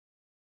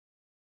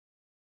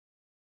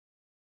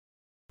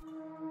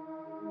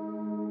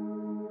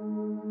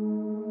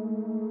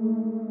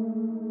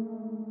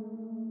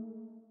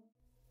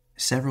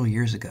Several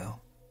years ago,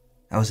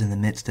 I was in the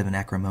midst of an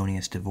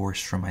acrimonious divorce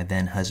from my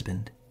then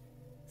husband,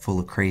 full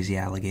of crazy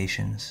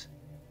allegations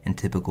and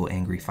typical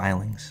angry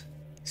filings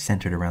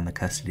centered around the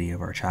custody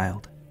of our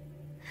child.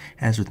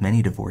 As with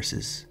many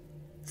divorces,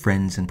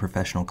 friends and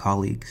professional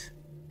colleagues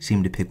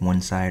seemed to pick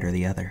one side or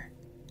the other.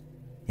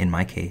 In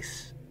my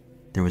case,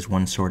 there was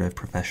one sort of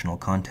professional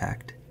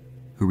contact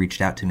who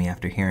reached out to me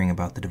after hearing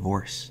about the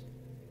divorce,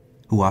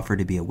 who offered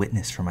to be a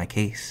witness for my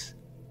case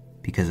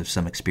because of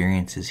some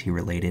experiences he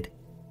related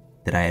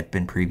that I had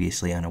been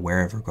previously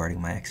unaware of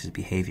regarding my ex's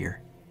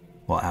behavior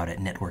while out at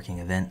networking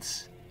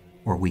events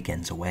or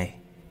weekends away.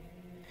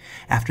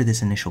 After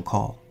this initial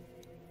call,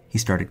 he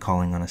started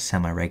calling on a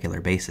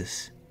semi-regular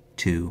basis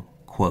to,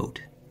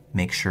 quote,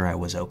 make sure I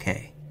was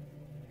okay.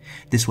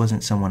 This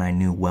wasn't someone I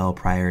knew well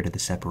prior to the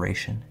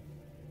separation,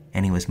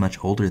 and he was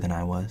much older than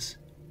I was,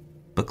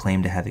 but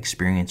claimed to have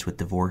experience with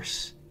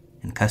divorce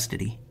and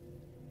custody,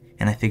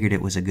 and I figured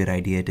it was a good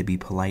idea to be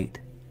polite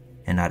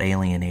and not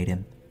alienate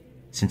him,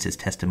 since his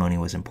testimony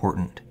was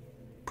important,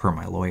 per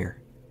my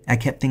lawyer. I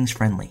kept things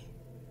friendly,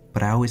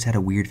 but I always had a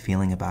weird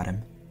feeling about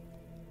him.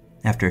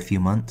 After a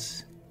few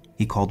months,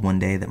 he called one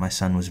day that my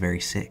son was very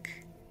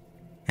sick,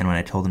 and when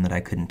I told him that I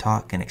couldn't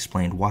talk and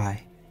explained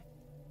why,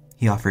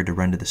 he offered to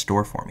run to the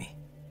store for me,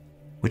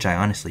 which I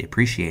honestly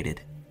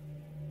appreciated.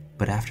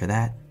 But after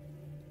that,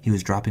 he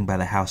was dropping by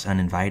the house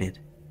uninvited,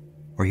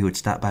 or he would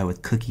stop by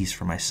with cookies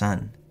for my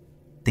son,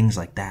 things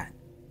like that.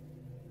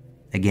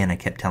 Again, I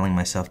kept telling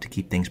myself to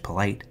keep things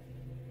polite.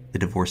 The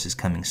divorce is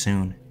coming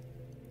soon.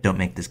 Don't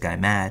make this guy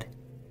mad.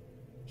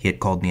 He had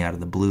called me out of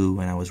the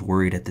blue, and I was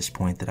worried at this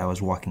point that I was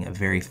walking a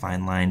very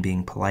fine line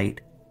being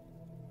polite,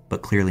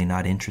 but clearly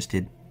not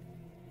interested,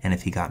 and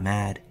if he got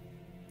mad,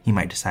 he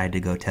might decide to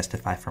go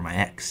testify for my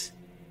ex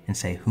and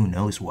say who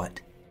knows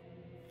what.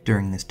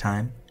 During this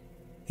time,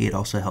 he had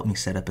also helped me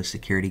set up a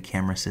security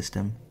camera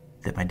system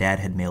that my dad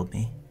had mailed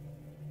me,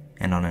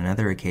 and on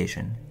another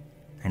occasion,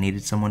 I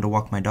needed someone to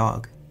walk my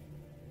dog,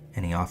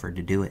 and he offered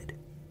to do it.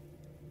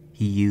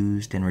 He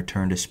used and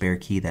returned a spare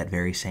key that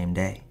very same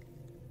day.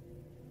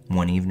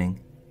 One evening,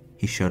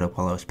 he showed up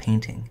while I was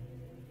painting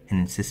and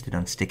insisted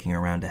on sticking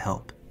around to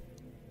help,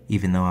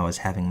 even though I was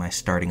having my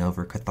starting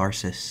over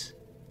catharsis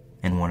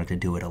and wanted to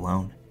do it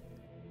alone.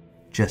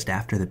 Just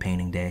after the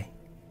painting day,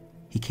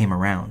 he came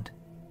around,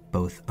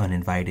 both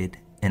uninvited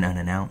and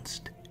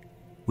unannounced,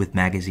 with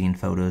magazine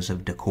photos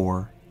of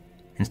decor,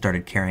 and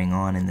started carrying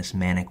on in this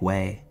manic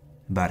way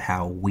about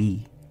how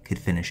we could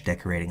finish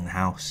decorating the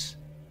house.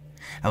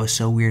 I was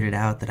so weirded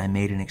out that I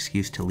made an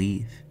excuse to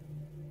leave,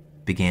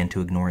 began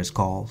to ignore his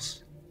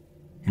calls,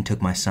 and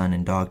took my son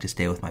and dog to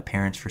stay with my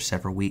parents for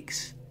several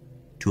weeks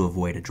to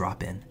avoid a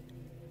drop-in.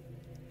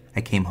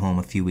 I came home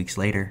a few weeks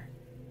later,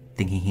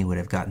 thinking he would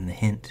have gotten the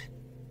hint,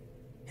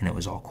 and it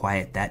was all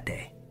quiet that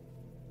day.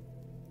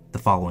 The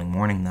following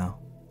morning, though,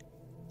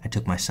 I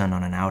took my son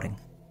on an outing,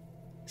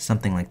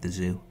 something like the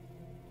zoo.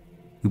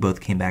 We both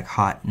came back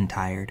hot and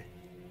tired.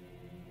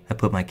 I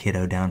put my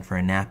kiddo down for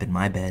a nap in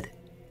my bed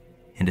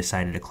and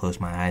decided to close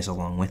my eyes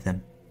along with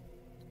him.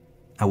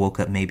 I woke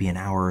up maybe an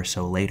hour or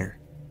so later,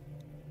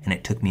 and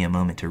it took me a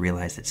moment to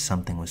realize that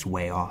something was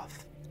way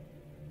off.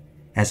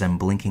 As I'm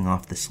blinking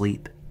off the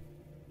sleep,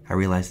 I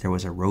realized there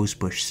was a rose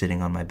bush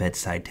sitting on my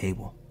bedside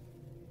table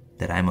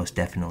that I most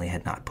definitely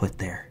had not put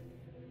there.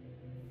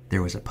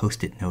 There was a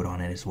post-it note on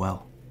it as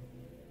well,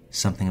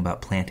 something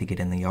about planting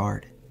it in the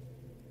yard.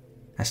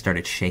 I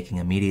started shaking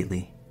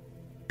immediately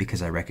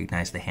because I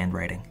recognized the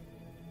handwriting.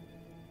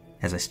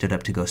 As I stood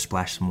up to go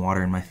splash some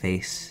water in my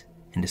face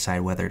and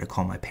decide whether to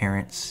call my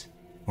parents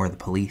or the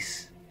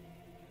police,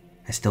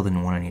 I still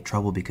didn't want any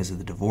trouble because of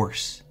the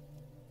divorce.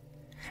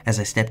 As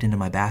I stepped into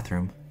my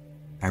bathroom,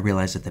 I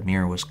realized that the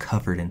mirror was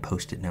covered in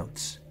post-it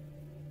notes,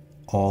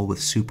 all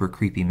with super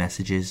creepy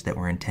messages that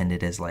were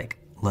intended as like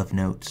love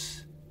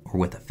notes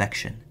or with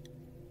affection,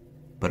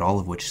 but all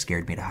of which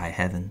scared me to high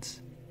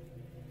heavens.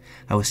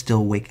 I was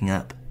still waking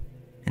up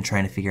and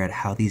trying to figure out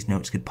how these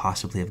notes could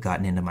possibly have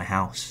gotten into my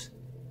house.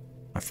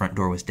 My front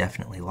door was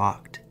definitely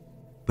locked,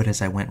 but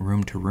as I went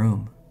room to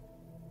room,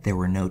 there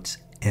were notes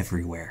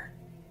everywhere.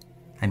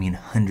 I mean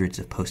hundreds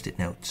of post-it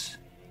notes,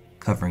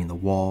 covering the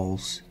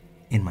walls,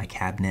 in my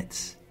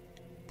cabinets.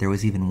 There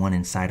was even one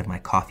inside of my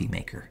coffee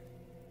maker.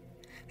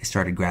 I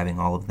started grabbing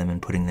all of them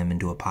and putting them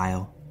into a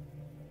pile.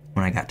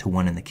 When I got to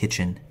one in the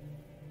kitchen,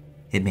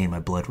 it made my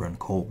blood run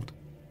cold.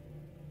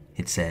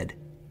 It said,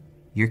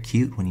 "You're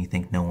cute when you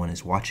think no one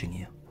is watching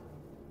you."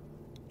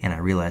 And I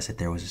realized that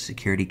there was a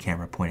security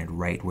camera pointed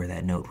right where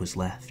that note was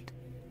left,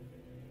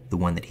 the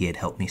one that he had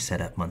helped me set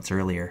up months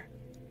earlier,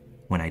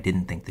 when I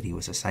didn't think that he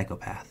was a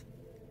psychopath.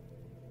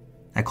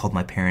 I called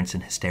my parents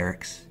in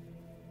hysterics,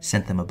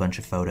 sent them a bunch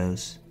of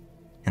photos,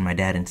 and my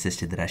dad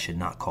insisted that I should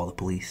not call the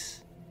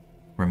police.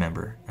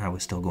 Remember, I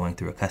was still going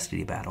through a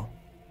custody battle,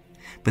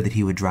 but that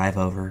he would drive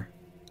over,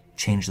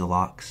 change the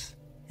locks,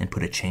 and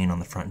put a chain on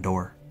the front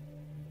door.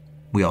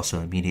 We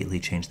also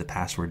immediately changed the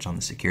passwords on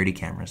the security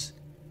cameras,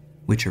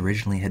 which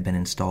originally had been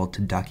installed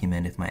to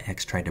document if my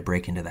ex tried to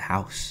break into the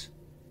house.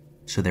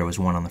 So there was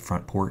one on the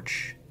front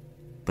porch,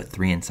 but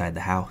 3 inside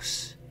the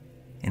house,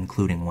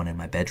 including one in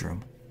my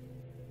bedroom.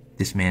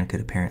 This man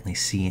could apparently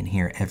see and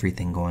hear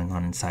everything going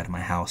on inside of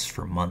my house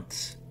for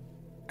months.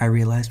 I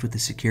realized with the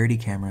security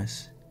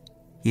cameras,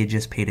 he had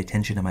just paid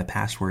attention to my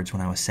passwords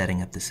when I was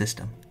setting up the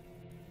system.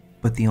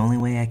 But the only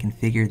way I can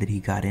figure that he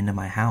got into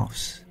my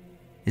house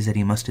is that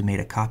he must have made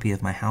a copy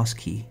of my house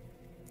key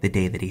the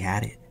day that he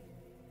had it.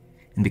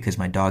 And because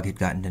my dog had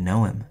gotten to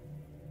know him,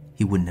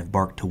 he wouldn't have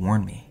barked to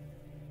warn me,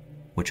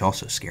 which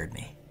also scared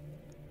me.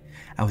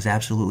 I was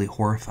absolutely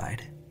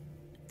horrified.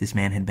 This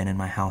man had been in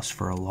my house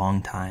for a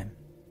long time.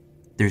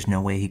 There's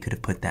no way he could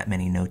have put that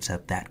many notes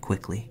up that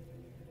quickly.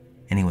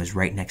 And he was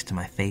right next to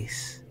my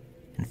face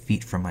and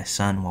feet from my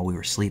son while we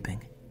were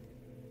sleeping.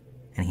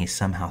 And he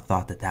somehow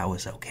thought that that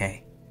was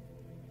okay.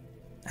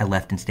 I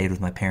left and stayed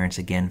with my parents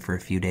again for a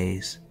few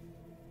days,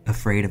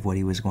 afraid of what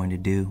he was going to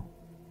do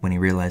when he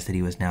realized that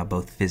he was now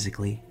both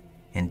physically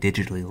and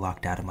digitally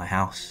locked out of my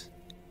house.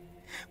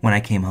 When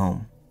I came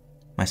home,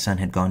 my son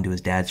had gone to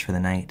his dad's for the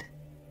night,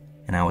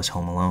 and I was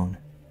home alone,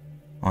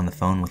 on the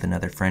phone with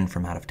another friend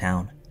from out of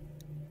town.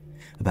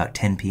 About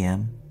 10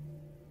 p.m.,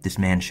 this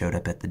man showed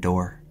up at the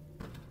door,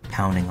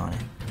 pounding on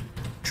it,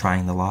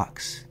 trying the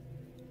locks,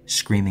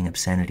 screaming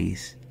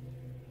obscenities,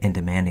 and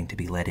demanding to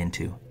be let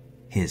into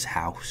his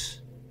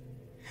house.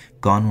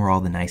 Gone were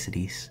all the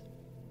niceties.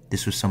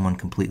 This was someone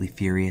completely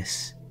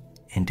furious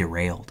and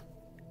derailed.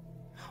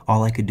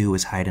 All I could do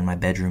was hide in my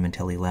bedroom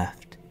until he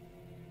left,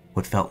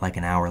 what felt like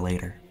an hour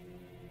later.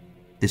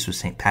 This was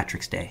St.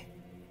 Patrick's Day,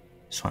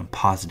 so I'm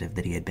positive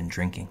that he had been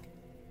drinking.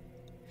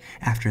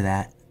 After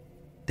that,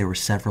 there were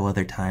several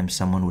other times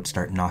someone would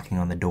start knocking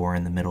on the door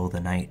in the middle of the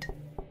night,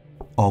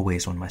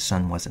 always when my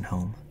son wasn't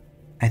home.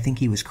 I think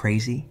he was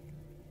crazy,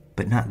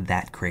 but not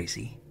that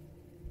crazy,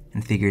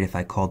 and figured if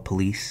I called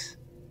police,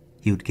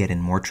 he would get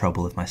in more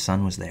trouble if my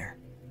son was there.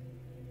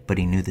 But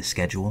he knew the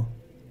schedule,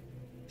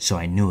 so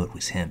I knew it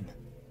was him.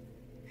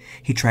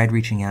 He tried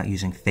reaching out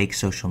using fake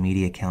social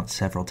media accounts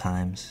several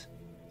times,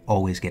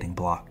 always getting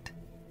blocked.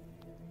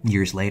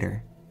 Years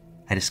later,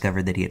 I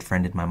discovered that he had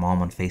friended my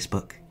mom on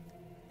Facebook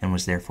and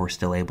was therefore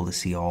still able to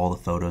see all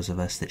the photos of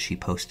us that she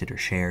posted or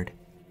shared.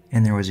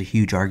 And there was a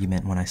huge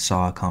argument when I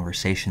saw a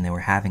conversation they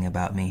were having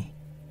about me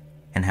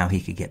and how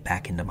he could get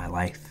back into my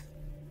life.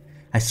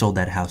 I sold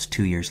that house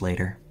 2 years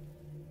later,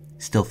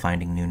 still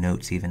finding new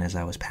notes even as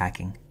I was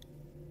packing.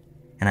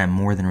 And I'm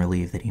more than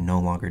relieved that he no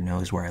longer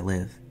knows where I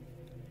live.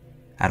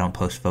 I don't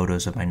post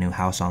photos of my new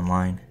house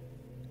online,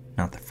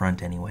 not the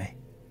front anyway.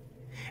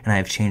 And I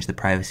have changed the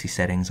privacy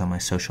settings on my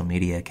social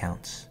media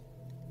accounts.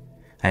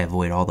 I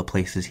avoid all the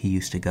places he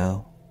used to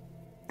go,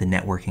 the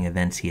networking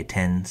events he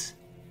attends,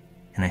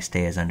 and I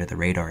stay as under the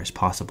radar as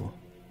possible.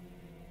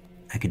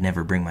 I could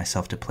never bring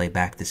myself to play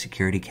back the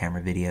security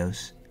camera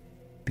videos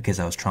because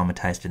I was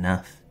traumatized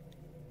enough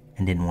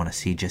and didn't want to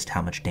see just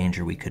how much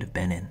danger we could have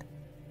been in.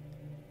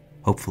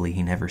 Hopefully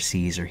he never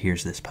sees or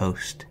hears this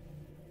post,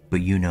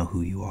 but you know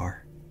who you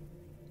are,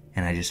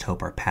 and I just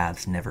hope our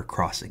paths never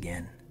cross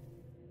again.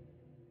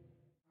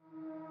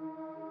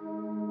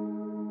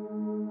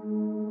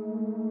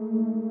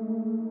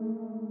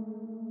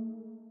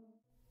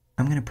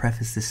 I'm going to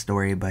preface this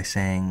story by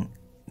saying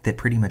that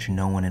pretty much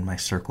no one in my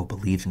circle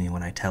believes me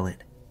when I tell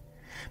it,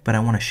 but I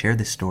want to share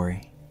this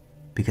story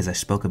because I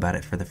spoke about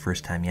it for the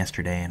first time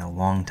yesterday in a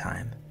long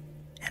time,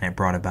 and it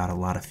brought about a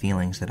lot of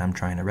feelings that I'm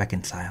trying to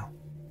reconcile.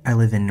 I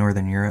live in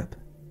Northern Europe,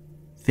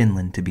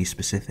 Finland to be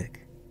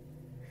specific.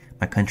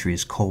 My country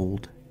is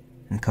cold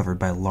and covered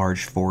by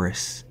large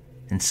forests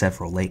and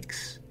several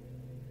lakes.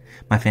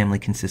 My family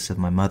consists of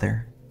my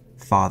mother,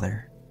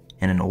 father,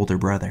 and an older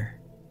brother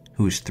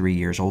who is 3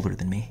 years older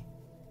than me.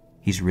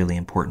 He's really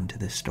important to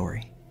this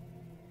story.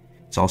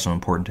 It's also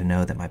important to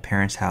know that my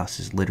parents' house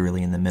is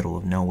literally in the middle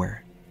of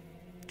nowhere,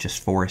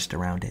 just forest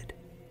around it.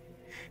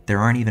 There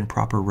aren't even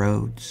proper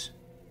roads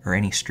or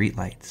any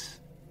streetlights.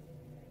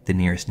 The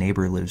nearest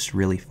neighbor lives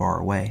really far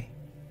away,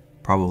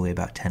 probably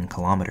about 10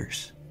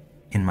 kilometers.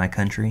 In my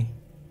country,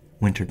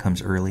 winter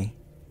comes early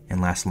and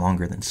lasts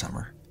longer than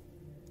summer,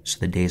 so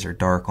the days are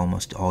dark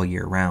almost all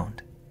year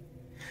round.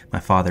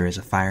 My father is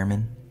a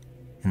fireman,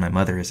 and my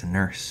mother is a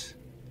nurse,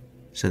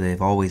 so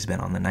they've always been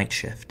on the night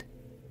shift.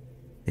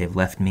 They've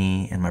left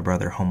me and my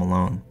brother home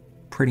alone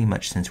pretty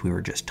much since we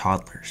were just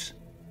toddlers.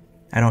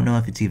 I don't know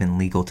if it's even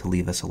legal to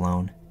leave us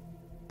alone,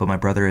 but my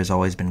brother has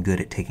always been good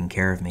at taking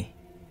care of me.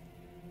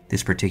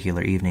 This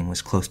particular evening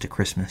was close to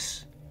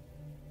Christmas.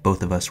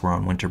 Both of us were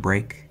on winter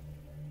break,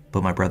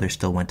 but my brother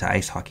still went to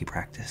ice hockey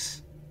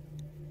practice.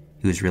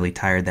 He was really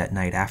tired that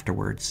night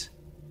afterwards.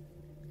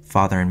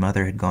 Father and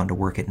mother had gone to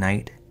work at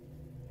night,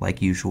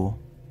 like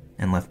usual,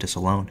 and left us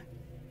alone.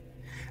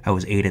 I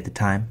was 8 at the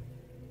time,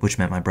 which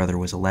meant my brother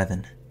was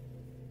 11.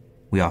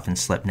 We often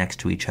slept next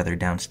to each other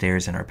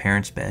downstairs in our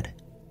parents' bed,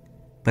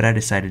 but I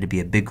decided to be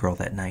a big girl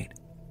that night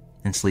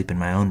and sleep in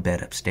my own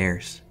bed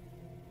upstairs.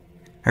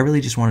 I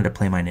really just wanted to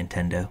play my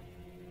Nintendo,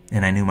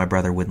 and I knew my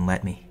brother wouldn't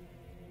let me.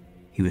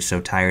 He was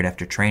so tired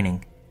after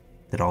training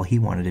that all he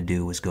wanted to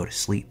do was go to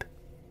sleep.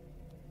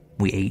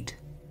 We ate,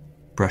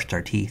 brushed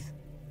our teeth,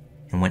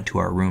 and went to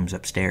our rooms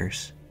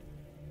upstairs.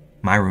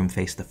 My room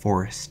faced the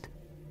forest,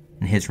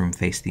 and his room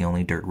faced the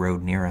only dirt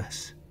road near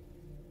us.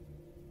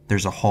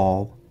 There's a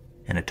hall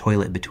and a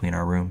toilet between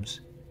our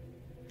rooms.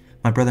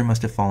 My brother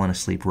must have fallen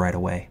asleep right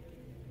away,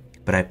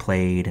 but I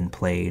played and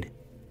played,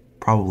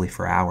 probably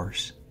for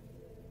hours.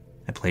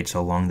 I played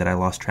so long that I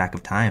lost track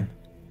of time.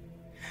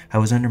 I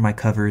was under my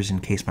covers in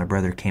case my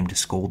brother came to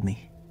scold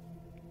me.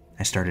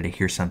 I started to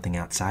hear something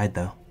outside,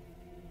 though.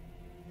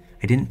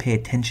 I didn't pay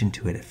attention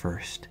to it at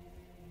first.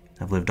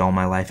 I've lived all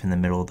my life in the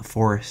middle of the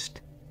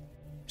forest,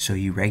 so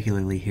you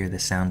regularly hear the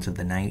sounds of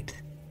the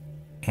night,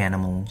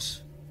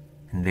 animals,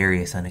 and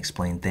various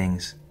unexplained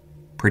things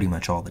pretty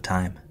much all the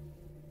time.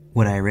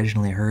 What I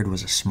originally heard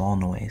was a small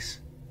noise,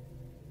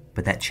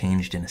 but that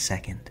changed in a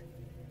second.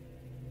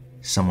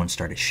 Someone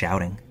started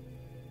shouting,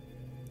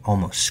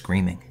 almost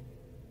screaming.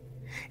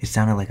 It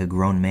sounded like a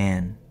grown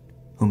man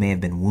who may have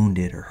been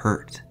wounded or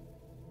hurt.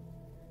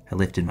 I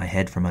lifted my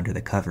head from under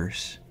the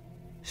covers,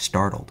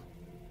 startled,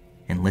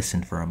 and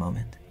listened for a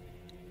moment.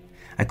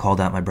 I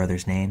called out my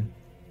brother's name,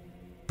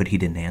 but he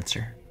didn't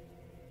answer.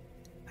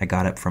 I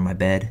got up from my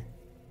bed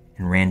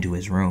and ran to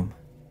his room,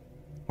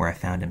 where I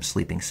found him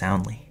sleeping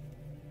soundly.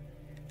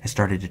 I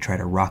started to try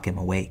to rock him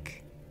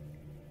awake.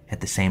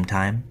 At the same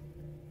time,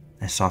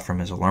 I saw from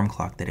his alarm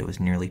clock that it was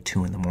nearly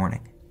 2 a.m.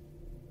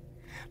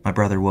 My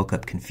brother woke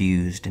up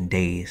confused and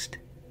dazed.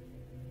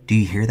 "Do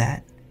you hear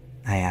that?"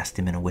 I asked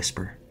him in a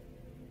whisper.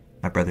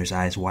 My brother's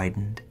eyes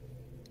widened,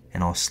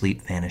 and all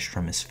sleep vanished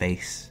from his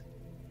face.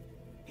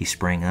 He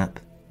sprang up,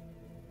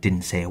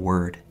 didn't say a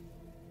word,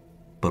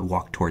 but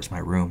walked towards my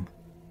room.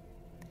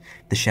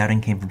 The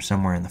shouting came from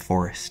somewhere in the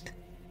forest.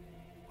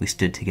 We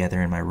stood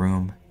together in my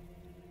room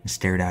and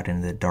stared out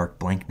into the dark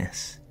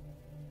blankness.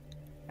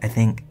 "I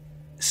think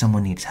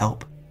someone needs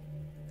help,"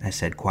 I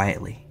said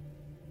quietly,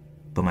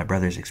 but my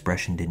brother's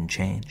expression didn't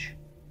change.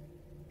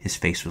 His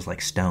face was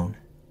like stone.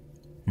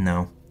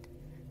 No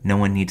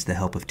one needs the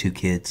help of 2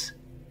 kids.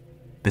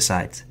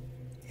 Besides,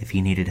 if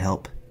he needed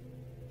help,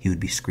 he would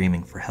be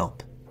screaming for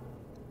help.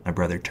 My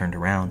brother turned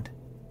around.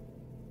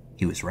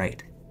 He was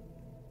right.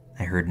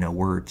 I heard no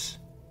words,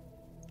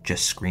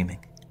 just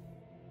screaming.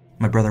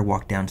 My brother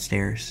walked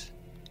downstairs,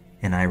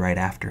 and I right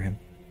after him.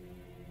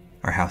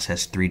 Our house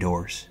has 3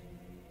 doors.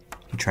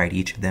 He tried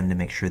each of them to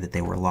make sure that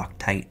they were locked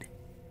tight.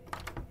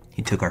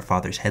 He took our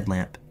father's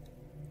headlamp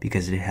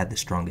because it had the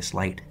strongest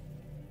light.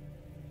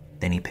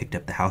 Then he picked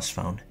up the house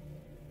phone.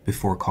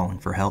 Before calling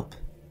for help,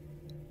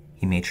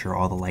 he made sure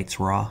all the lights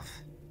were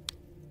off,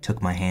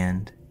 took my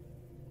hand,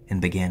 and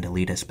began to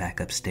lead us back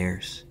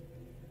upstairs.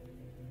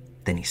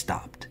 Then he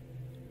stopped.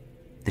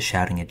 The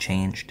shouting had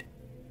changed.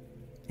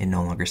 It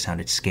no longer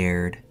sounded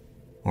scared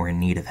or in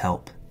need of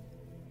help.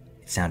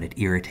 It sounded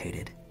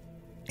irritated,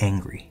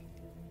 angry,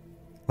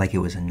 like it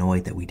was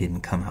annoyed that we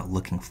didn't come out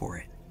looking for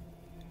it.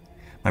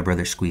 My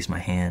brother squeezed my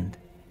hand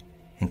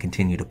and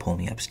continued to pull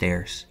me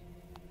upstairs.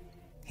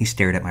 He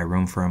stared at my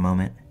room for a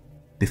moment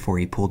before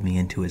he pulled me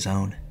into his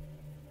own.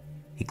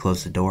 He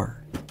closed the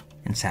door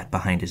and sat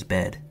behind his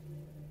bed,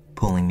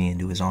 pulling me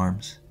into his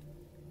arms.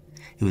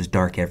 It was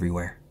dark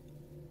everywhere.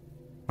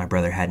 My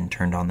brother hadn't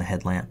turned on the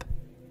headlamp,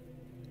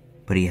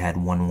 but he had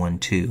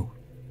 112,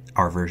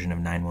 our version of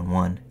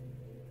 911,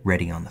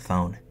 ready on the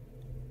phone.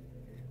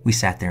 We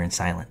sat there in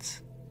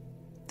silence.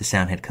 The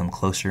sound had come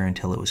closer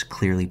until it was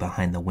clearly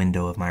behind the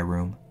window of my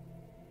room.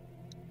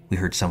 We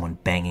heard someone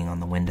banging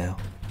on the window.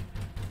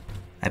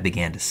 I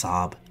began to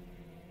sob.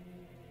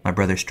 My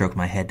brother stroked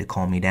my head to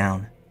calm me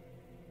down,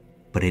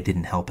 but it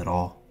didn't help at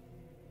all.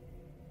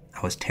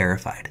 I was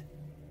terrified.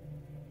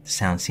 The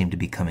sound seemed to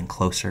be coming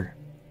closer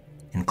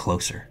and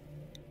closer.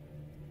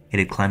 It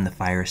had climbed the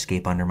fire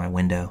escape under my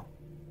window,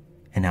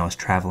 and now was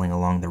traveling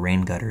along the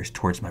rain gutters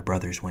towards my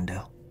brother's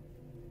window.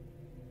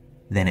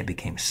 Then it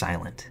became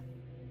silent.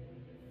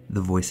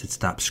 The voice had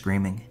stopped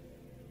screaming,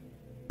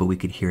 but we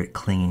could hear it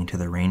clinging to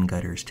the rain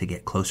gutters to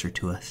get closer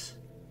to us.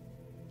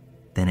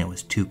 Then it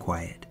was too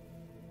quiet.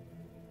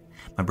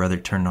 My brother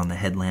turned on the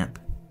headlamp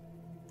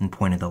and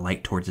pointed the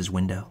light towards his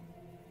window.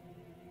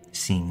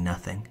 Seeing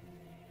nothing,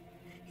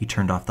 he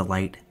turned off the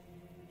light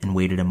and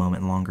waited a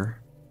moment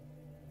longer.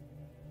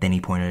 Then he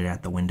pointed it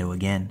at the window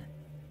again.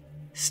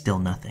 Still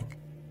nothing.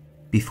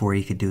 Before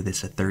he could do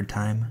this a third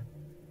time,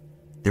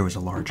 there was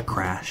a large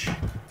crash,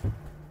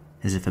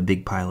 as if a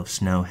big pile of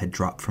snow had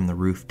dropped from the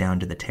roof down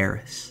to the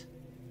terrace.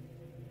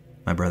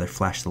 My brother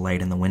flashed the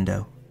light in the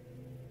window.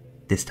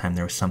 This time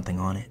there was something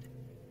on it.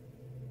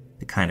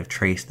 The kind of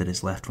trace that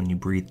is left when you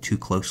breathe too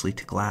closely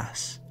to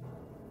glass.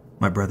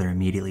 My brother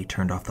immediately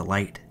turned off the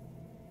light.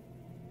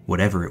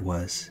 Whatever it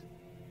was,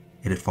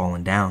 it had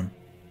fallen down,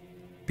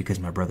 because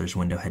my brother's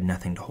window had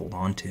nothing to hold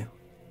on to.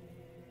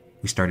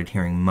 We started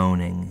hearing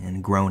moaning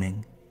and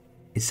groaning.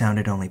 It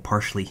sounded only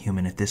partially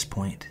human at this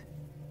point,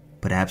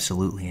 but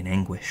absolutely in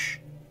anguish.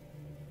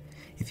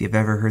 If you've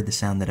ever heard the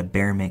sound that a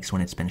bear makes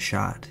when it's been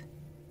shot,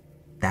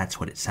 that's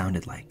what it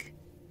sounded like.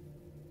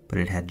 But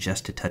it had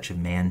just a touch of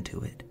man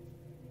to it.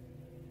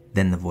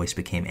 Then the voice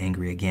became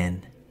angry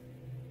again,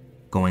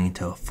 going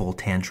into a full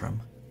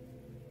tantrum.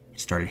 It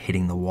started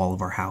hitting the wall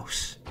of our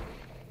house.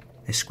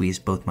 I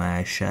squeezed both my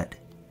eyes shut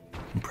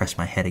and pressed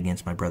my head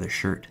against my brother's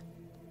shirt.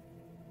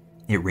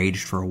 It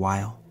raged for a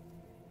while,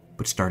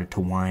 but started to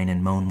whine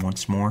and moan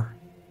once more.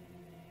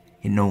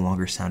 It no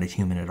longer sounded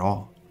human at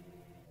all.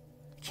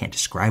 I can't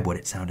describe what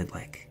it sounded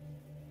like,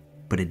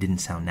 but it didn't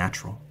sound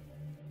natural.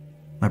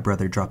 My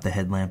brother dropped the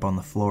headlamp on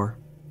the floor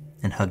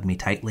and hugged me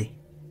tightly.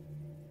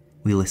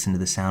 We listened to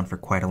the sound for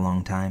quite a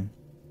long time.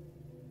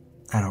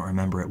 I don't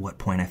remember at what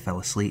point I fell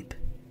asleep,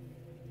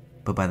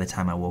 but by the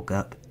time I woke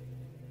up,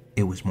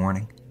 it was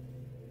morning.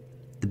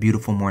 The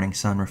beautiful morning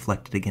sun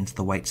reflected against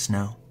the white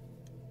snow.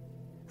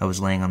 I was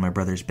laying on my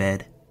brother's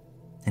bed,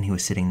 and he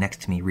was sitting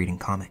next to me reading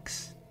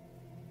comics.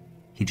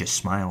 He just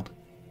smiled.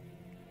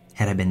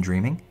 Had I been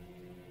dreaming?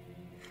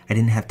 I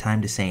didn't have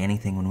time to say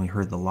anything when we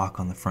heard the lock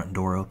on the front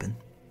door open.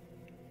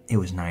 It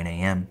was 9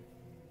 a.m.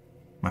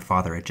 My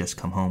father had just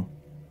come home.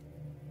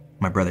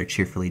 My brother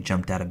cheerfully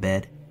jumped out of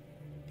bed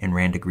and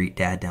ran to greet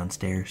Dad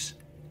downstairs.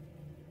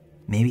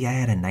 Maybe I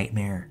had a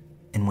nightmare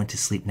and went to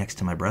sleep next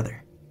to my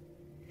brother.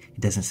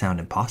 It doesn't sound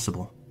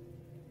impossible,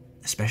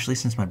 especially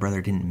since my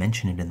brother didn't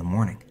mention it in the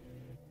morning.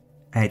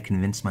 I had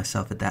convinced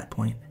myself at that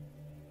point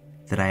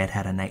that I had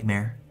had a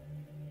nightmare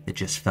that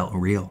just felt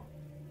real.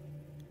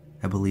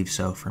 I believed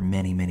so for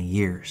many, many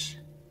years.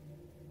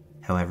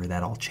 However,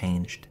 that all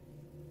changed.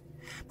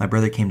 My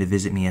brother came to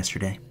visit me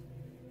yesterday.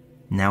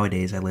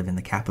 Nowadays, I live in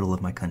the capital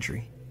of my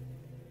country,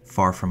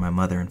 far from my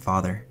mother and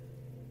father,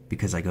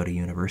 because I go to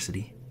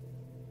university.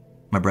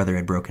 My brother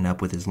had broken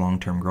up with his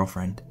long-term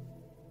girlfriend,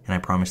 and I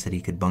promised that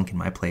he could bunk in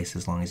my place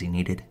as long as he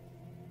needed.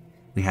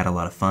 We had a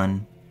lot of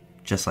fun,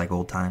 just like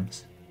old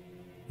times.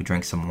 We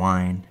drank some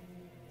wine,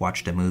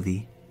 watched a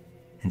movie,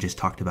 and just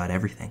talked about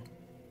everything.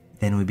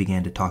 Then we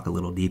began to talk a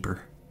little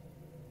deeper,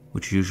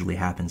 which usually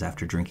happens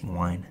after drinking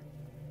wine.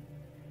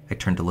 I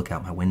turned to look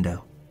out my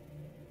window.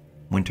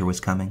 Winter was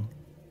coming,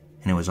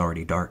 and it was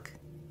already dark.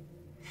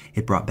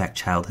 It brought back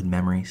childhood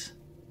memories.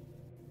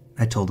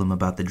 I told him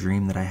about the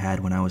dream that I had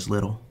when I was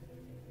little,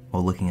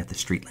 while looking at the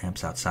street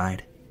lamps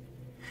outside.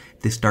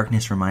 This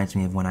darkness reminds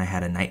me of when I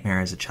had a nightmare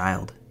as a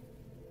child.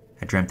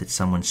 I dreamt that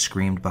someone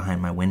screamed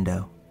behind my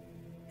window,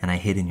 and I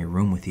hid in your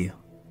room with you.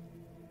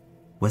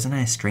 Wasn't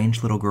I a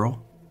strange little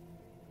girl?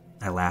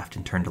 I laughed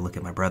and turned to look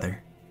at my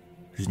brother,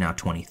 who's now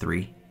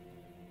 23.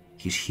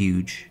 He's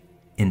huge,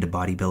 into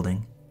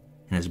bodybuilding,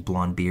 and his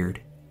blonde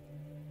beard.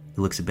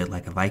 He looks a bit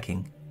like a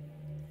Viking,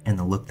 and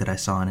the look that I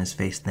saw on his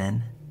face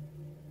then,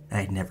 I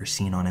had never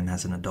seen on him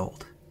as an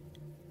adult.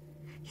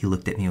 He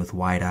looked at me with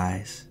wide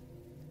eyes,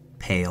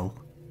 pale,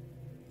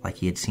 like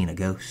he had seen a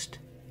ghost.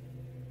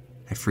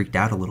 I freaked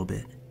out a little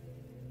bit.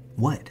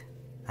 "What?"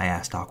 I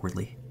asked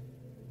awkwardly.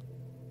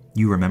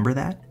 "You remember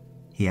that?"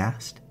 he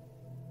asked.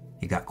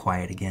 It got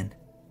quiet again.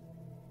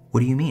 "What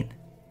do you mean?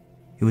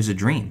 It was a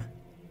dream."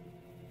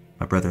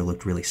 My brother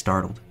looked really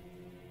startled,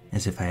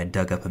 as if I had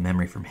dug up a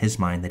memory from his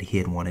mind that he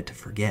had wanted to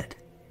forget.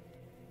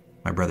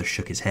 My brother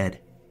shook his head.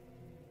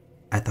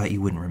 "I thought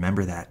you wouldn't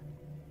remember that.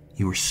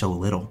 You were so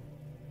little.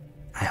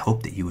 I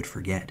hoped that you would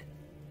forget."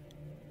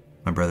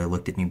 My brother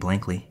looked at me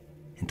blankly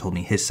and told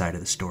me his side of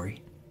the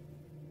story.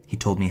 He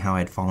told me how I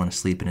had fallen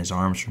asleep in his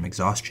arms from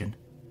exhaustion.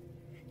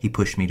 He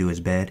pushed me to his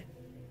bed,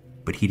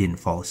 but he didn't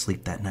fall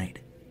asleep that night.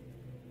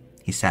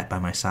 He sat by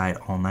my side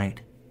all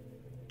night,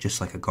 just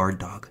like a guard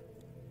dog.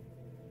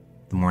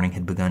 The morning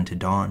had begun to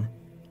dawn.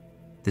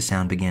 The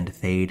sound began to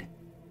fade,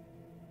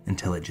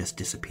 until it just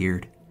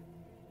disappeared.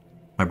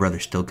 My brother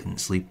still couldn't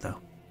sleep, though.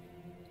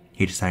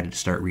 He decided to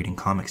start reading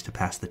comics to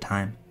pass the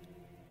time.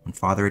 When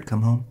Father had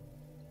come home,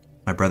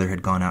 my brother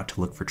had gone out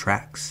to look for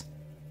tracks.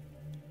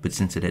 But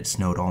since it had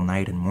snowed all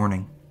night and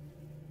morning,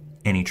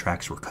 any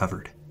tracks were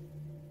covered.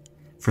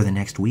 For the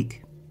next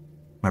week,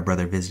 my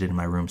brother visited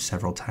my room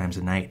several times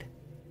a night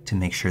to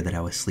make sure that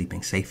I was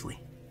sleeping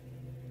safely.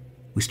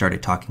 We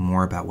started talking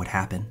more about what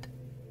happened.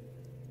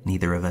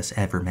 Neither of us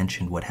ever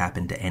mentioned what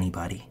happened to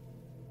anybody.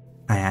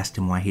 I asked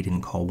him why he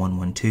didn't call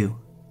 112,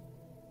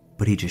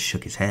 but he just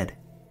shook his head.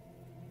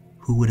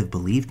 Who would have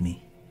believed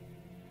me?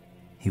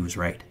 He was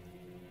right.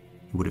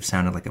 It would have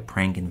sounded like a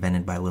prank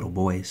invented by little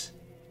boys.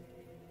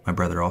 My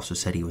brother also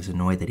said he was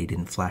annoyed that he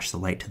didn't flash the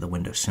light to the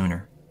window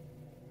sooner.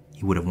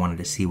 He would have wanted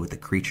to see what the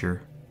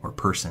creature or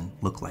person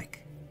looked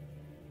like.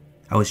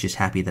 I was just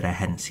happy that I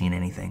hadn't seen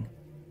anything.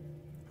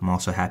 I'm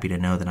also happy to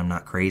know that I'm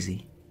not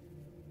crazy.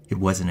 It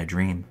wasn't a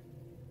dream.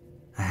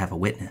 I have a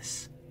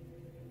witness.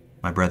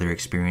 My brother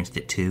experienced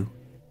it too,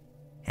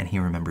 and he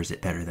remembers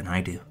it better than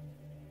I do.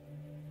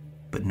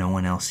 But no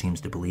one else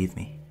seems to believe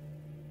me,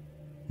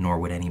 nor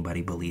would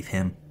anybody believe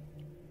him.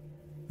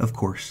 Of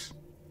course,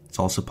 it's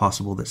also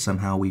possible that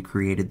somehow we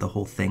created the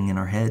whole thing in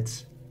our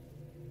heads.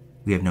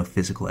 We have no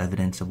physical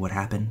evidence of what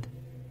happened,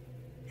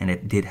 and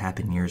it did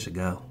happen years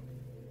ago.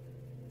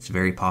 It's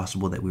very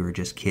possible that we were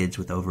just kids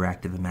with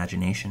overactive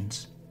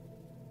imaginations.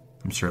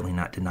 I'm certainly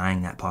not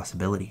denying that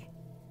possibility.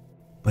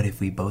 But if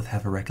we both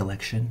have a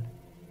recollection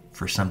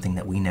for something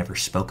that we never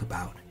spoke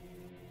about,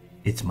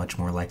 it's much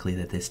more likely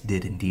that this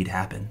did indeed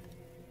happen,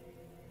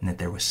 and that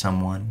there was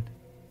someone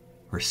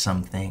or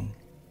something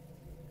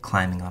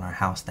climbing on our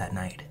house that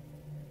night,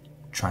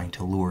 trying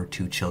to lure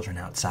two children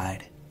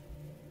outside.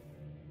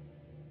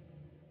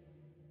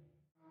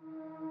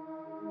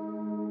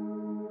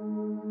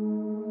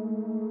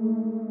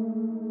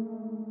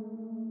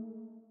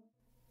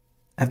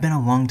 I've been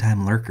a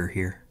long-time lurker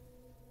here,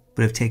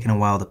 but have taken a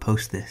while to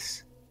post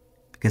this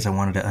because I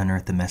wanted to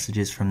unearth the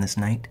messages from this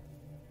night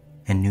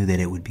and knew that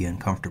it would be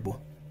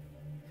uncomfortable.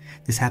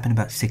 This happened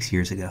about 6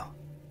 years ago.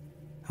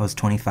 I was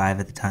 25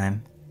 at the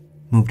time,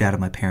 moved out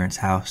of my parents'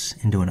 house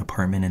into an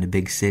apartment in a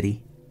big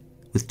city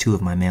with 2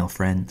 of my male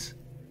friends.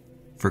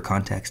 For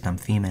context, I'm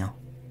female.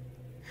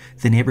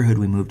 The neighborhood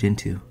we moved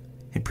into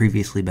had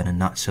previously been a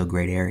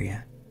not-so-great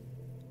area,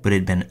 but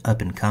had been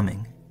up and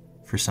coming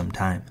for some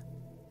time,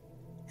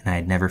 and I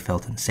had never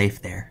felt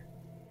unsafe there,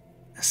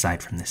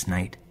 aside from this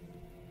night.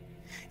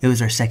 It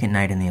was our second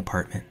night in the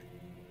apartment.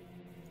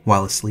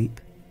 While asleep,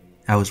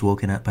 I was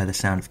woken up by the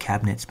sound of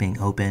cabinets being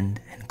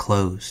opened and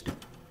closed,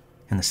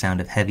 and the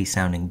sound of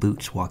heavy-sounding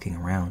boots walking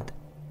around.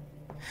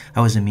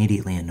 I was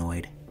immediately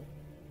annoyed,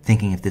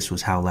 thinking if this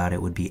was how loud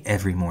it would be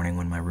every morning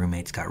when my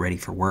roommates got ready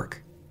for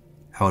work,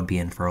 I would be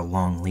in for a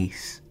long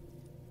lease.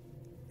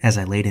 As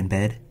I laid in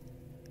bed,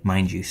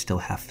 mind you, still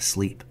half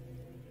asleep,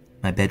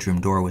 my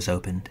bedroom door was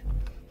opened,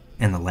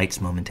 and the lights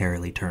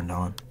momentarily turned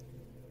on.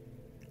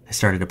 I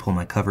started to pull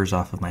my covers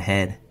off of my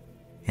head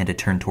and to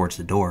turn towards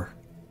the door,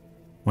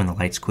 when the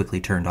lights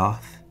quickly turned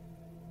off,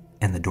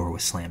 and the door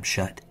was slammed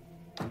shut.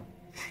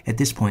 At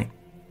this point,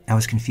 I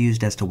was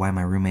confused as to why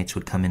my roommates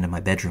would come into my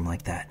bedroom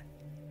like that.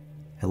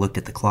 I looked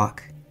at the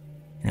clock,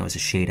 and it was a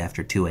shade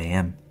after 2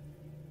 a.m.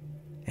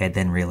 I had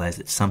then realized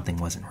that something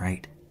wasn't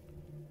right.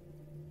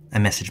 I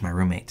messaged my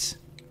roommates.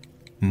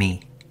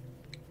 Me.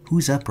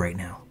 Who's up right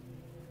now?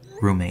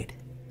 Roommate.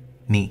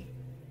 Me.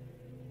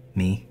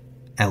 Me.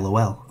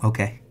 LOL.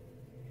 Okay.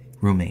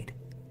 Roommate.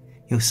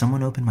 Yo,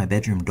 someone opened my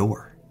bedroom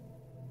door.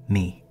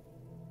 Me.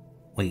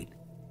 Wait.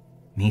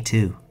 Me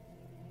too.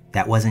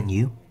 That wasn't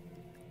you?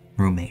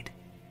 Roommate.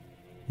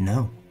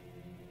 No.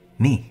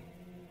 Me.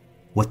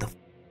 What the f***?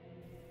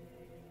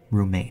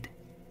 Roommate.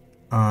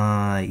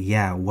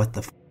 Yeah, what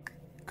the f***?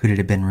 Could it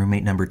have been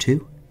roommate number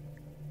 2?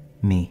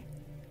 Me.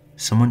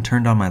 Someone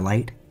turned on my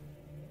light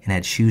and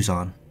had shoes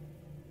on,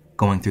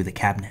 going through the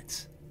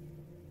cabinets.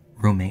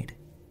 Roommate.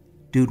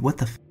 Dude, what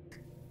the f***?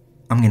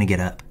 I'm gonna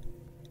get up.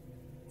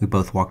 We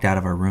both walked out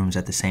of our rooms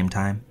at the same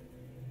time.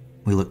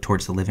 We looked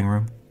towards the living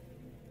room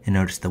and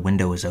noticed the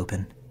window was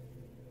open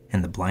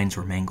and the blinds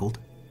were mangled.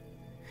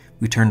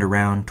 We turned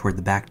around toward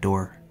the back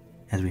door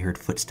as we heard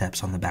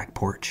footsteps on the back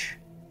porch.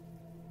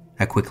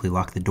 I quickly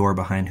locked the door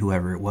behind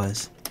whoever it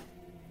was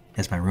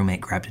as my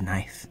roommate grabbed a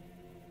knife.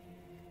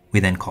 We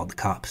then called the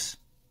cops.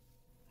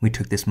 We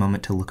took this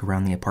moment to look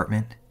around the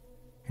apartment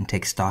and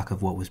take stock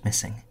of what was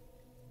missing.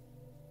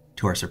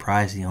 To our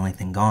surprise, the only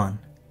thing gone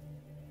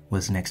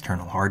was an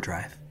external hard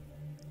drive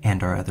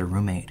and our other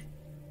roommate,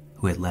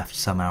 who had left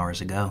some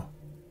hours ago,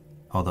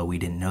 although we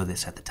didn't know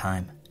this at the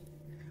time.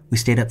 We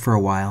stayed up for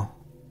a while,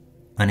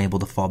 unable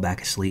to fall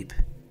back asleep,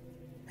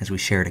 as we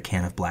shared a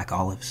can of black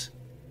olives.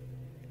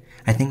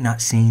 I think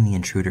not seeing the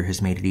intruder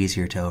has made it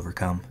easier to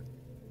overcome,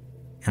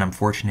 and I'm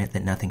fortunate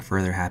that nothing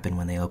further happened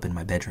when they opened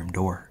my bedroom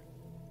door.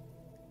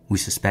 We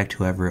suspect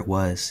whoever it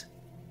was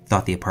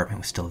thought the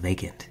apartment was still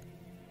vacant,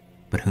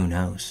 but who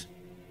knows?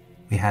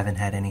 We haven't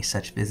had any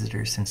such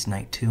visitors since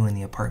night 2 in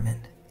the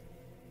apartment,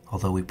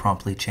 although we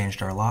promptly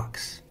changed our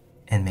locks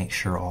and make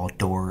sure all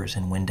doors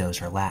and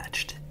windows are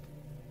latched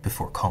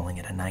before calling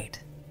it a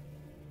night.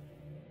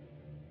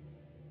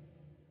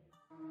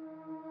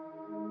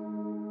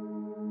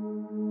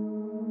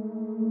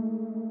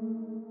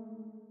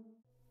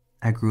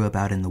 I grew up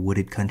out in the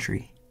wooded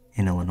country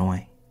in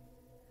Illinois,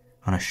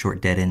 on a short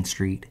dead-end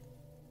street,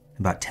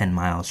 about 10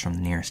 miles from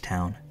the nearest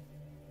town.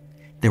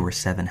 There were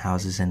 7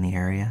 houses in the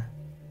area,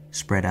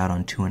 spread out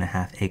on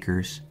 2.5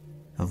 acres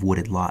of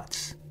wooded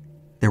lots.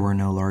 There were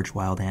no large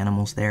wild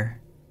animals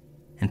there,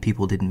 and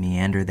people didn't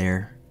meander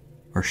there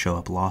or show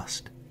up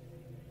lost.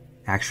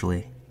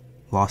 Actually,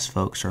 lost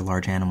folks or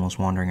large animals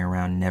wandering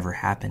around never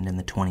happened in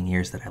the 20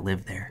 years that I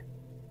lived there,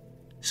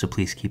 so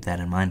please keep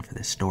that in mind for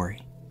this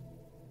story.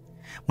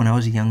 When I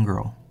was a young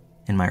girl,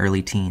 in my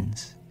early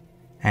teens,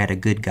 I had a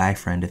good guy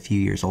friend a few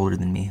years older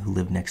than me who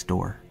lived next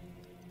door,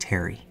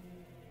 Terry.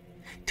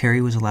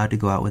 Terry was allowed to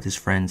go out with his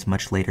friends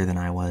much later than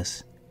I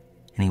was,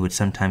 and he would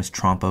sometimes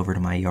tromp over to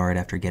my yard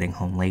after getting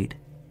home late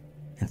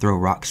and throw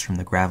rocks from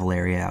the gravel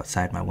area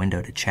outside my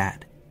window to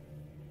chat.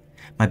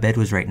 My bed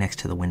was right next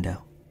to the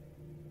window.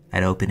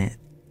 I'd open it,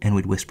 and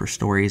we'd whisper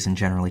stories and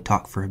generally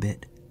talk for a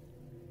bit.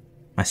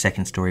 My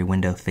second-story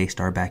window faced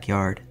our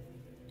backyard,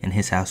 and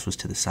his house was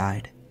to the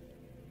side.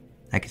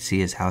 I could see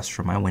his house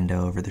from my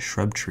window over the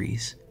shrub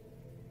trees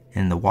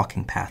and the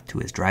walking path to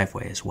his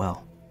driveway as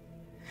well.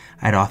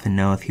 I'd often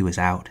know if he was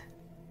out,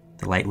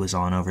 the light was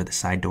on over the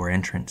side door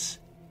entrance,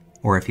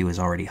 or if he was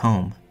already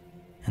home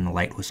and the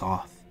light was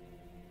off.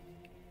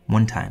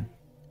 One time,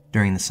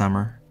 during the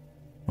summer,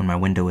 when my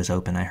window was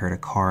open, I heard a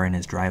car in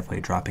his driveway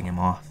dropping him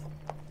off.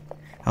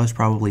 I was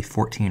probably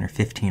 14 or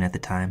 15 at the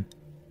time,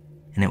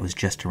 and it was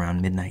just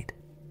around midnight.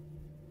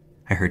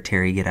 I heard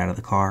Terry get out of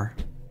the car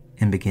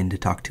and begin to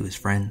talk to his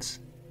friends.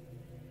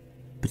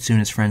 But soon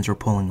his friends were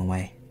pulling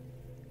away.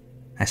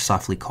 I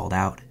softly called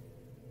out,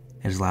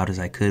 as loud as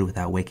I could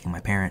without waking my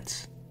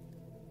parents,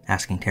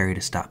 asking Terry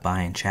to stop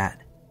by and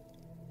chat.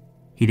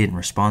 He didn't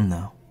respond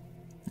though,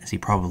 as he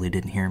probably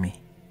didn't hear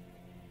me.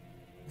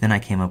 Then I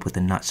came up with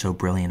a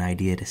not-so-brilliant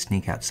idea to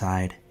sneak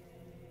outside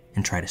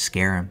and try to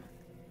scare him.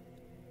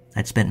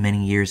 I'd spent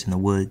many years in the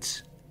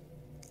woods,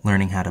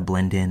 learning how to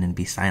blend in and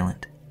be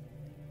silent.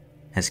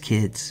 As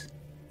kids,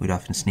 we'd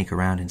often sneak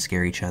around and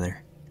scare each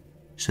other,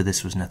 so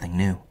this was nothing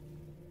new.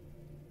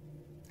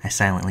 I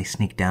silently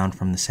sneaked down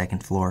from the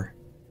second floor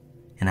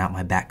and out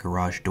my back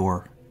garage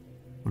door,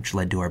 which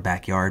led to our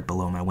backyard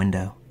below my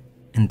window,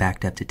 and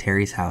backed up to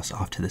Terry's house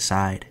off to the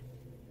side,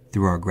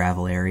 through our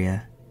gravel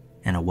area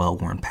and a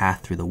well-worn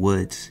path through the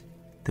woods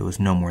that was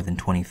no more than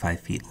 25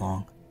 feet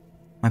long.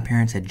 My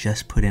parents had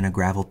just put in a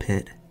gravel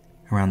pit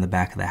around the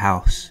back of the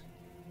house,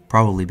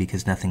 probably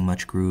because nothing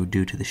much grew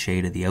due to the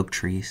shade of the oak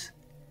trees.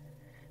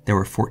 There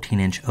were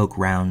 14-inch oak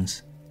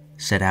rounds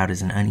set out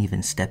as an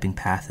uneven stepping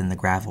path in the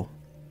gravel,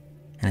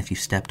 and if you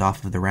stepped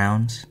off of the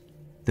rounds,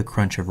 the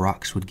crunch of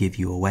rocks would give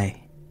you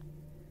away.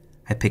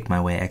 I picked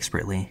my way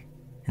expertly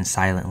and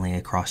silently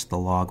across the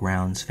log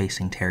rounds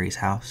facing Terry's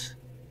house.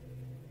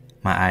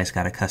 My eyes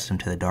got accustomed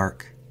to the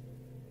dark,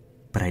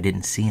 but I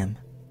didn't see him.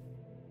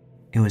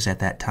 It was at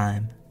that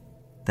time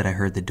that I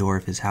heard the door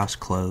of his house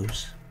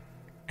close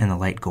and the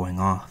light going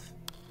off,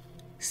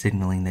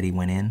 signaling that he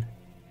went in,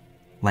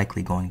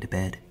 likely going to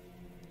bed.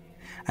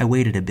 I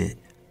waited a bit,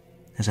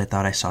 as I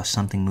thought I saw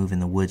something move in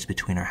the woods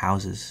between our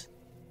houses,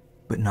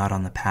 but not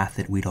on the path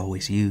that we'd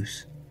always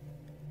use.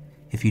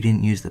 If you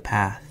didn't use the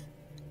path,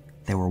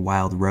 there were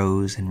wild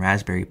rose and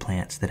raspberry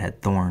plants that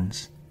had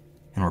thorns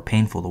and were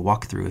painful to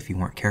walk through if you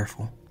weren't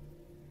careful.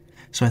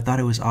 So I thought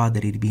it was odd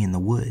that he'd be in the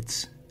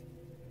woods,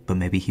 but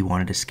maybe he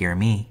wanted to scare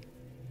me,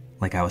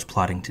 like I was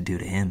plotting to do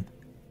to him.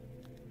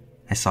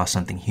 I saw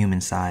something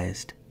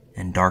human-sized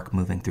and dark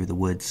moving through the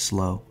woods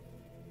slow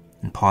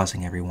and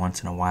pausing every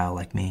once in a while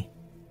like me.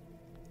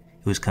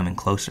 It was coming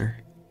closer,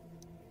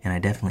 and I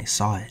definitely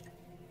saw it,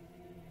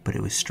 but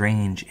it was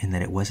strange in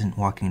that it wasn't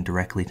walking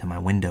directly to my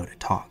window to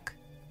talk.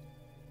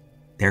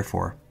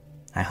 Therefore,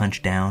 I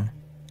hunched down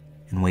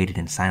and waited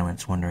in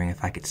silence, wondering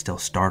if I could still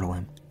startle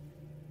him.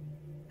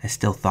 I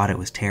still thought it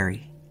was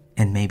Terry,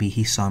 and maybe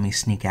he saw me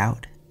sneak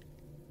out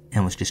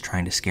and was just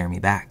trying to scare me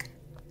back.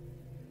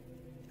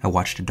 I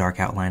watched a dark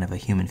outline of a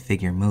human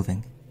figure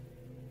moving,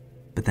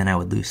 but then I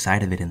would lose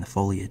sight of it in the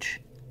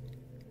foliage.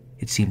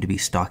 It seemed to be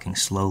stalking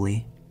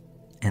slowly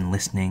and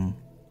listening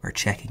or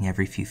checking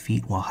every few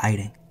feet while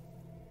hiding.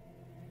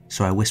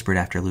 So I whispered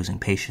after losing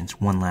patience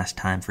one last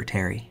time for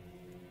Terry.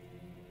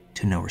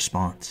 To no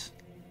response.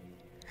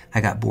 I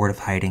got bored of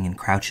hiding and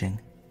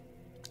crouching,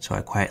 so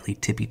I quietly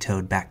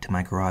tippy-toed back to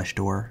my garage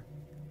door,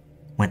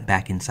 went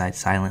back inside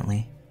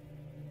silently,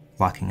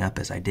 locking up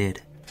as I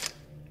did.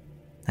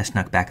 I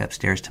snuck back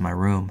upstairs to my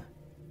room,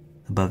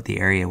 above the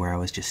area where I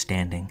was just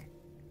standing.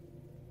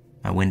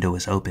 My window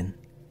was open,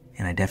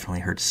 and I definitely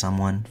heard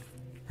someone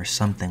or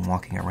something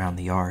walking around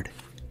the yard.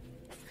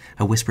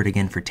 I whispered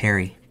again for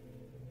Terry,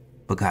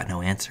 but got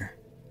no answer.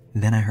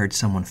 Then I heard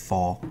someone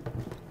fall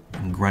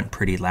and grunt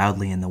pretty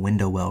loudly in the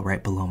window well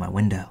right below my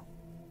window.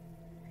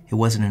 It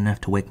wasn't enough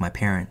to wake my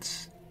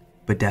parents,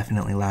 but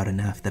definitely loud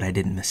enough that I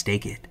didn't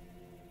mistake it,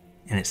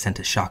 and it sent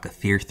a shock of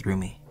fear through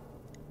me.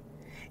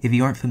 If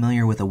you aren't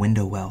familiar with a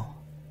window well,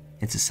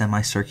 it's a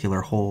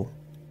semicircular hole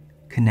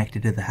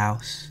connected to the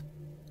house,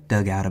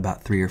 dug out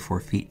about 3 or 4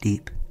 feet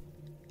deep,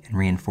 and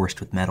reinforced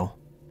with metal.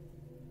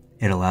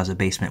 It allows a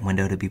basement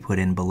window to be put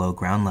in below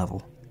ground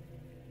level,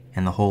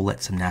 and the hole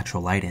lets some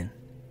natural light in.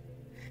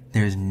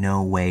 There's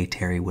no way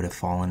Terry would have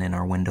fallen in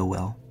our window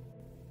well.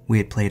 We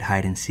had played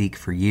hide and seek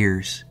for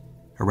years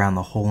around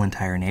the whole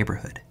entire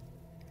neighborhood.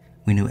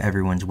 We knew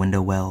everyone's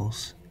window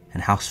wells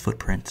and house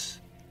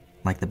footprints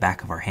like the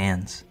back of our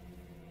hands.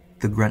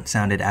 The grunt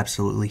sounded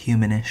absolutely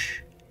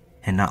humanish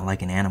and not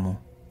like an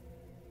animal.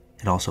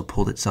 It also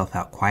pulled itself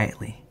out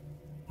quietly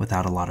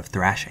without a lot of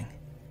thrashing.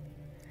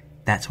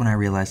 That's when I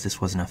realized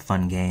this wasn't a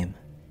fun game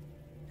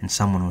and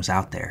someone was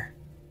out there,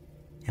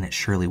 and it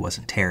surely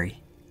wasn't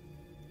Terry.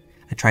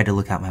 I tried to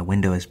look out my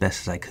window as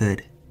best as I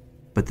could,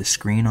 but the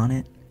screen on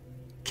it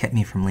kept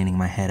me from leaning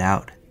my head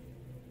out,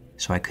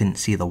 so I couldn't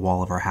see the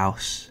wall of our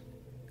house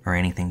or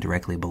anything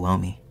directly below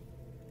me.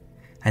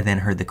 I then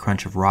heard the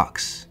crunch of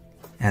rocks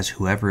as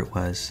whoever it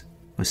was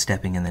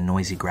stepping in the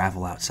noisy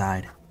gravel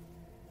outside.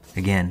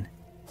 Again,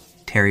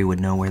 Terry would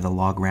know where the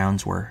log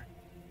rounds were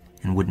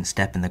and wouldn't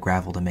step in the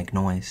gravel to make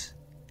noise.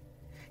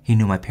 He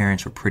knew my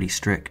parents were pretty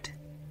strict,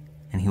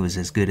 and he was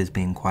as good as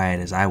being quiet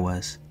as I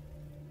was.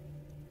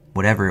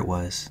 Whatever it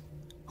was,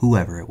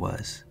 whoever it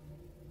was,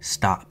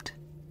 stopped,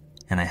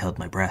 and I held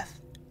my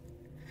breath.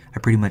 I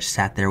pretty much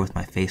sat there with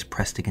my face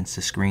pressed against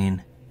the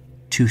screen,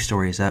 2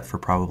 stories up for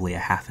probably a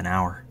half an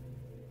hour.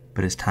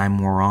 But as time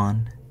wore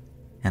on,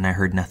 and I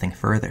heard nothing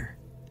further,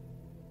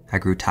 I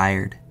grew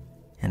tired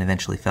and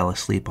eventually fell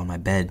asleep on my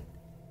bed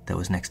that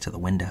was next to the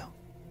window.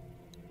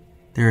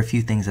 There are a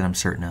few things that I'm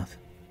certain of.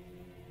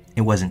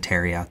 It wasn't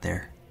Terry out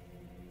there.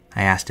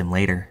 I asked him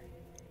later,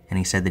 and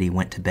he said that he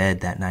went to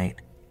bed that night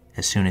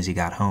as soon as he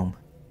got home.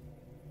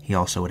 He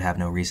also would have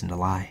no reason to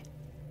lie.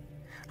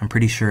 I'm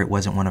pretty sure it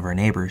wasn't one of our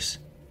neighbors,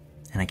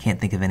 and I can't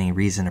think of any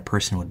reason a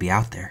person would be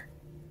out there.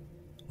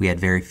 We had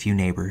very few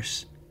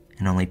neighbors,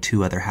 and only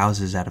 2 other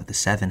houses out of the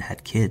 7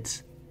 had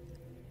kids.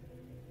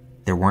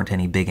 There weren't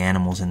any big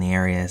animals in the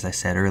area, as I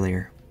said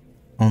earlier.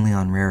 Only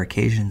on rare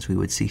occasions we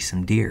would see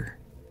some deer,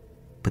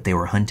 but they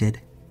were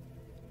hunted,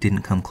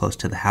 didn't come close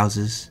to the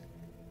houses,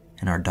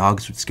 and our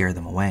dogs would scare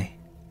them away.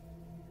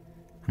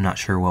 I'm not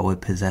sure what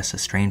would possess a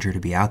stranger to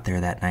be out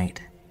there that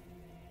night,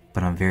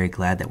 but I'm very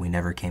glad that we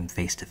never came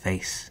face to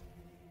face.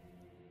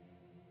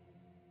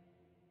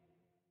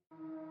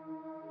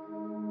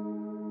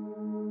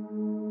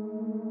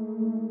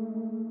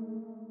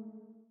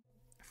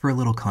 For a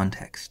little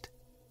context,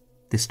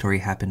 this story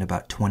happened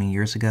about 20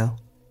 years ago,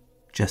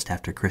 just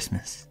after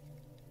Christmas.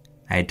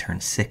 I had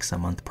turned 6 a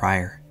month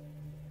prior.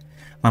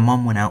 My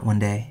mom went out one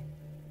day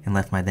and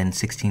left my then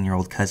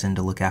 16-year-old cousin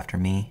to look after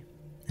me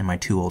and my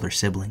 2 older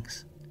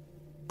siblings.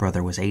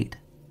 Brother was 8,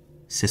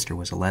 sister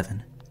was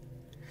 11.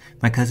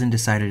 My cousin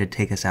decided to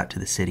take us out to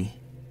the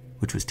city,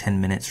 which was 10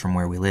 minutes from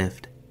where we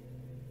lived.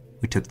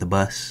 We took the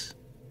bus,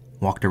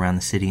 walked around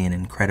the city in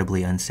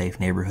incredibly unsafe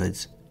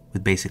neighborhoods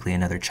with basically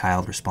another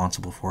child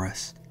responsible for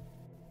us.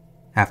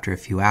 After a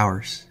few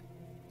hours,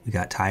 we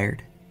got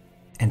tired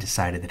and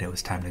decided that it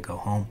was time to go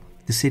home.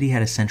 The city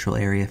had a central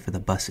area for the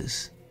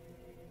buses.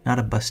 Not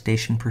a bus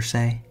station per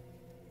se,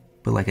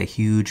 but like a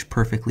huge,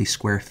 perfectly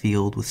square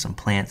field with some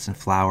plants and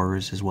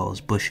flowers as well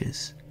as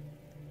bushes.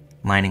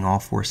 Lining all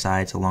 4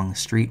 sides along the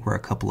street were a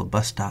couple of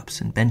bus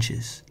stops and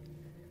benches.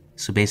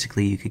 So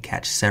basically you could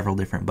catch several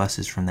different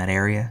buses from that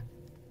area,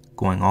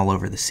 going all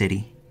over the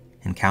city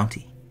and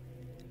county.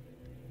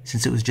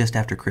 Since it was just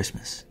after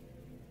Christmas,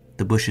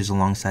 the bushes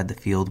alongside the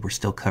field were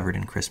still covered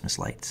in Christmas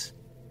lights.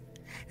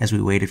 As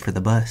we waited for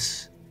the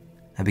bus,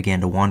 I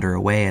began to wander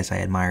away as I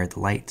admired the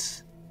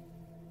lights,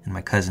 and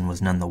my cousin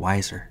was none the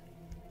wiser.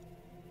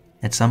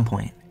 At some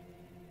point,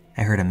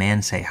 I heard a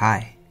man say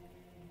hi.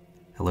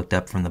 I looked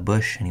up from the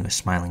bush and he was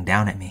smiling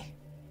down at me.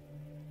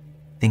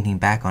 Thinking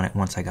back on it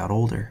once I got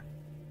older,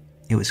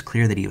 it was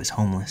clear that he was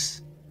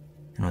homeless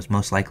and was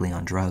most likely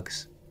on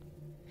drugs.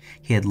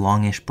 He had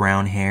longish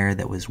brown hair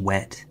that was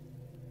wet,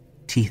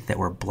 teeth that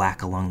were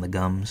black along the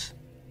gums,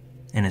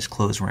 and his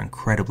clothes were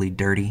incredibly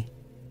dirty,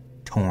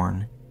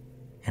 torn,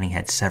 and he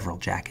had several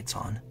jackets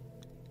on.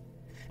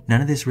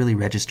 None of this really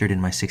registered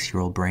in my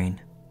 6-year-old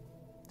brain,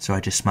 so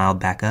I just smiled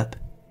back up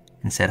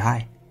and said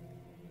hi.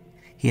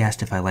 He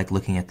asked if I liked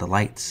looking at the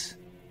lights,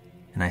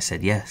 and I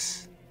said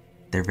yes,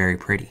 they're very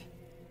pretty.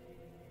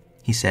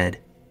 He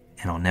said,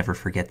 and I'll never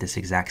forget this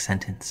exact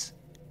sentence,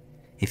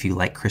 "If you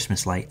like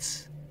Christmas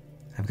lights,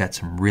 I've got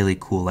some really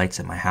cool lights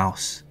at my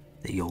house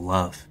that you'll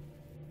love.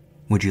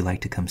 Would you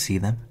like to come see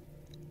them?"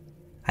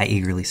 I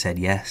eagerly said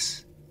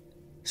yes,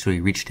 so he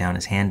reached down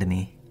his hand to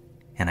me,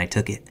 and I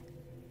took it.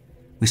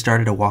 We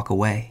started to walk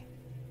away,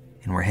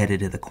 and were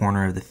headed to the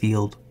corner of the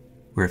field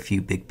where a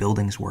few big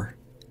buildings were.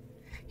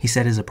 He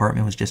said his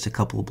apartment was just a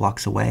couple of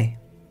blocks away,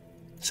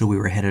 so we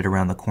were headed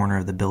around the corner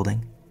of the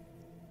building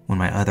when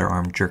my other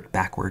arm jerked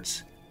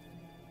backwards,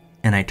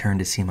 and I turned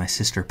to see my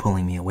sister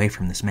pulling me away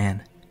from this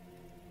man.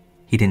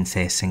 He didn't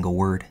say a single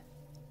word,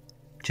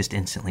 just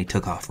instantly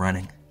took off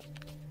running.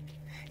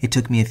 It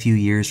took me a few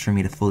years for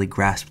me to fully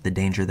grasp the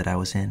danger that I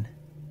was in.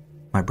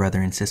 My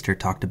brother and sister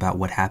talked about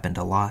what happened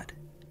a lot,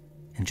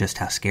 and just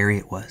how scary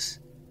it was.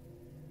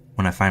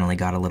 When I finally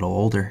got a little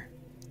older,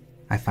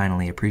 I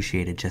finally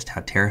appreciated just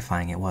how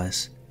terrifying it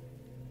was,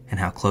 and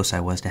how close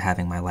I was to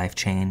having my life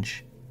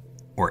change,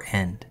 or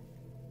end.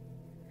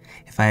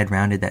 If I had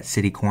rounded that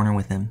city corner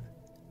with him,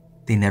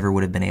 they never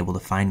would have been able to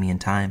find me in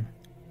time,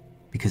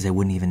 because they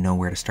wouldn't even know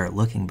where to start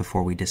looking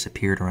before we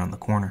disappeared around the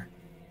corner,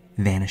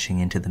 vanishing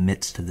into the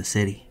midst of the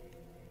city.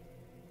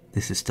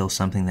 This is still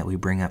something that we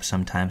bring up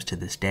sometimes to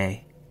this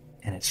day,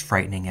 and it's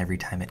frightening every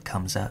time it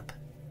comes up.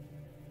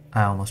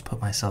 I almost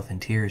put myself in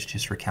tears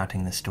just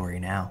recounting this story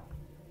now.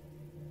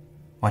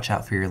 Watch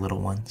out for your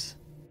little ones,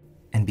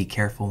 and be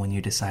careful when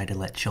you decide to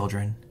let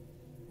children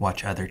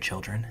watch other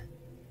children.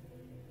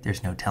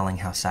 There's no telling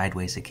how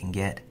sideways it can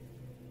get,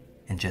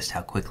 and just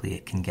how quickly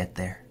it can get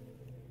there.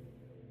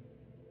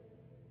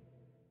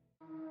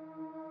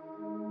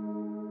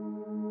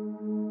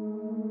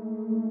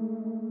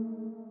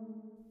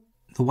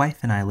 The wife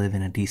and I live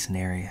in a decent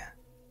area.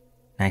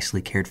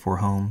 Nicely cared for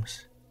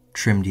homes,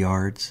 trimmed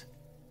yards,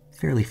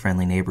 fairly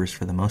friendly neighbors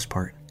for the most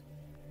part.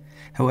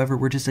 However,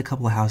 we're just a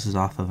couple of houses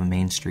off of a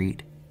main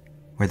street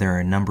where there are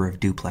a number of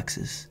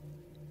duplexes.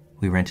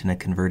 We rent in a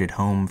converted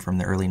home from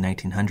the early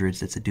 1900s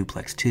that's a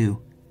duplex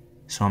too,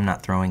 so I'm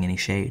not throwing any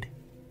shade.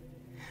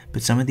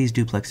 But some of these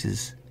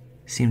duplexes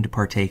seem to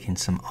partake in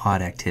some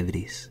odd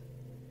activities.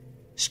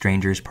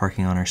 Strangers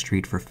parking on our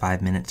street for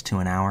 5 minutes to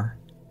an hour,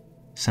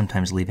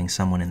 sometimes leaving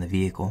someone in the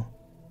vehicle,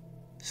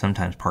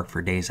 sometimes parked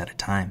for days at a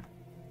time.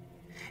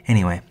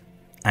 Anyway,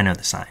 I know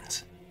the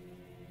signs.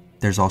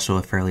 There's also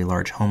a fairly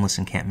large homeless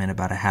encampment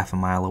about a half a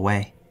mile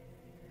away,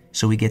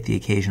 so we get the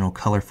occasional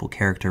colorful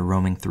character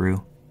roaming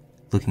through,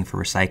 looking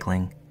for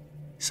recycling,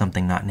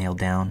 something not nailed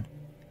down,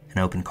 an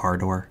open car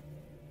door.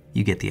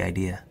 You get the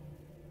idea.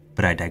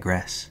 But I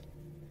digress.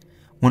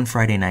 One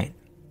Friday night,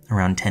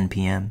 Around 10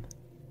 p.m.,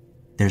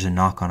 there's a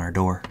knock on our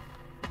door.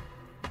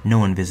 No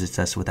one visits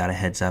us without a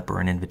heads up or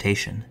an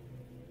invitation,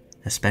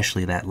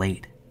 especially that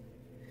late.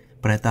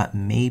 But I thought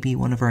maybe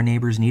one of our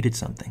neighbors needed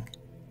something.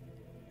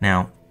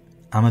 Now,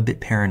 I'm a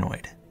bit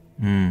paranoid.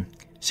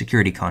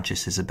 Security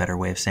conscious is a better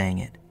way of saying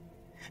it.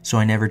 So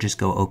I never just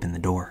go open the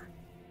door.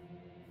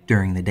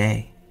 During the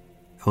day,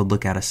 I would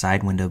look out a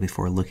side window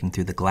before looking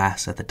through the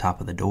glass at the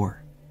top of the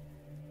door.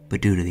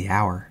 But due to the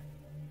hour,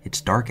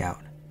 it's dark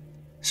out,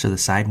 so the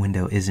side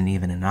window isn't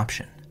even an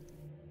option.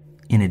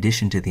 In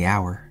addition to the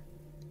hour,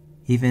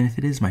 even if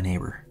it is my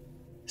neighbor,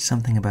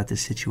 something about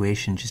this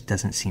situation just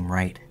doesn't seem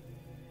right.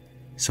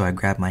 So I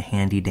grab my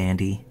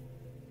handy-dandy,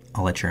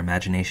 I'll let your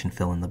imagination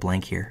fill in the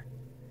blank here,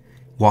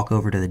 walk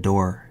over to the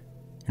door,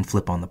 and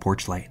flip on the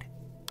porch light.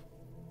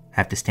 I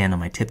have to stand on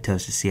my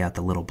tiptoes to see out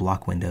the little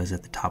block windows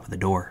at the top of the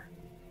door.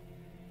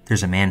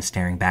 There's a man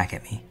staring back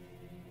at me,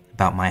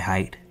 about my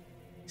height,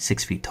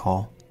 6 feet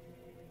tall,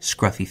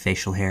 scruffy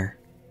facial hair,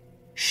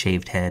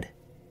 shaved head,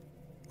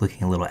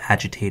 looking a little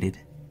agitated,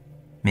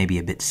 maybe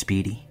a bit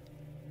speedy.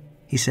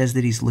 He says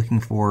that he's looking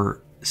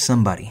for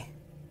somebody,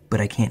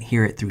 but I can't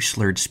hear it through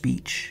slurred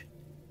speech.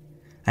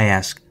 I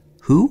ask,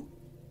 "Who?"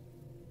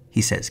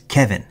 He says,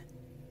 "Kevin."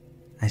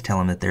 I tell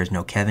him that there's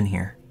no Kevin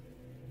here.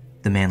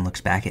 The man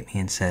looks back at me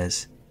and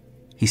says,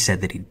 "He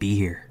said that he'd be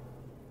here."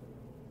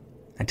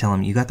 I tell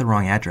him, "You got the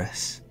wrong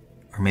address,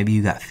 or maybe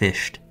you got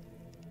fished."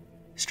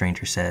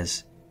 Stranger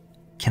says,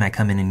 "Can I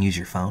come in and use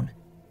your phone?"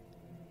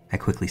 I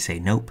quickly say,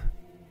 "Nope,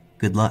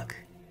 good luck."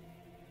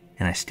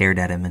 And I stared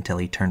at him until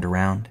he turned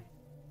around,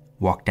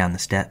 walked down the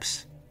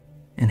steps,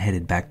 and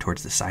headed back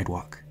towards the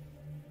sidewalk.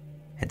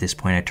 At this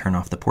point, I turned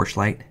off the porch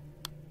light,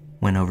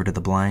 went over to the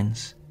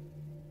blinds,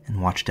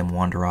 and watched him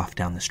wander off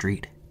down the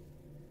street.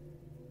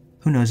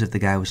 Who knows if the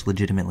guy was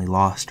legitimately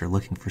lost or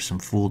looking for some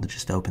fool to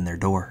just open their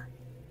door.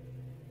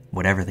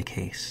 Whatever the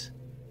case,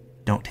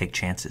 don't take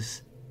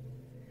chances.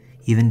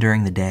 Even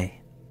during the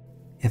day,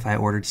 if I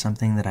ordered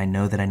something that I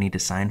know that I need to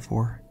sign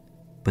for,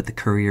 but the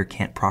courier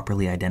can't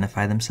properly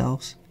identify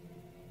themselves,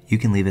 you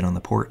can leave it on the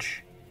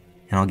porch,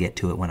 and I'll get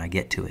to it when I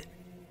get to it.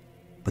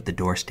 But the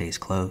door stays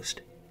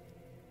closed.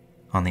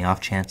 On the off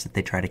chance that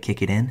they try to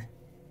kick it in,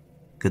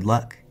 good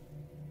luck.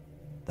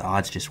 The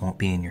odds just won't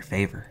be in your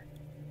favor.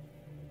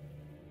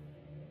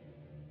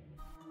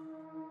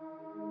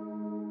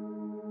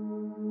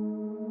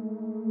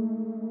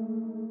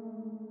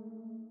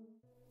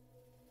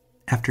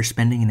 After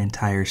spending an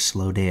entire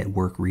slow day at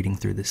work reading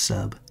through this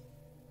sub,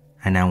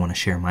 I now want to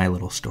share my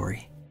little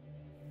story.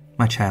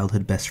 My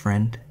childhood best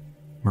friend,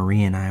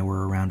 Marie, and I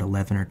were around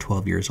 11 or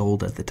 12 years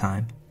old at the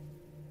time.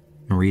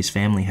 Marie's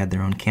family had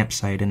their own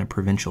campsite in a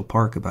provincial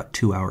park about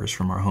 2 hours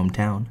from our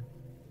hometown,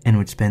 and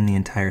would spend the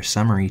entire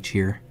summer each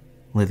year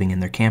living in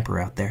their camper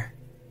out there.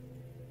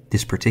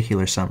 This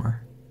particular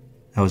summer,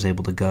 I was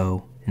able to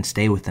go and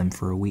stay with them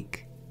for a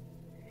week,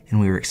 and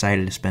we were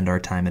excited to spend our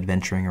time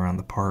adventuring around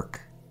the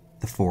park,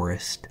 the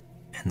forest,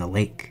 and the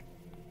lake.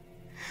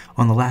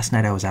 On the last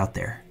night I was out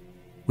there,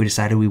 we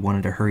decided we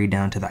wanted to hurry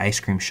down to the ice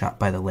cream shop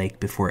by the lake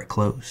before it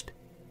closed.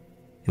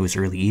 It was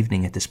early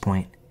evening at this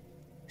point,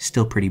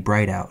 still pretty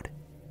bright out,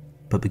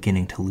 but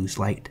beginning to lose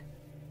light.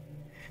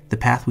 The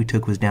path we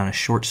took was down a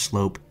short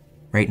slope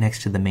right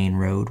next to the main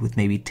road with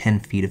maybe 10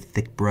 feet of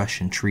thick brush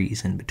and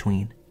trees in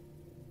between.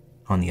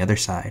 On the other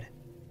side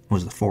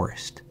was the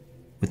forest,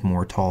 with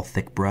more tall,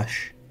 thick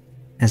brush,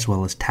 as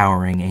well as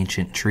towering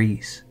ancient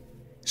trees.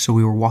 So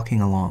we were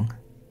walking along,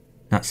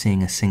 not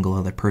seeing a single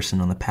other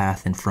person on the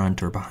path in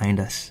front or behind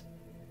us.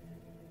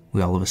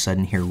 We all of a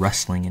sudden hear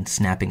rustling and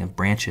snapping of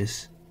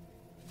branches,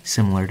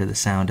 similar to the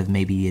sound of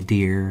maybe a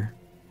deer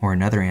or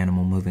another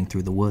animal moving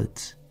through the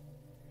woods.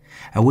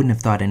 I wouldn't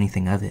have thought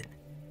anything of it,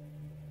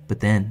 but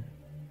then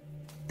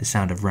the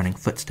sound of running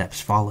footsteps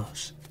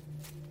follows.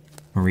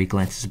 Marie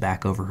glances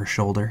back over her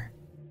shoulder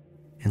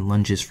and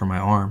lunges for my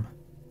arm,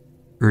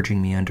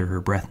 urging me under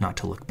her breath not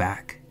to look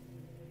back.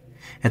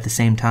 At the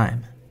same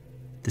time,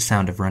 the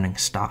sound of running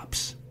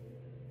stops.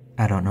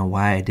 I don't know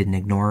why I didn't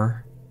ignore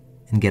her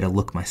and get a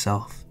look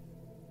myself.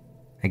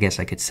 I guess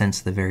I could sense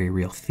the very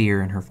real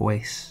fear in her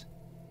voice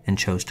and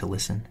chose to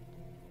listen.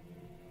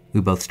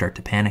 We both start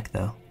to panic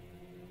though,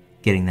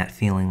 getting that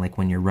feeling like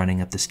when you're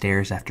running up the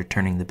stairs after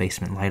turning the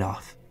basement light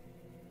off.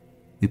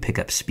 We pick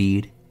up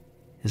speed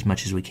as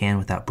much as we can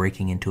without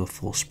breaking into a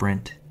full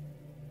sprint,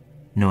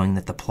 knowing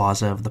that the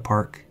plaza of the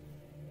park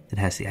that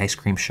has the ice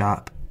cream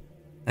shop,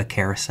 a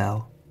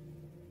carousel,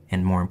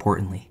 and more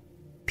importantly,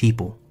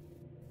 people,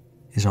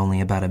 is only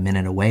about a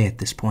minute away at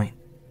this point.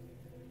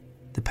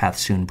 The path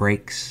soon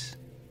breaks,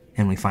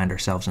 and we find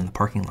ourselves in the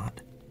parking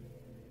lot.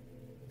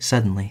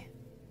 Suddenly,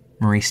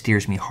 Marie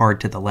steers me hard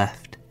to the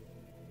left,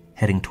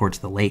 heading towards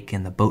the lake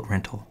and the boat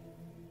rental,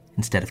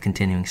 instead of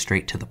continuing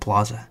straight to the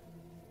plaza.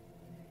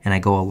 And I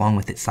go along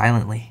with it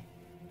silently,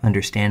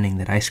 understanding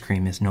that ice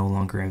cream is no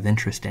longer of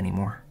interest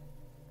anymore.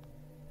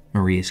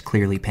 Marie is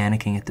clearly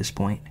panicking at this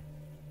point.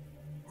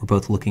 We're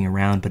both looking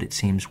around, but it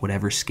seems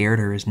whatever scared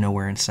her is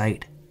nowhere in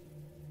sight.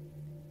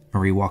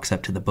 Marie walks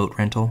up to the boat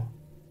rental,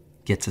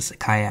 gets us a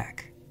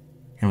kayak,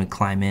 and we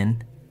climb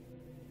in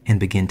and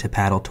begin to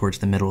paddle towards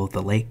the middle of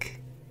the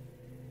lake.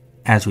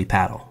 As we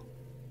paddle,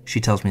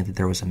 she tells me that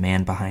there was a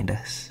man behind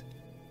us,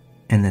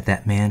 and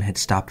that man had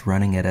stopped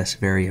running at us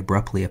very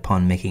abruptly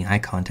upon making eye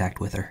contact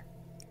with her.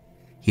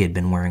 He had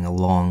been wearing a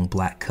long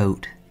black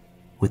coat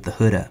with the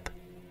hood up,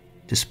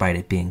 despite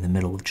it being the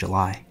middle of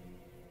July.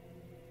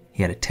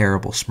 He had a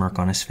terrible smirk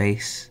on his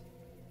face,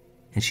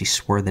 and she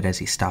swore that as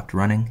he stopped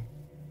running,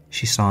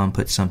 she saw him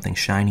put something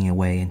shiny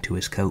away into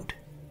his coat.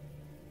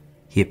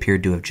 He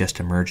appeared to have just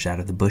emerged out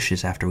of the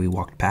bushes after we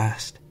walked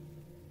past,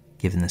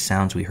 given the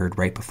sounds we heard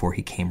right before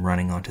he came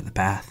running onto the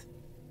path.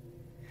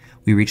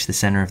 We reach the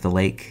center of the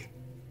lake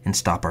and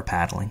stop our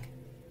paddling.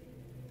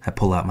 I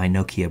pull out my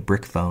Nokia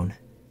brick phone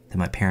that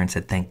my parents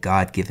had, thank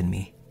God, given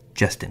me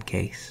just in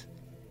case.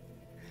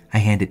 I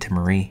hand it to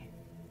Marie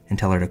and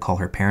tell her to call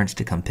her parents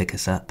to come pick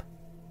us up.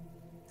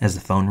 As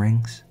the phone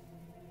rings,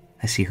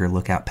 I see her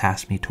look out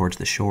past me towards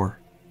the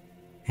shore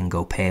and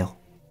go pale.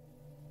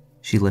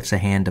 She lifts a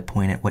hand to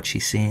point at what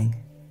she's seeing.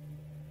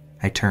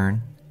 I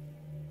turn,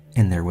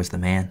 and there was the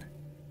man,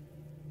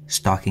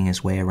 stalking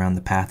his way around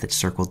the path that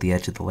circled the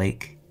edge of the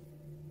lake,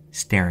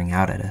 staring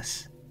out at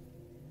us.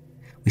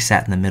 We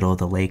sat in the middle of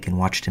the lake and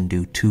watched him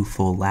do 2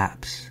 full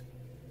laps,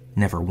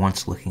 never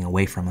once looking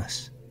away from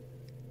us,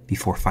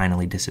 before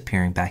finally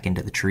disappearing back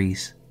into the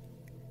trees.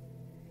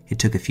 It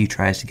took a few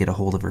tries to get a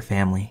hold of her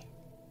family.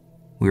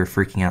 We were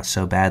freaking out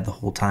so bad the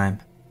whole time,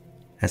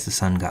 as the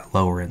sun got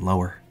lower and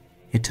lower.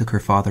 It took her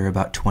father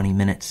about 20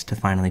 minutes to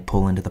finally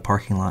pull into the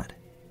parking lot,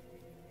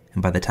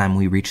 and by the time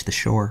we reached the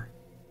shore,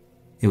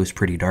 it was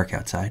pretty dark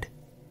outside.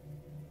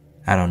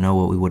 I don't know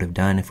what we would have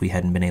done if we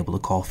hadn't been able to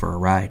call for a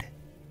ride.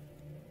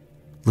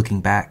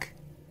 Looking back,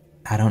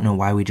 I don't know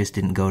why we just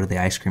didn't go to the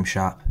ice cream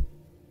shop,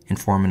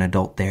 inform an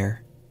adult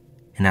there,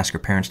 and ask her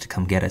parents to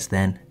come get us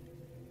then.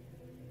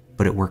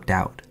 But it worked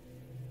out.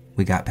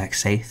 We got back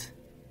safe,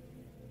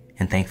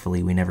 and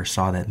thankfully we never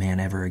saw that man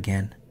ever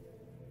again.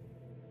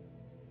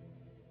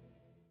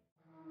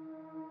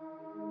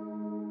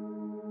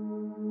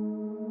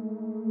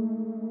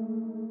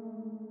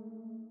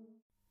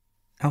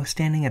 I was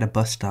standing at a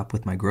bus stop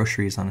with my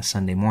groceries on a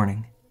Sunday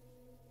morning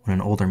when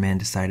an older man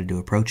decided to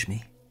approach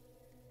me.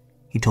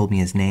 He told me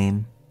his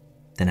name,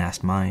 then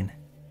asked mine,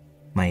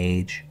 my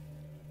age,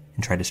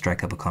 and tried to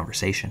strike up a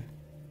conversation.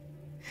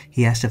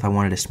 He asked if I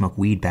wanted to smoke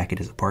weed back at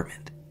his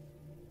apartment.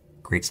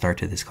 Great start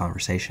to this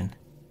conversation.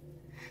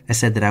 I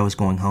said that I was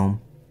going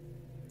home.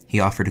 He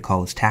offered to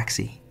call his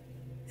taxi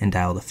and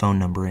dial the phone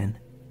number in.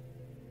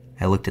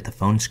 I looked at the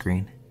phone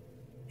screen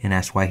and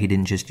asked why he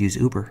didn't just use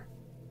Uber.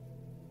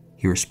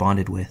 He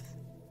responded with,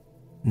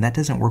 "That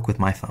doesn't work with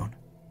my phone,"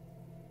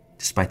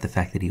 despite the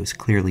fact that he was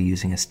clearly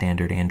using a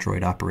standard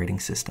Android operating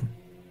system.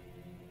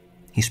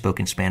 He spoke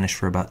in Spanish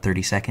for about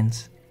 30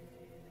 seconds,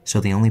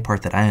 so the only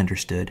part that I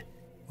understood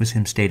was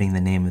him stating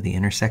the name of the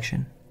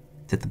intersection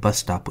that the bus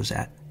stop was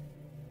at.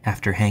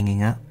 After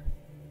hanging up,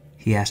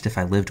 he asked if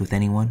I lived with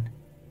anyone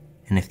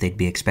and if they'd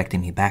be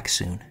expecting me back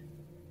soon,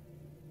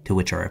 to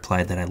which I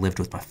replied that I lived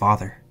with my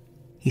father.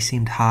 He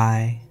seemed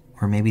high,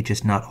 or maybe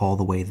just not all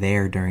the way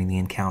there during the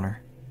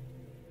encounter,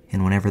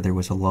 and whenever there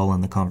was a lull in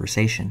the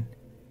conversation,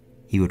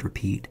 he would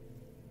repeat,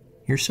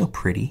 "You're so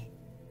pretty,"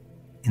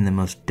 in the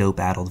most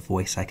dope-addled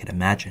voice I could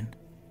imagine.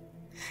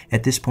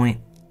 At this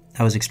point,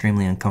 I was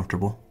extremely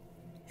uncomfortable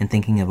and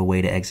thinking of a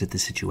way to exit the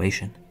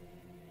situation.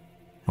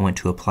 I went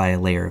to apply a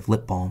layer of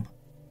lip balm.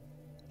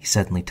 He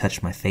suddenly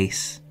touched my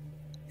face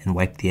and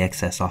wiped the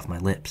excess off my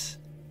lips,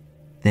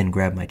 then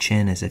grabbed my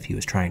chin as if he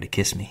was trying to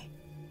kiss me.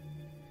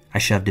 I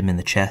shoved him in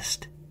the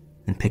chest,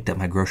 then picked up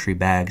my grocery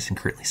bags and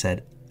curtly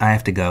said, "I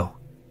have to go.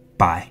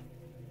 Bye."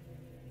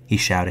 He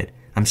shouted,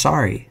 I'm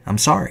sorry,"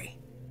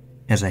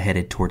 as I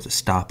headed towards a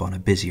stop on a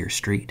busier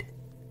street.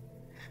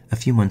 A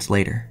few months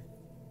later,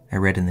 I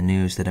read in the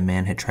news that a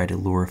man had tried to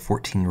lure a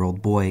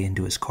 14-year-old boy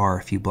into his car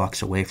a few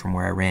blocks away from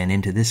where I ran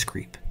into this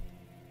creep.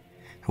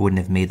 I wouldn't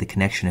have made the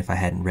connection if I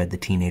hadn't read the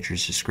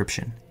teenager's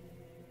description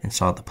and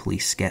saw the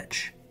police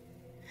sketch.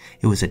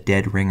 It was a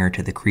dead ringer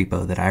to the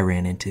creepo that I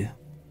ran into.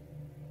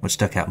 What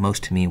stuck out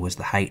most to me was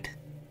the height.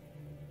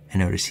 I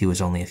noticed he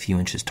was only a few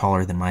inches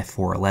taller than my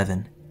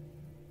 4'11",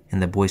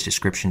 and the boy's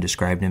description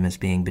described him as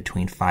being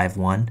between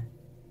 5'1"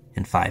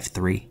 and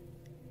 5'3".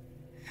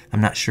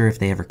 I'm not sure if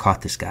they ever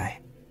caught this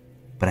guy,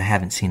 but I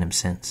haven't seen him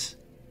since.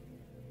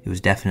 It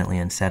was definitely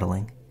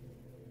unsettling,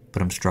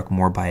 but I'm struck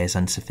more by his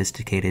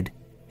unsophisticated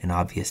and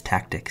obvious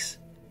tactics.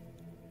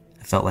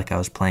 I felt like I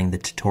was playing the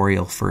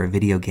tutorial for a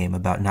video game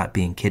about not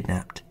being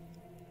kidnapped.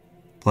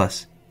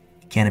 Plus,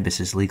 cannabis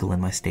is legal in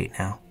my state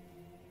now.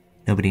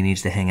 Nobody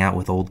needs to hang out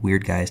with old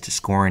weird guys to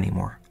score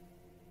anymore.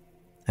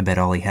 I bet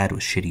all he had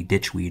was shitty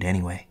ditch weed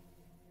anyway.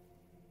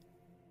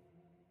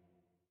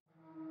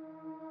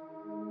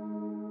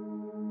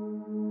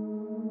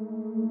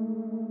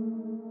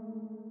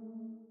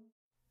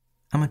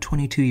 I'm a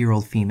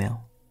 22-year-old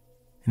female,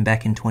 and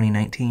back in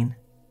 2019,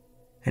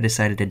 I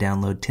decided to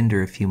download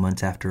Tinder a few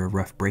months after a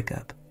rough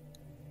breakup.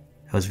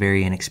 I was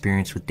very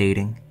inexperienced with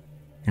dating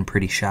and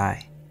pretty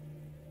shy,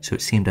 so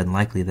it seemed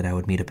unlikely that I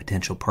would meet a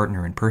potential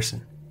partner in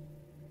person.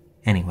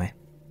 Anyway,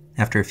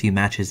 after a few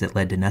matches that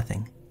led to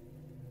nothing,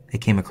 I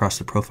came across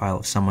the profile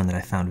of someone that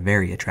I found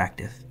very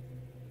attractive.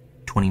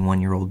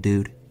 21-year-old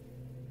dude.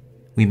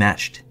 We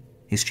matched,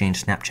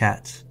 exchanged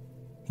Snapchats,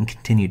 and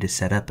continued to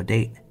set up a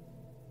date.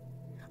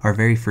 Our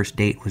very first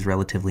date was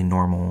relatively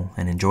normal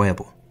and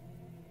enjoyable.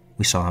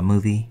 We saw a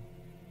movie,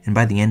 and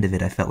by the end of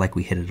it I felt like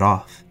we hit it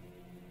off.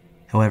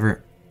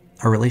 However,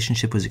 our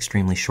relationship was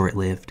extremely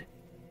short-lived.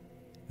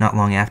 Not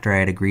long after I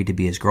had agreed to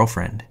be his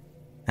girlfriend,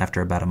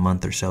 after about a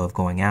month or so of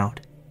going out,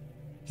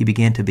 he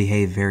began to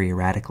behave very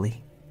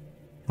erratically,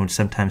 and would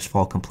sometimes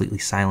fall completely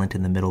silent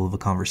in the middle of a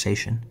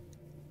conversation,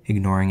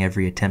 ignoring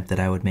every attempt that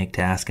I would make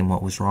to ask him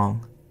what was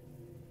wrong.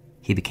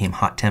 He became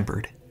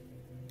hot-tempered,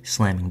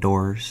 slamming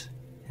doors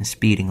and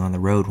speeding on the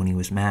road when he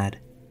was mad.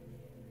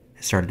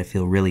 I started to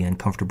feel really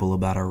uncomfortable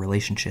about our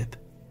relationship.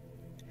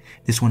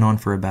 This went on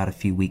for about a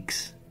few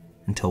weeks,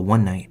 until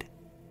one night,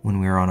 when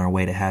we were on our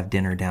way to have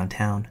dinner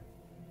downtown,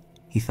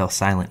 he fell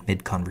silent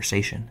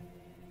mid-conversation.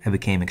 I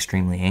became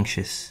extremely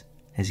anxious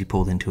as he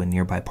pulled into a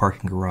nearby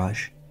parking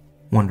garage,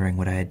 wondering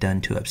what I had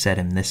done to upset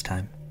him this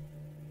time.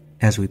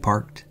 As we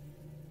parked,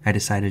 I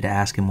decided to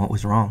ask him what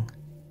was wrong.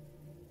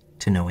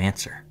 To no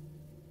answer.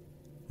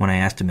 When I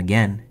asked him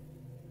again,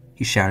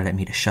 he shouted at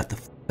me to shut the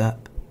f***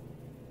 up.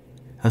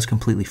 I was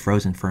completely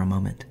frozen for a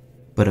moment,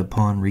 but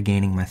upon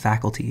regaining my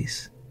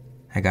faculties,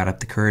 I got up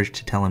the courage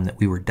to tell him that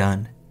we were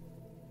done.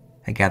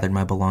 I gathered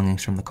my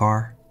belongings from the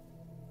car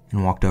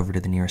and walked over to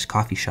the nearest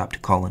coffee shop to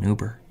call an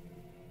Uber.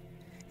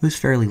 It was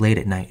fairly late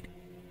at night,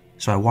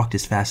 so I walked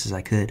as fast as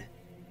I could,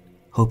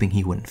 hoping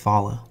he wouldn't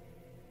follow.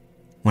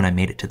 When I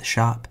made it to the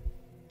shop,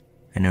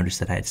 I noticed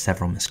that I had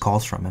several missed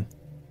calls from him.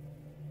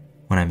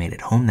 When I made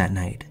it home that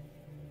night,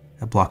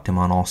 I blocked him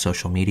on all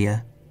social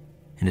media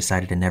and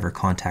decided to never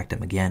contact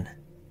him again.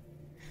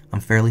 I'm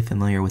fairly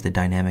familiar with the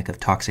dynamic of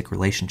toxic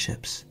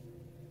relationships,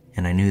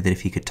 and I knew that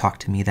if he could talk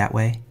to me that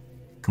way,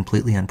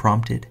 completely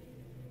unprompted,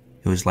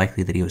 it was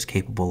likely that he was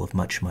capable of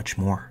much, much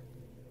more.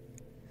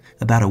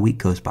 About a week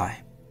goes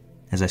by,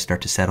 as I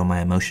start to settle my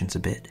emotions a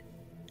bit.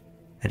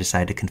 I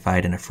decide to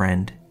confide in a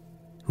friend,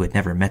 who had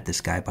never met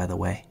this guy by the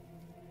way,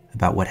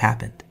 about what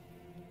happened,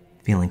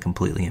 feeling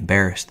completely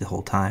embarrassed the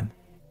whole time.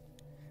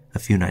 A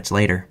few nights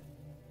later,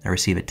 I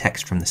receive a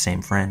text from the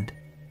same friend.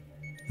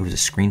 It was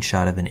a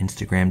screenshot of an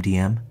Instagram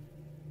DM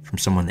from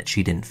someone that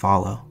she didn't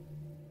follow,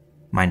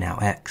 my now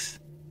ex.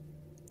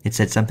 It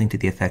said something to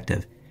the effect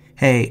of,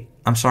 "Hey,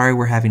 I'm sorry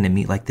we're having to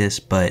meet like this,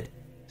 but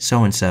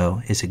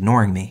so-and-so is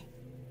ignoring me,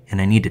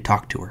 and I need to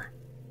talk to her."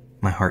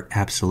 My heart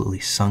absolutely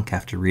sunk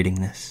after reading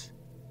this.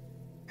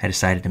 I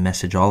decided to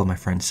message all of my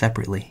friends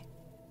separately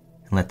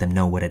and let them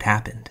know what had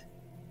happened,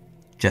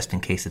 just in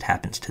case it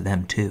happens to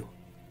them too.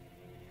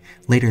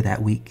 Later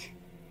that week,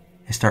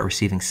 I start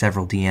receiving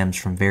several DMs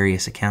from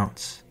various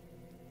accounts,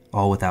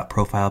 all without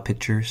profile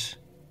pictures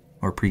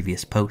or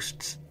previous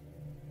posts.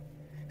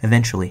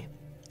 Eventually,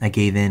 I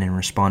gave in and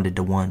responded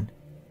to one,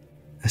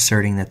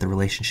 asserting that the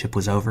relationship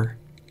was over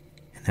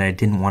and that I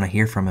didn't want to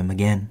hear from him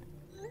again.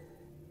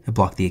 I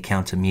blocked the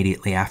accounts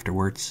immediately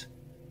afterwards.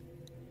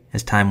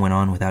 As time went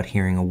on without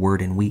hearing a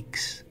word in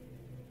weeks,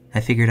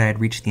 I figured I had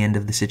reached the end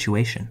of the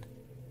situation.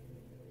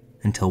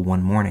 Until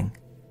one morning,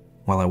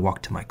 while I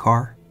walked to my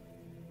car,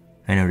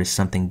 I noticed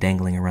something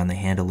dangling around the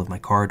handle of my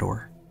car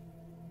door.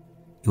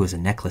 It was a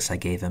necklace I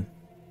gave him.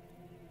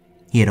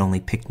 He had only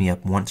picked me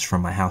up once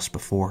from my house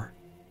before.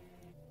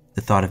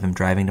 The thought of him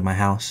driving to my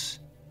house,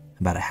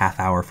 about a half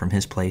hour from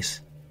his place,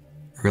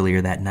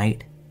 earlier that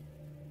night,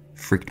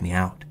 freaked me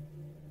out.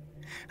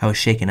 I was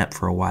shaken up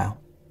for a while.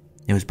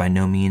 It was by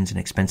no means an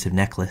expensive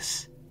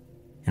necklace,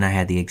 and I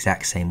had the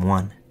exact same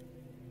one,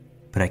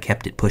 but I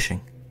kept it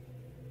pushing.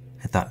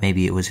 I thought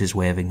maybe it was his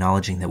way of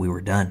acknowledging that we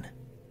were done.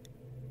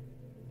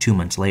 2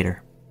 months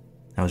later,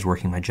 I was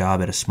working my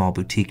job at a small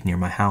boutique near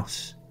my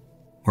house,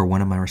 where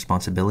one of my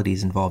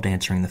responsibilities involved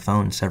answering the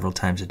phone several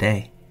times a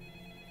day.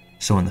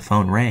 So when the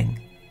phone rang,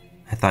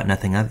 I thought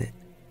nothing of it.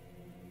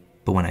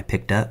 But when I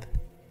picked up,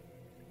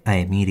 I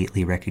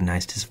immediately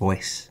recognized his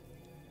voice.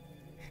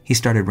 He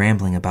started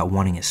rambling about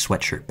wanting his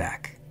sweatshirt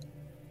back,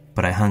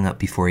 but I hung up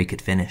before he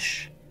could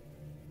finish.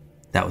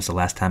 That was the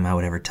last time I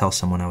would ever tell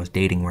someone I was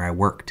dating where I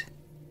worked.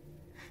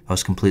 I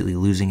was completely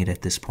losing it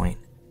at this point,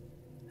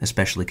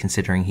 especially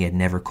considering he had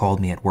never called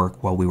me at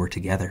work while we were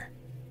together.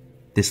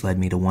 This led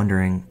me to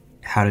wondering,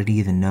 how did he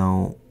even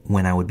know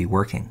when I would be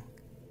working,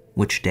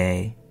 which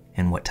day,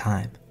 and what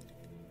time?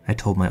 I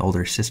told my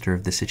older sister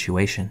of the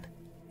situation,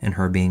 and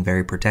her being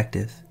very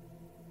protective,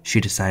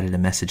 she decided to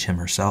message him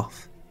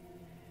herself.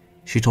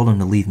 She told him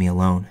to leave me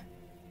alone,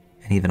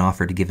 and even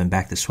offered to give him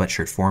back the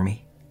sweatshirt for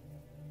me.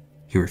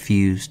 He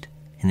refused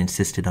and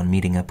insisted on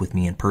meeting up with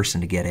me in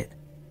person to get it.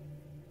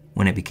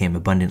 When it became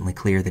abundantly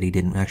clear that he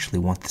didn't actually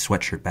want the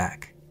sweatshirt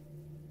back,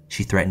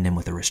 she threatened him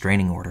with a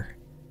restraining order,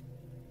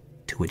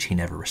 to which he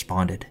never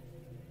responded.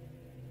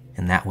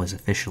 And that was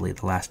officially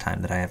the last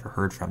time that I ever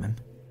heard from him.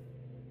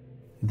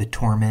 The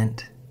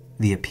torment,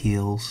 the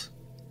appeals,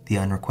 the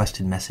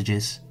unrequested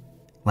messages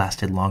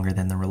lasted longer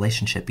than the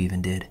relationship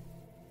even did.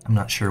 I'm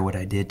not sure what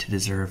I did to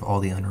deserve all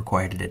the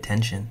unrequited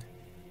attention,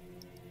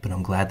 but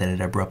I'm glad that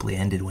it abruptly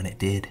ended when it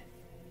did.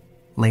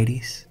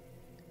 Ladies,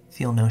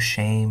 feel no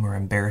shame or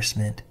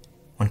embarrassment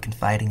when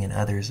confiding in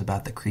others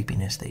about the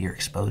creepiness that you're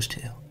exposed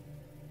to.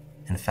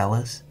 And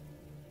fellas,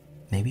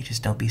 maybe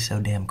just don't be so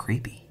damn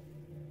creepy.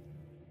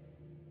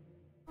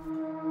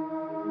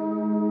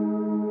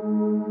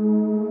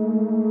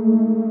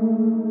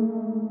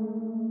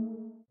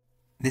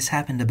 This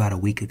happened about a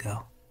week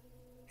ago.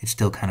 It's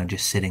still kind of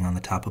just sitting on the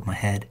top of my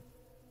head.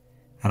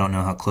 I don't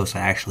know how close I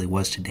actually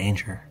was to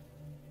danger,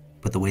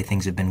 but the way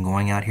things have been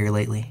going out here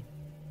lately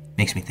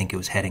makes me think it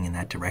was heading in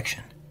that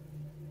direction.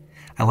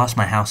 I lost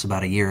my house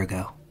about a year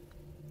ago.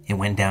 It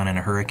went down in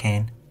a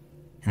hurricane,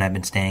 and I've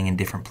been staying in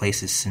different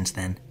places since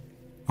then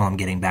while I'm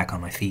getting back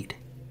on my feet.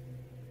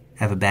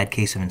 I have a bad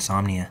case of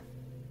insomnia,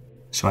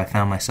 so I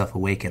found myself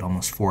awake at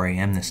almost 4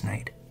 a.m. this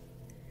night.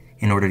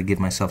 In order to give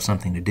myself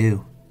something to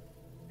do,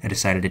 I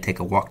decided to take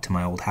a walk to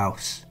my old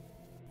house,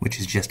 which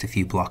is just a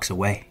few blocks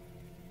away.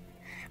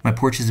 My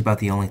porch is about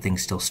the only thing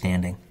still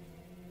standing.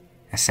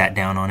 I sat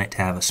down on it to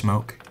have a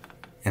smoke,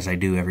 as I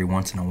do every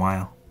once in a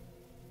while.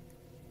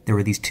 There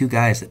were these two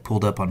guys that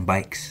pulled up on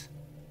bikes.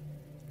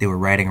 They were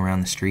riding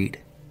around the street,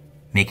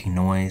 making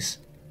noise,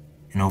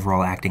 and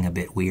overall acting a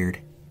bit weird.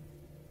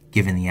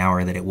 Given the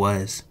hour that it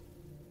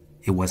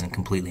wasn't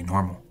completely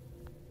normal.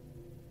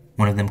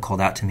 One of them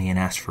called out to me and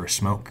asked for a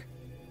smoke.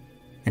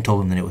 I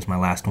told him that it was my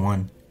last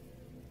one,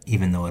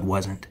 even though it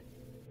wasn't.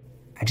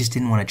 I just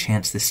didn't want to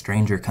chance this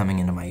stranger coming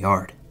into my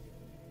yard.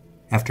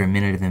 After a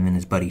minute of him and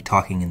his buddy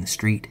talking in the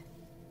street,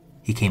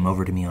 he came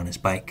over to me on his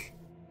bike.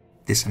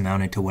 This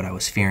amounted to what I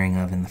was fearing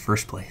of in the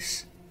first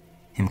place,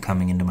 him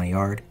coming into my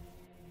yard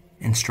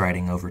and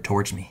striding over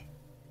towards me.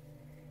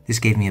 This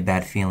gave me a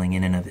bad feeling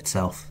in and of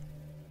itself.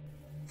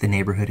 The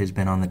neighborhood has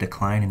been on the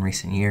decline in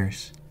recent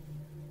years,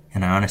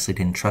 and I honestly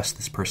didn't trust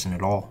this person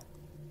at all.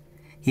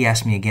 He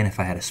asked me again if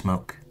I had a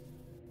smoke.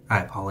 I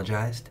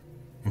apologized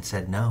and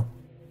said no.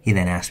 He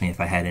then asked me if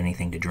I had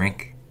anything to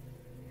drink.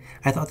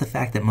 I thought the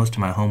fact that most of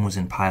my home was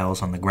in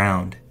piles on the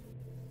ground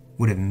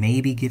would have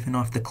maybe given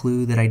off the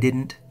clue that I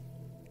didn't.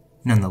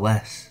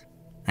 Nonetheless,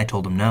 I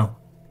told him no.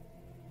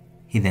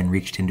 He then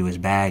reached into his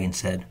bag and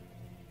said,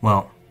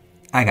 "Well,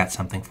 I got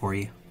something for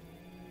you."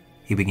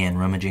 He began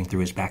rummaging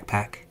through his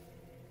backpack.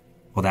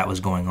 While that was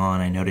going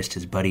on, I noticed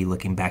his buddy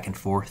looking back and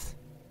forth,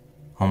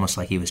 almost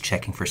like he was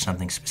checking for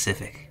something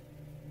specific.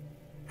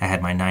 I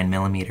had my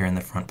 9mm in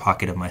the front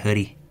pocket of my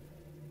hoodie,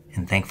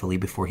 and thankfully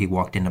before he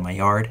walked into my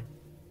yard,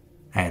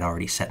 I had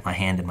already set my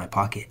hand in my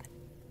pocket.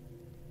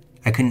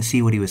 I couldn't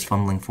see what he was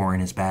fumbling for in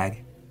his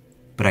bag,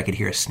 but I could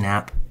hear a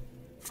snap,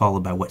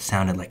 followed by what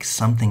sounded like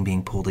something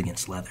being pulled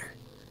against leather.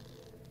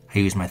 I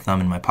used my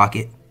thumb in my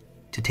pocket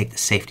to take the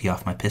safety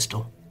off my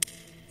pistol,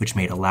 which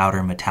made a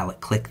louder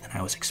metallic click than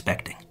I was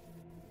expecting.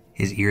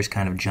 His ears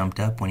kind of jumped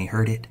up when he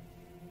heard it,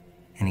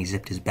 and he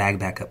zipped his bag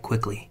back up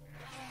quickly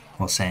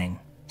while saying,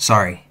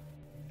 "Sorry,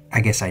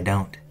 I guess I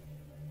don't."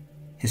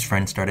 His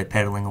friend started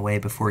pedaling away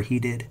before he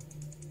did,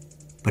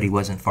 but he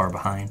wasn't far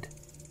behind.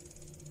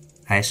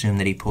 I assumed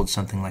that he pulled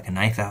something like a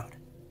knife out,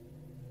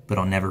 but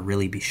I'll never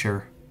really be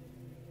sure.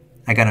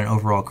 I got an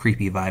overall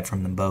creepy vibe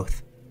from them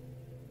both.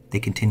 They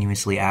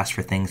continuously asked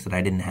for things that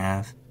I didn't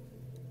have.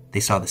 They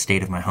saw the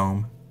state of my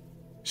home,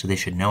 so they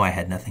should know I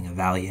had nothing of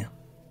value.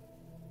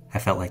 I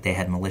felt like they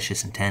had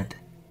malicious intent,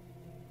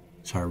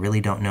 so I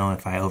really don't know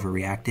if I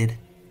overreacted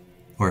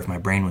or if my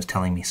brain was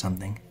telling me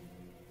something.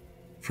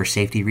 For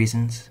safety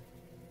reasons,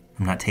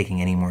 I'm not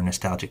taking any more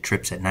nostalgic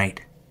trips at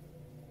night.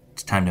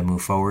 It's time to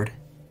move forward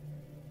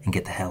and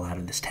get the hell out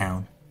of this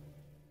town.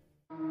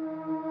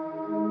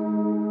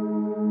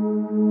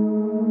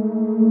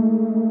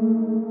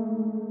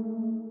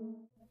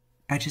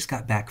 I just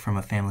got back from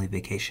a family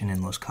vacation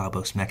in Los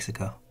Cabos,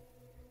 Mexico.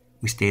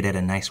 We stayed at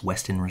a nice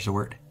Westin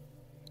resort,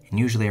 and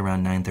usually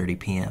around 9:30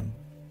 p.m.,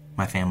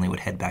 my family would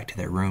head back to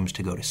their rooms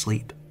to go to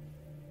sleep.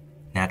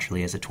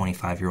 Naturally, as a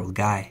 25-year-old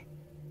guy,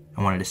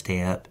 I wanted to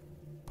stay up,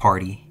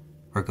 party,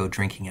 or go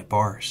drinking at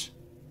bars,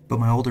 but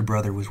my older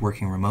brother was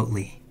working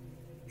remotely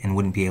and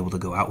wouldn't be able to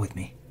go out with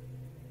me.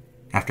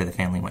 After the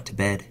family went to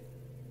bed,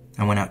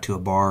 I went out to a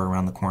bar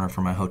around the corner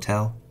from my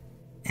hotel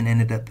and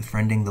ended up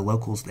befriending the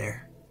locals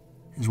there,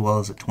 as well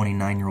as a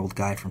 29-year-old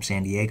guy from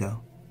San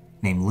Diego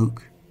named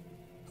Luke,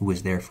 who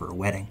was there for a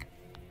wedding.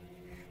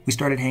 We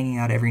started hanging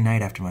out every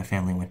night after my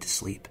family went to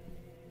sleep,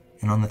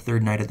 and on the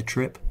third night of the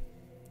trip,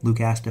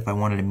 Luke asked if I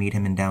wanted to meet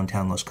him in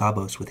downtown Los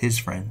Cabos with his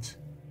friends.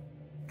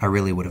 I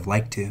really would have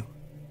liked to,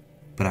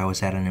 but I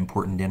was at an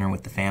important dinner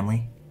with the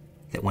family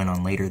that went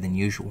on later than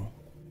usual.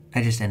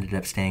 I just ended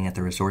up staying at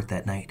the resort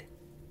that night.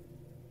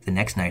 The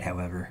next night,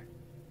 however,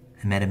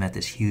 I met him at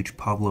this huge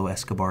Pablo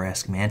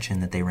Escobar-esque mansion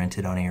that they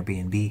rented on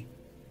Airbnb,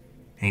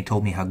 and he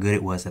told me how good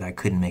it was that I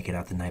couldn't make it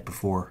out the night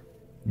before,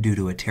 due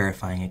to a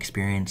terrifying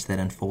experience that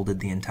unfolded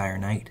the entire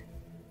night.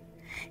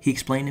 He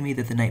explained to me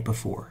that the night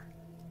before,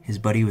 his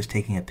buddy was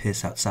taking a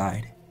piss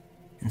outside,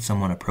 and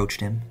someone approached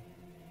him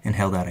and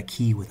held out a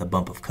key with a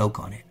bump of coke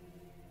on it.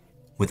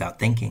 Without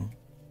thinking,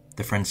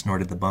 the friend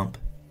snorted the bump,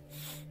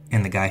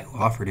 and the guy who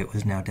offered it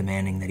was now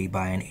demanding that he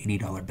buy an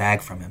 $80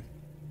 bag from him.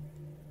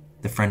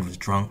 The friend was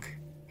drunk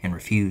and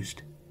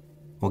refused,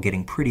 while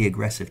getting pretty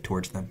aggressive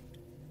towards them.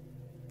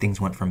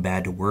 Things went from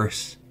bad to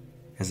worse,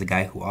 as the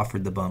guy who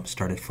offered the bump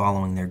started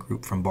following their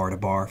group from bar to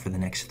bar for the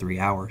next 3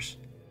 hours,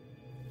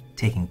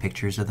 taking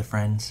pictures of the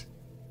friends,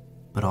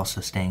 but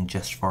also staying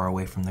just far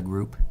away from the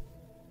group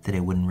that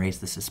it wouldn't raise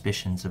the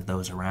suspicions of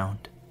those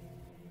around.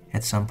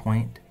 At some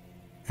point,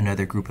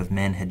 another group of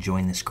men had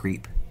joined this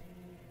creep.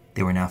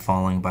 They were now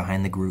following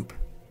behind the group,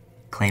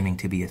 claiming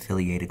to be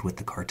affiliated with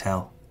the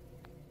cartel.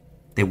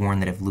 They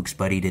warned that if Luke's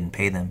buddy didn't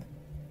pay them,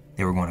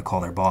 they were going to call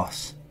their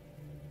boss.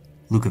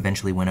 Luke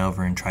eventually went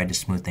over and tried to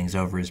smooth things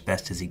over as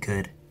best as he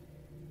could.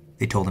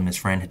 They told him his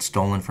friend had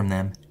stolen from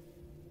them,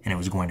 and it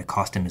was going to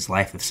cost him his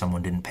life if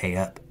someone didn't pay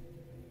up.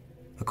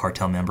 A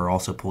cartel member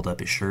also pulled up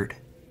his shirt,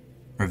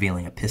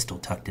 revealing a pistol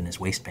tucked in his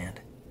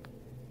waistband.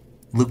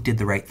 Luke did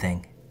the right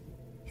thing.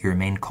 He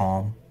remained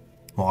calm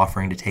while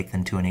offering to take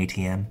them to an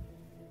ATM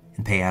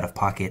and pay out of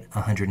pocket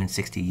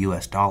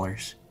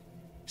 $160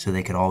 so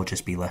they could all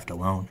just be left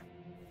alone.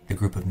 The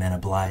group of men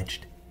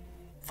obliged,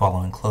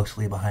 following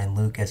closely behind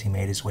Luke as he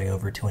made his way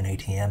over to an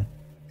ATM,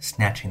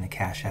 snatching the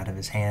cash out of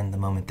his hand the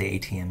moment the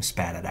ATM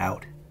spat it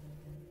out.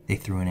 They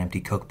threw an empty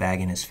Coke bag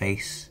in his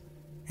face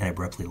and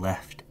abruptly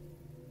left.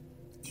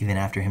 Even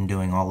after him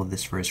doing all of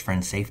this for his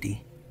friend's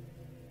safety,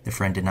 the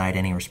friend denied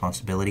any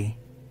responsibility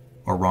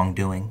or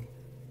wrongdoing,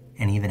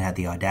 and even had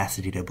the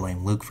audacity to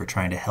blame Luke for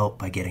trying to help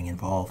by getting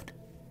involved.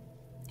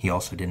 He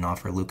also didn't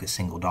offer Luke a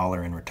single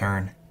dollar in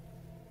return.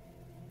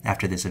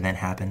 After this event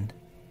happened,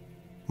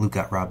 Luke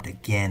got robbed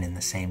again in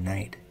the same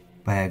night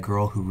by a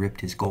girl who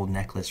ripped his gold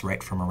necklace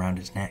right from around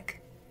his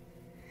neck.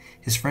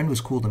 His friend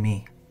was cool to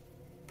me,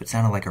 but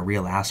sounded like a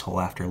real asshole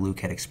after Luke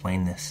had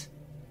explained this.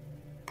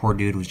 Poor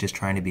dude was just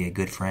trying to be a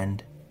good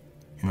friend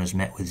and was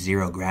met with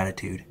zero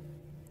gratitude,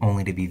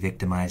 only to be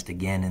victimized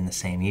again in the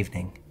same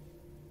evening,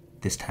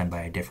 this time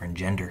by a different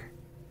gender.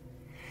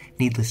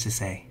 Needless to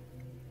say,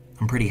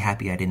 I'm pretty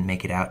happy I didn't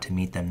make it out to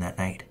meet them that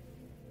night.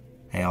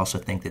 I also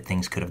think that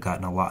things could have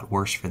gotten a lot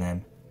worse for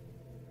them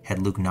had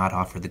Luke not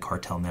offered the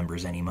cartel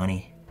members any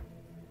money.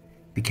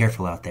 Be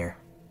careful out there,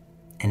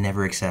 and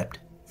never accept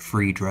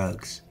free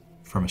drugs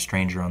from a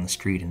stranger on the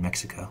street in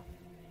Mexico,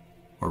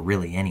 or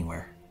really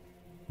anywhere.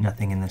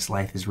 Nothing in this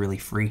life is really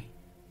free,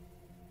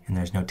 and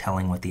there's no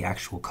telling what the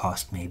actual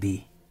cost may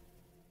be.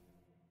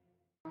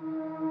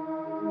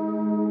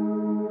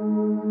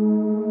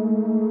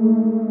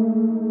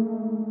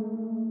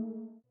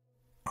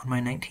 On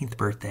my 19th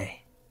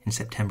birthday, in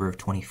September of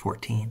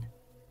 2014,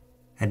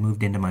 I'd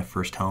moved into my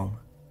first home,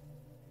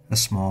 a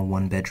small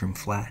one-bedroom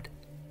flat.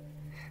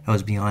 I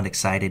was beyond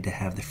excited to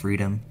have the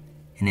freedom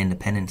and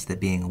independence that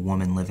being a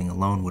woman living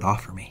alone would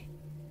offer me,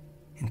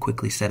 and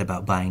quickly set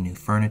about buying new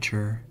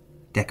furniture,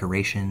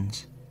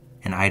 decorations,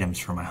 and items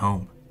for my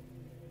home.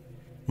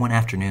 One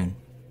afternoon,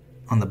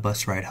 on the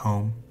bus ride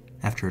home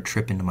after a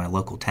trip into my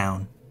local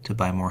town to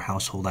buy more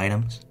household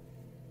items,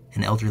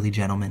 an elderly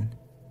gentleman,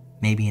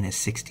 maybe in his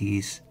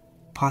 60s,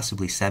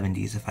 possibly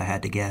 70s if I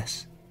had to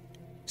guess,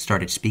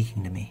 started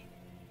speaking to me.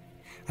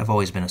 I've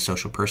always been a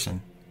social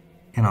person,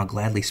 and I'll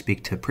gladly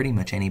speak to pretty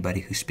much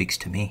anybody who speaks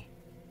to me.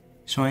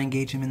 So I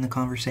engage him in the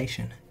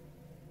conversation.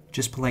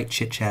 Just polite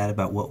chit-chat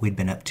about what we'd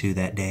been up to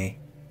that day,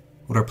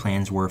 what our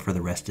plans were for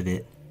the rest of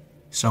it,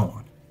 so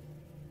on.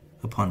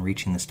 Upon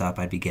reaching the stop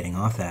I'd be getting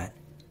off at,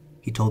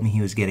 he told me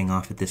he was getting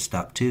off at this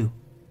stop too,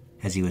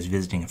 as he was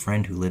visiting a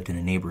friend who lived in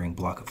a neighboring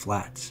block of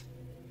flats.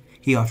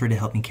 He offered to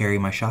help me carry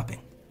my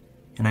shopping,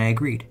 and I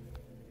agreed.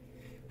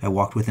 I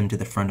walked with him to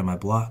the front of my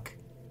block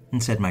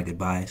and said my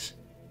goodbyes.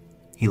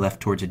 He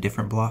left towards a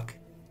different block,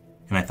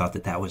 and I thought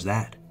that that was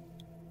that.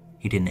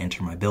 He didn't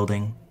enter my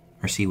building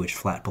or see which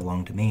flat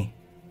belonged to me,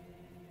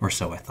 or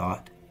so I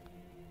thought.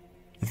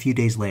 A few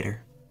days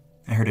later,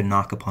 I heard a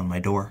knock upon my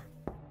door.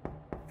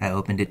 I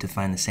opened it to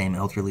find the same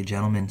elderly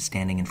gentleman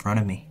standing in front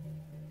of me.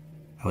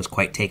 I was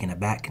quite taken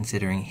aback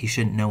considering he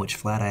shouldn't know which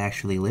flat I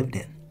actually lived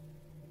in.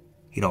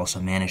 He'd also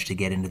managed to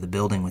get into the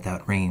building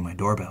without ringing my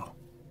doorbell.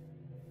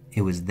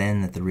 It was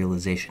then that the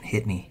realization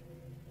hit me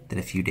that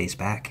a few days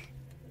back,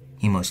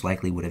 he most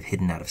likely would have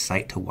hidden out of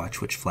sight to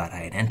watch which flat I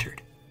had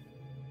entered.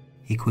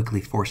 He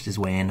quickly forced his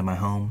way into my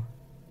home,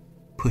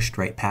 pushed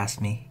right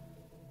past me,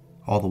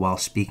 all the while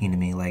speaking to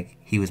me like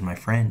he was my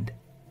friend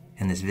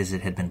and this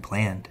visit had been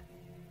planned.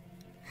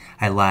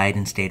 I lied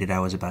and stated I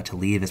was about to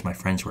leave as my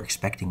friends were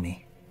expecting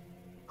me,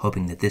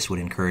 hoping that this would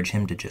encourage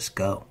him to just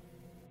go.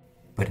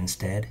 But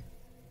instead,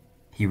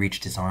 he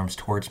reached his arms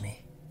towards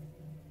me,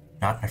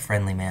 not in a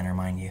friendly manner,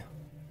 mind you,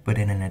 but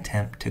in an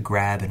attempt to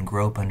grab and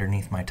grope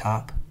underneath my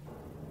top,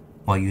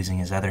 while using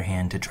his other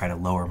hand to try to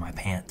lower my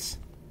pants.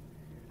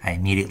 I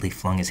immediately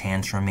flung his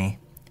hands from me,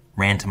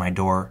 ran to my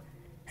door,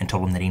 and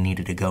told him that he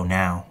needed to go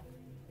now,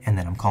 and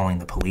that I'm calling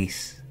the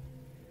police.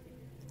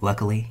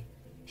 Luckily,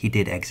 he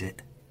did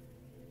exit,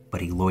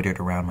 but he loitered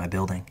around my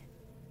building.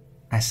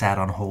 I sat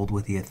on hold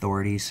with the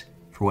authorities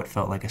for what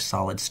felt like a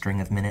solid string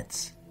of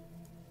minutes,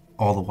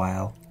 all the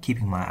while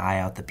keeping my eye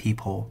out the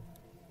peephole,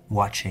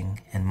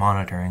 watching and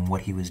monitoring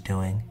what he was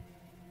doing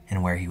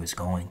and where he was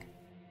going.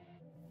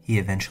 He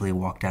eventually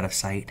walked out of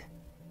sight,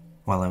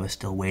 while I was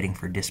still waiting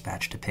for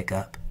dispatch to pick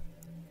up.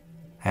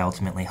 I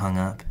ultimately hung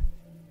up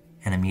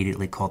and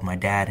immediately called my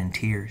dad in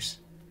tears.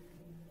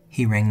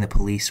 He rang the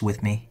police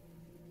with me,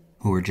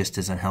 who were just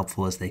as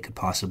unhelpful as they could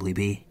possibly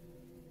be.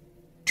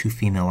 2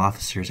 female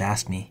officers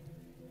asked me,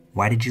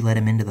 "Why did you let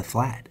him into the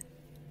flat?"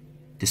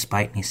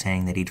 Despite me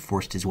saying that he'd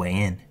forced his way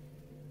in.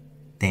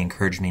 They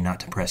encouraged me not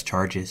to press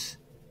charges,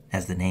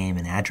 as the name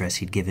and address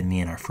he'd given me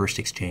in our first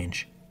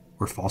exchange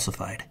were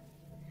falsified,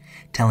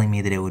 telling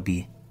me that it would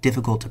be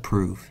difficult to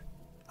prove,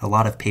 a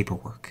lot of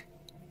paperwork,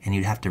 and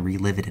you'd have to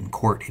relive it in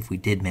court if we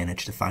did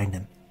manage to find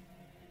him.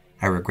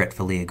 I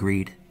regretfully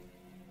agreed.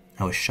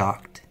 I was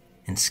shocked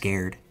and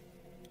scared,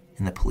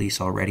 and the police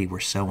already were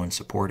so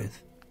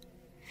unsupportive.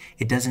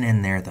 It doesn't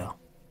end there, though.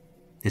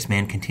 This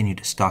man continued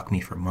to stalk me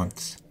for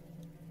months,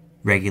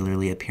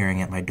 regularly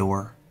appearing at my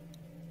door,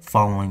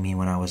 following me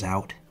when I was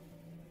out.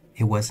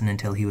 It wasn't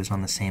until he was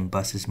on the same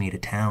bus as me to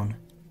town,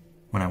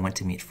 when I went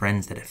to meet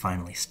friends, that it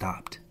finally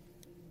stopped,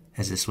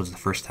 as this was the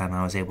first time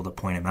I was able to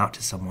point him out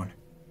to someone.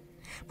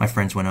 My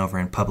friends went over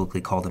and publicly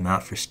called him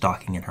out for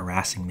stalking and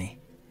harassing me.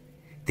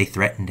 They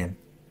threatened him,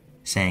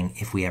 saying,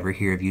 "If we ever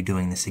hear of you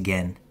doing this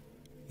again,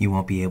 you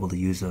won't be able to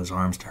use those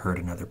arms to hurt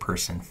another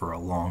person for a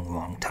long,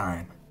 long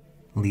time.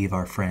 Leave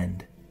our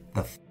friend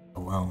the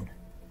alone."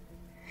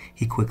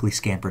 He quickly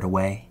scampered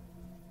away,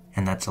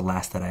 and that's the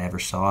last that I ever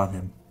saw of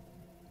him.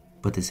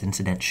 But this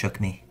incident shook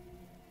me.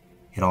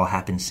 It all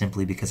happened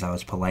simply because I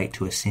was polite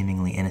to a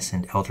seemingly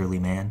innocent elderly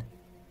man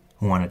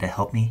who wanted to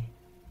help me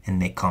and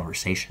make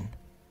conversation.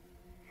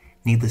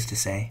 Needless to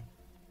say,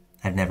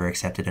 I've never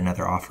accepted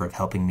another offer of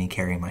helping me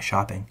carry my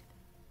shopping.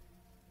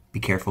 Be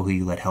careful who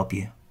you let help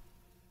you.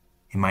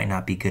 It might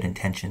not be good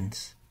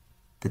intentions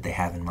that they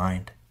have in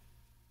mind.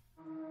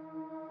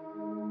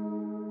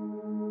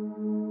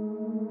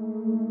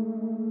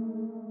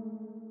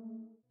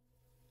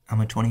 I'm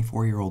a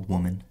 24-year-old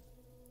woman,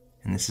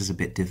 and this is a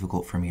bit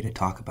difficult for me to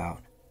talk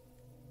about,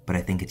 but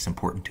I think it's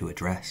important to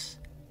address.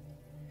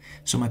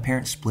 So my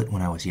parents split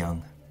when I was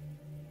young.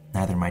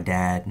 Neither my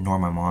dad nor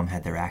my mom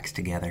had their acts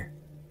together,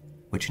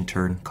 which in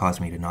turn caused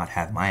me to not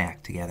have my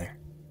act together.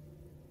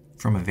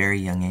 From a very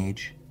young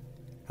age,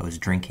 I was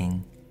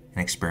drinking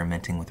and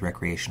experimenting with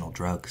recreational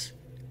drugs.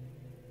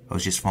 I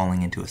was just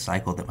falling into a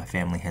cycle that my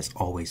family has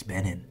always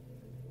been in.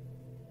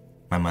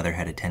 My mother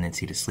had a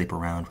tendency to sleep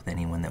around with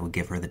anyone that would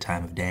give her the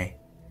time of day.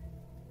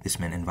 This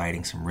meant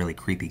inviting some really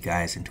creepy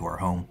guys into our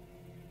home.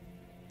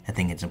 I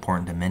think it's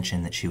important to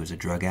mention that she was a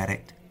drug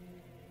addict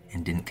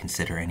and didn't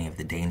consider any of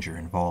the danger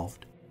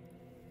involved.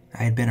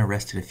 I had been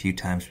arrested a few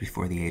times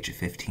before the age of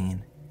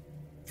 15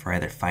 for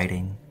either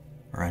fighting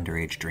or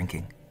underage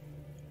drinking.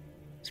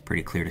 It's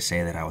pretty clear to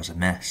say that I was a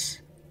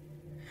mess.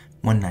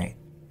 One night,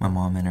 my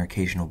mom and her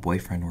occasional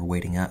boyfriend were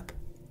waiting up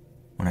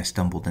when I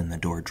stumbled in the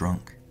door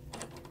drunk.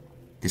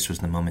 This was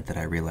the moment that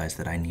I realized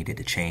that I needed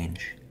to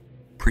change.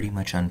 Pretty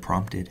much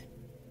unprompted,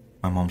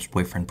 my mom's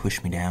boyfriend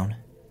pushed me down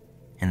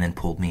and then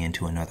pulled me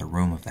into another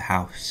room of the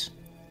house.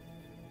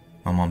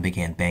 My mom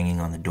began banging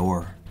on the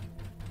door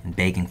and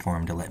begging for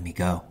him to let me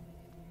go.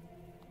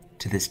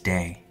 To this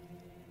day,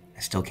 I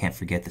still can't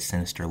forget the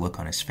sinister look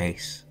on his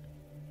face.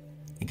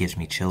 It gives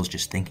me chills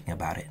just thinking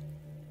about it.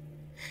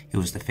 It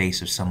was the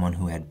face of someone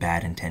who had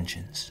bad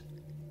intentions.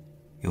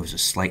 It was a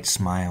slight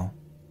smile,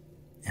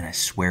 and I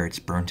swear it's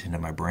burnt into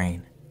my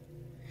brain.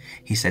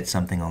 He said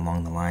something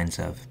along the lines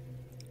of,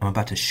 "I'm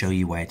about to show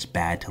you why it's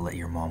bad to let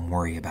your mom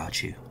worry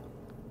about you."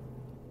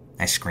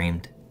 I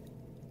screamed.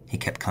 He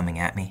kept coming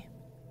at me,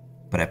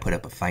 but I put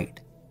up a fight.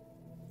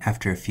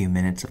 After a few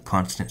minutes of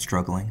constant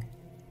struggling,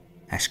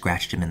 I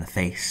scratched him in the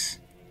face,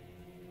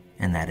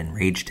 and that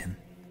enraged him.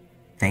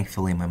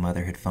 Thankfully, my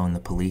mother had phoned the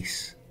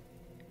police,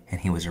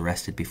 and he was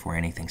arrested before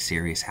anything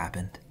serious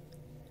happened.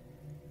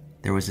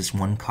 There was this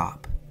one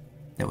cop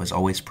that was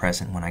always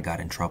present when I got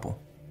in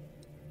trouble.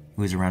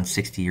 He was around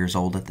 60 years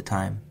old at the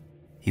time.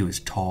 He was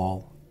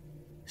tall,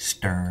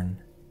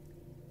 stern,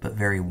 but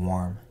very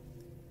warm,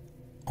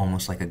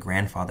 almost like a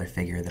grandfather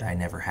figure that I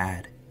never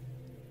had.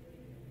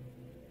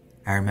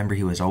 I remember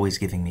he was always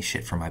giving me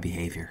shit for my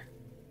behavior.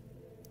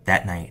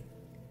 That night,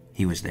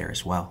 he was there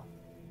as well.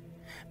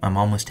 My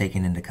mom was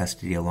taken into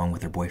custody along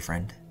with her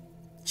boyfriend,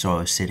 so I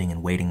was sitting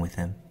and waiting with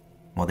him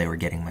while they were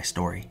getting my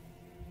story.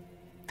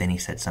 Then he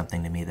said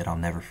something to me that I'll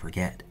never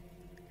forget.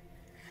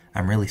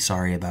 "I'm really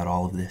sorry about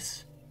all of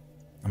this.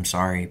 I'm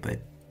sorry,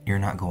 but you're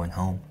not going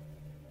home."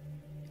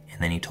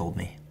 And then he told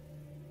me,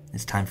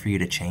 "It's time for you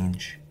to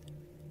change.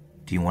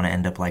 Do you want to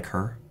end up like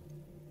her?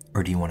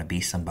 Or do you want to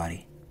be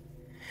somebody?"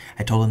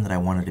 I told him that I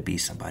wanted to be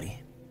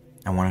somebody.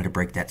 I wanted to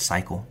break that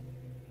cycle.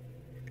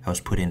 I was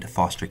put into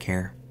foster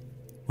care,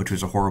 which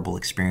was a horrible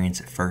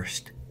experience at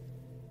first,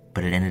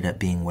 but it ended up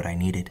being what I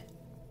needed.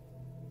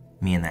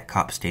 Me and that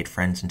cop stayed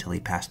friends until he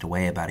passed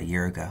away about a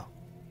year ago.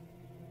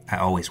 I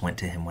always went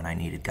to him when I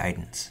needed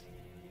guidance.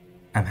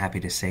 I'm happy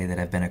to say that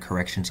I've been a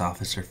corrections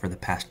officer for the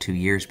past 2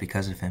 years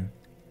because of him,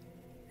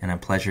 and I'm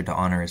pleasured to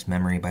honor his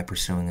memory by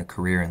pursuing a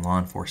career in law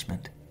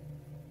enforcement.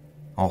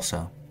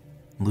 Also,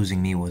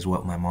 losing me was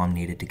what my mom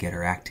needed to get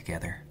her act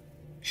together.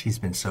 She's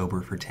been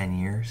sober for 10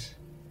 years,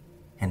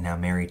 and now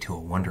married to a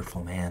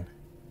wonderful man.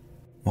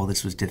 While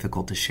this was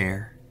difficult to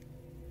share,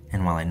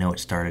 and while I know it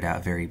started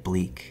out very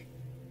bleak,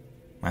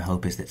 my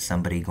hope is that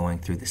somebody going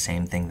through the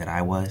same thing that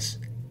I was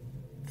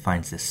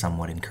finds this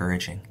somewhat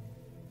encouraging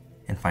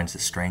and finds the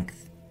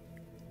strength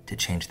to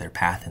change their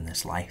path in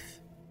this life.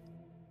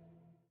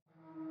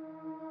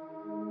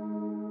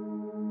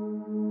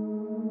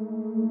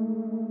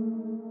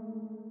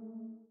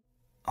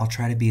 I'll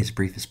try to be as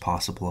brief as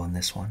possible on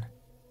this one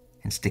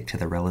and stick to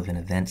the relevant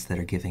events that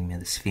are giving me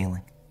this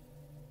feeling.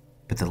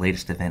 But the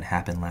latest event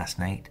happened last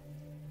night,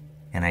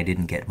 and I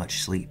didn't get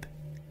much sleep,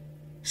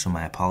 so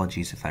my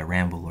apologies if I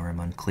ramble or am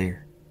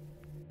unclear.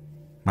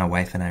 My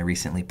wife and I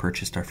recently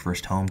purchased our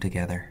first home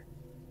together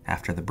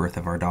after the birth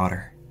of our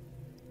daughter.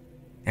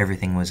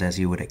 Everything was as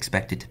you would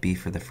expect it to be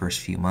for the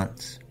first few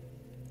months.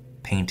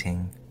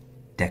 Painting,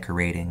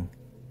 decorating,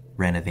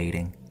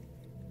 renovating,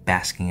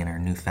 basking in our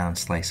newfound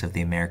slice of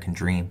the American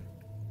dream.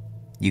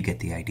 You get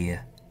the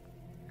idea.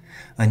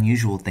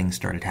 Unusual things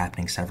started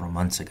happening several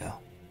months ago.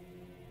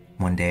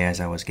 One day as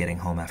I was getting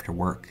home after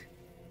work,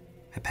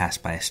 I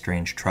passed by a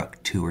strange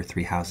truck 2 or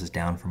 3 houses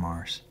down from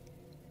ours.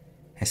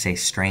 I say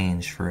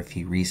strange for a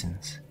few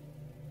reasons.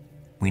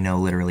 We know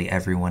literally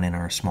everyone in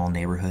our small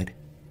neighborhood,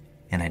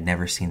 and I'd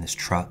never seen this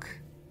truck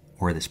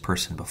or this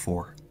person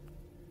before.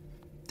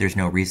 There's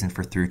no reason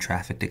for through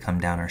traffic to come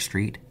down our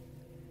street,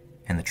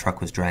 and the truck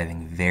was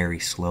driving very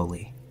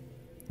slowly,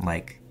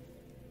 like,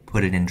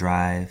 put it in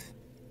drive,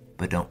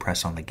 but don't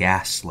press on the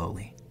gas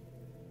slowly.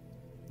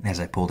 As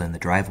I pulled in the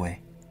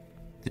driveway,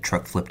 the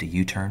truck flipped a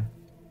U-turn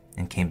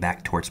and came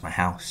back towards my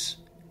house.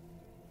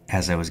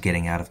 As I was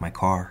getting out of my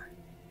car,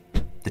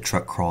 the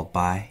truck crawled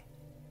by,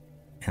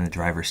 and the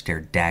driver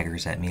stared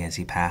daggers at me as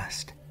he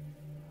passed,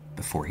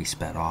 before he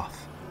sped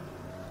off.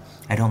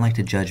 I don't like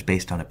to judge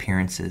based on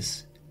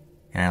appearances,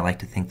 and I like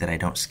to think that I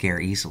don't scare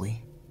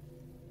easily.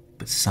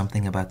 But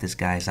something about this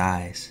guy's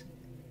eyes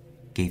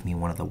gave me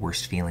one of the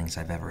worst feelings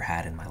I've ever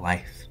had in my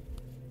life.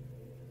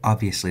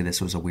 Obviously,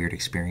 this was a weird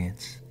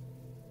experience.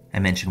 I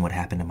mentioned what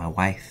happened to my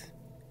wife,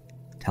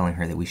 telling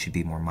her that we should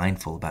be more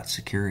mindful about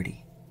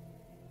security.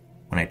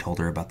 When I told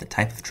her about the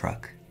type of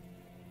truck,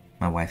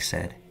 my wife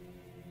said,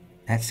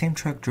 "That same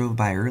truck drove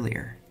by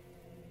earlier,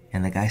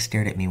 and the guy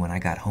stared at me when I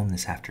got home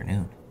this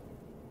afternoon.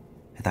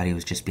 I thought he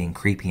was just being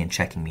creepy and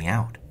checking me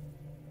out."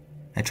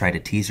 I tried to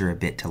tease her a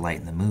bit to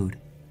lighten the mood,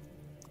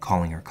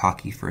 calling her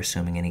cocky for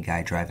assuming any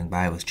guy driving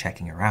by was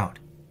checking her out.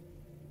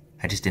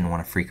 I just didn't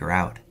want to freak her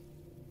out,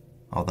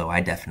 although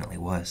I definitely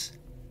was.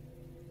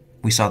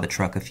 We saw the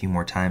truck a few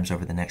more times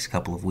over the next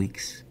couple of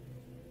weeks,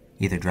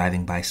 either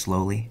driving by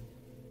slowly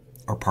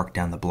or parked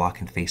down the block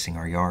and facing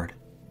our yard.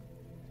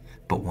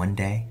 But one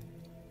day,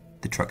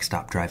 the truck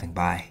stopped driving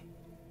by,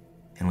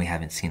 and we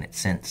haven't seen it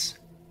since.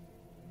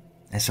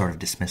 I sort of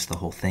dismissed the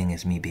whole thing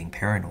as me being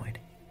paranoid.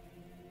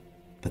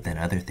 But then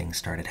other things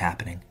started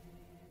happening.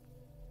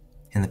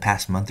 In the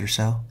past month or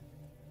so,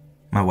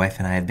 my wife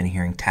and I have been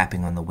hearing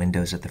tapping on the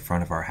windows at the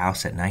front of our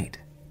house at night.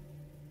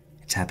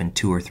 It's happened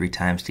 2 or 3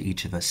 times to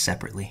each of us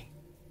separately,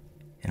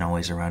 and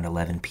always around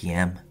 11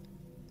 p.m.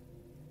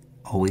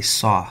 Always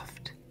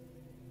soft,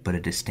 but a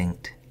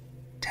distinct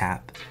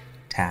tap,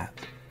 tap,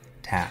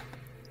 tap,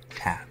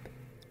 tap.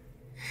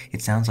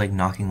 It sounds like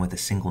knocking with a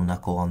single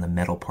knuckle on the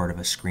metal part of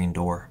a screen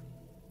door,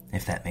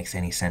 if that makes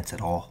any sense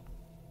at all.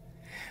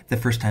 The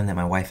first time that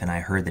my wife and I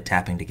heard the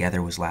tapping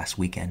together was last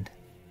weekend.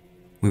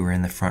 We were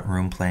in the front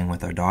room playing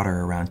with our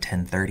daughter around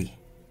 10:30,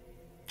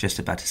 just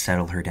about to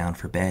settle her down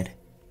for bed.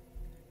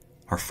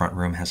 Our front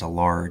room has a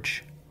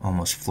large,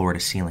 almost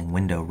floor-to-ceiling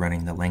window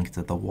running the length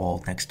of the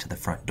wall next to the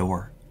front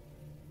door,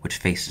 which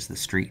faces the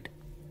street.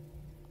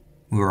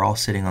 We were all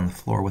sitting on the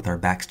floor with our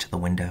backs to the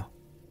window,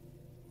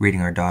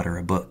 reading our daughter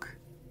a book,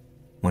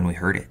 when we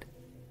heard it.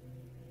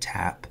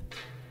 Tap,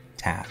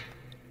 tap,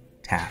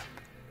 tap,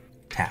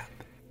 tap.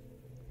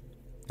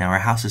 Now our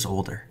house is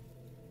older.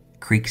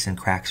 Creaks and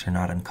cracks are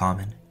not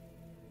uncommon,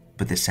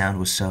 but the sound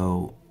was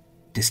so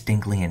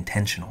distinctly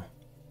intentional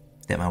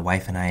that my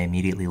wife and I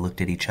immediately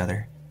looked at each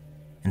other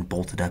and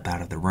bolted up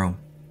out of the room.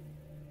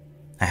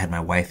 I had my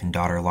wife and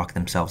daughter lock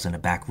themselves in a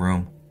back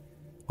room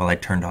while I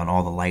turned on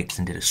all the lights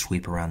and did a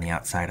sweep around the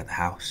outside of the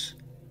house.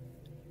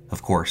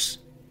 Of course,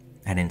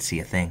 I didn't see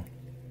a thing,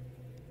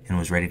 and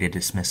was ready to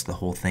dismiss the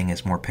whole thing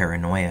as more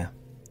paranoia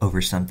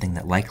over something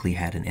that likely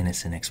had an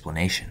innocent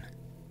explanation.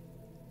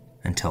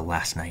 Until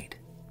last night.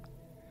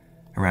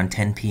 Around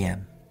 10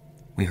 p.m.,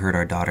 we heard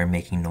our daughter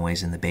making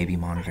noise in the baby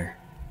monitor.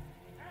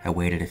 I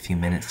waited a few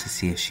minutes to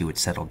see if she would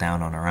settle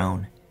down on her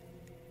own,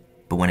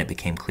 but when it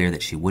became clear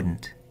that she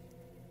wouldn't,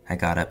 I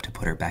got up to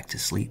put her back to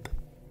sleep.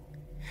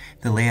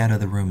 The layout of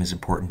the room is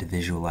important to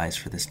visualize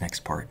for this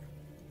next part.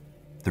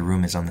 The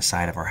room is on the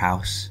side of our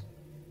house,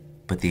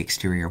 but the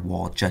exterior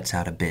wall juts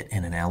out a bit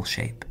in an L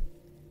shape,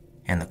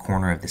 and the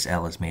corner of this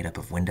L is made up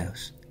of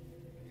windows.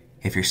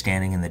 If you're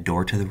standing in the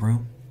door to the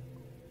room,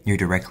 you're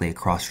directly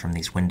across from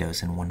these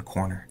windows in one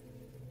corner,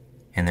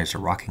 and there's a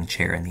rocking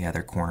chair in the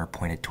other corner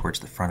pointed towards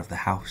the front of the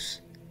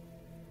house.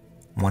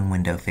 One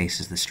window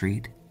faces the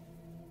street,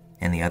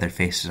 and the other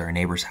faces our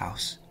neighbor's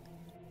house.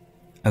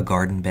 A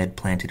garden bed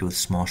planted with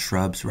small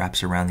shrubs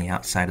wraps around the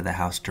outside of the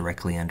house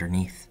directly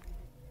underneath.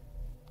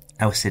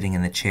 I was sitting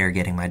in the chair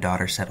getting my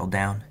daughter settled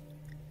down.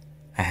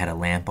 I had a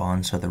lamp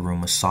on so the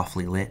room was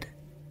softly lit.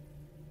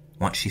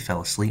 Once she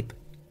fell asleep,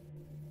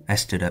 I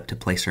stood up to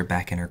place her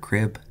back in her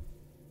crib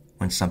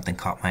when something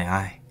caught my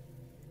eye.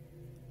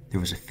 There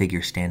was a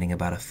figure standing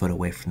about a foot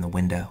away from the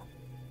window,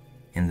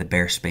 in the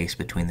bare space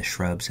between the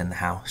shrubs and the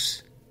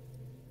house,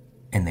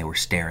 and they were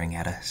staring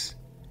at us.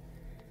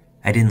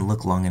 I didn't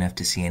look long enough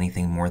to see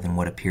anything more than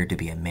what appeared to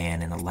be a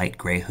man in a light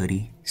gray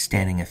hoodie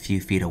standing a few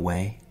feet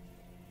away,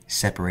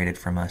 separated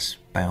from us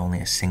by only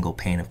a single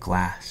pane of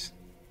glass.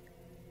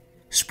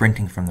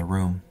 Sprinting from the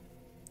room,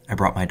 I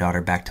brought my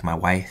daughter back to my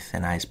wife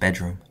and I's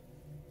bedroom,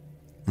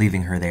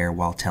 leaving her there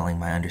while telling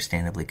my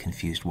understandably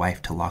confused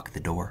wife to lock the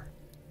door.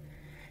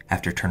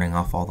 After turning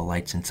off all the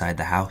lights inside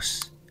the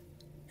house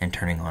and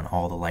turning on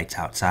all the lights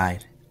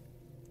outside,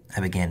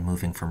 I began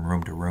moving from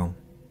room to room.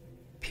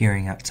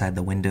 Peering outside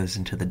the windows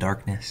into the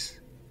darkness,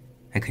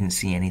 I couldn't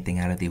see anything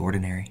out of the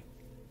ordinary.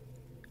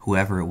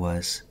 Whoever it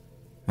was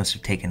must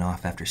have taken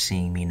off after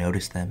seeing me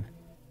notice them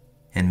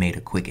and made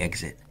a quick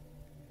exit.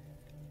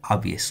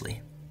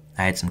 Obviously,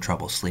 I had some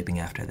trouble sleeping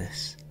after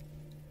this.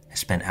 I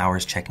spent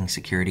hours checking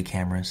security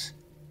cameras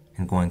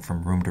and going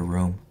from room to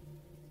room,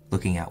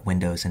 looking out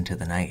windows into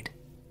the night,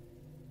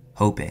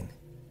 hoping,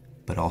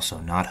 but also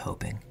not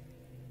hoping,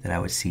 that I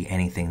would see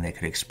anything that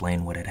could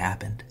explain what had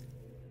happened.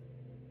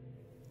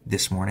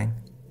 This morning,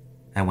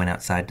 I went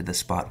outside to the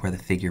spot where the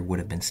figure would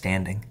have been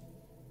standing.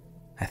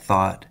 I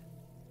thought,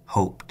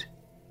 hoped,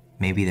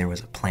 maybe there was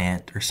a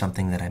plant or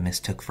something that I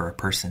mistook for a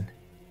person.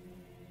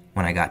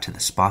 When I got to the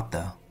spot,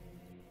 though,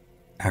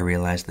 I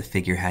realized the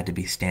figure had to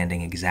be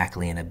standing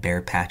exactly in a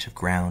bare patch of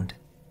ground,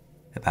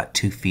 about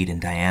 2 feet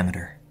in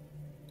diameter,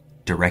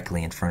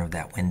 directly in front of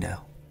that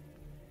window.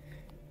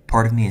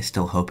 Part of me is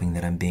still hoping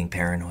that I'm being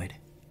paranoid.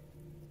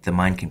 The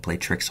mind can play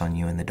tricks on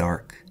you in the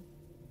dark,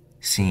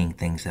 seeing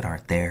things that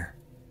aren't there,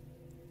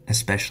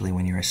 especially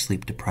when you're a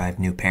sleep-deprived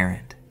new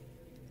parent.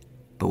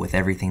 But with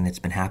everything that's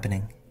been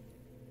happening,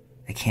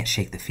 I can't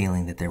shake the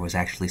feeling that there was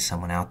actually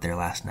someone out there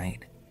last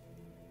night,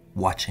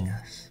 watching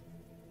us.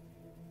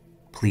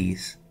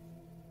 Please,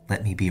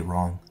 let me be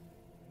wrong.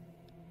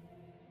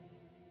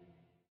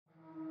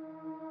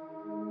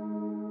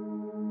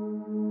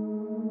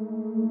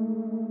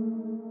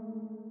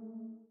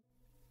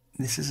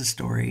 This is a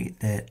story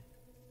that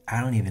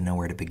I don't even know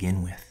where to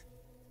begin with,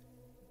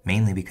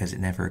 mainly because it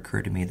never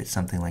occurred to me that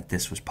something like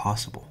this was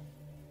possible.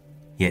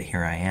 Yet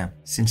here I am.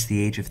 Since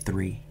the age of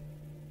 3,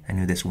 I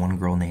knew this one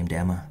girl named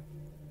Emma.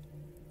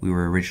 We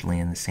were originally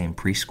in the same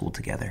preschool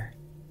together.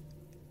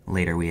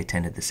 Later, we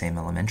attended the same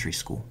elementary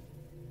school.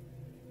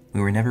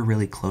 We were never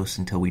really close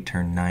until we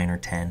turned 9 or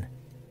 10,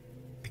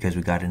 because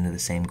we got into the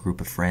same group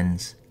of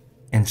friends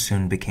and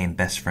soon became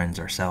best friends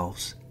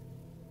ourselves.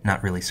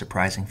 Not really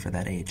surprising for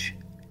that age.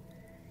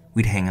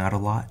 We'd hang out a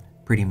lot,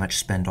 pretty much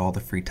spend all the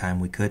free time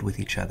we could with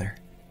each other.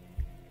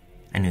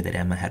 I knew that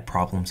Emma had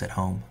problems at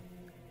home.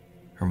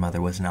 Her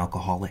mother was an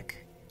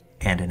alcoholic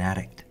and an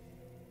addict,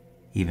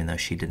 even though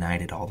she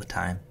denied it all the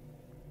time.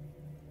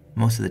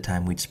 Most of the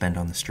time we'd spend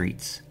on the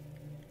streets.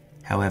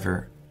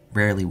 However,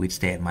 rarely we'd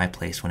stay at my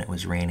place when it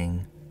was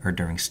raining or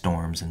during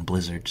storms and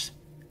blizzards.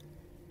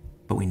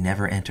 But we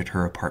never entered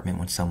her apartment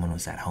when someone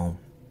was at home,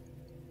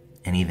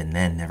 and even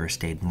then never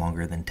stayed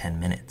longer than 10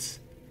 minutes.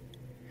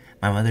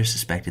 My mother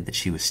suspected that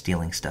she was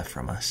stealing stuff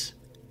from us.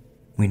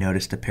 We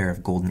noticed a pair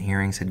of golden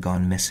earrings had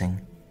gone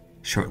missing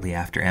shortly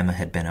after Emma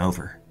had been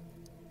over,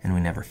 and we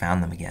never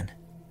found them again.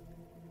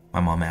 My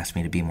mom asked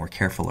me to be more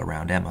careful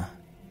around Emma.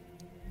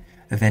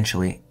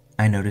 Eventually,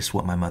 I noticed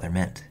what my mother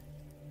meant.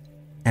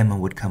 Emma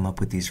would come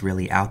up with these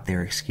really out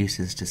there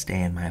excuses to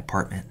stay in my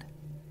apartment,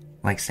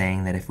 like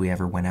saying that if we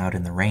ever went out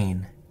in the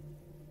rain,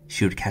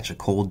 she would catch a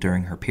cold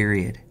during her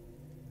period,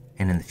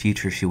 and in the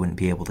future she wouldn't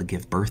be able to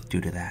give birth due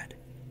to that.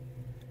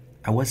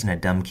 I wasn't a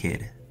dumb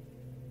kid,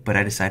 but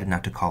I decided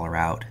not to call her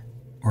out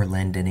or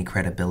lend any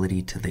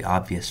credibility to the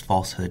obvious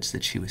falsehoods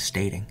that she was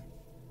stating.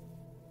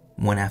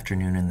 One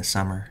afternoon in the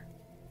summer,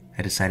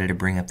 I decided to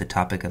bring up the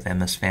topic of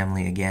Emma's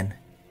family again.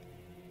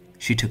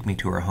 She took me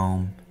to her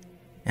home,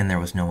 and there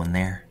was no one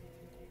there.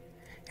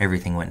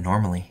 Everything went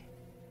normally,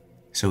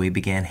 so we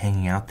began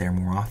hanging out there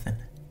more often.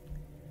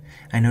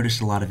 I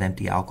noticed a lot of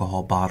empty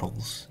alcohol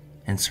bottles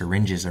and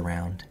syringes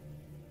around,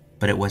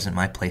 but it wasn't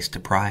my place to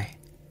pry.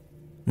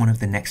 One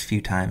of the next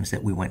few times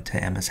that we went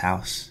to Emma's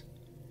house,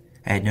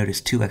 I had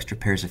noticed 2 extra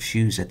pairs of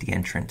shoes at the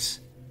entrance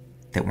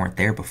that weren't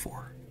there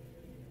before.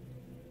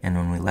 And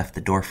when we left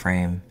the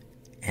doorframe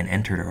and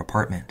entered her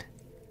apartment,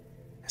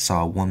 I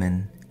saw a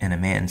woman and a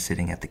man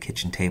sitting at the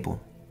kitchen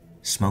table,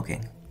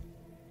 smoking.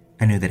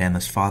 I knew that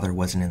Emma's father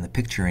wasn't in the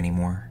picture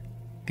anymore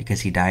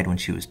because he died when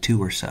she was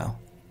 2 or so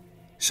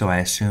I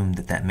assumed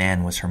that that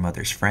man was her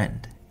mother's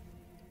friend.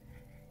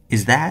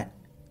 "Is that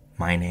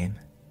my name?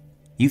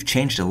 You've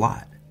changed a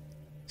lot.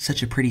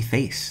 Such a pretty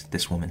face,"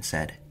 this woman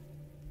said.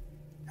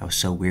 I was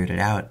so weirded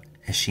out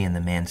as she and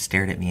the man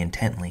stared at me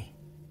intently,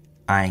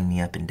 eyeing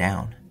me up and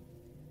down,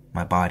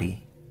 my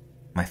body,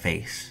 my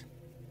face,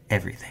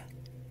 everything.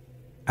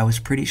 I was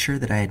pretty sure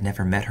that I had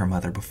never met her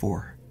mother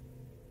before,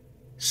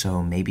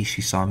 so maybe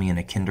she saw me in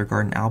a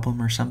kindergarten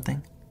album or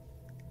something.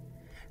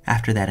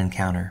 After that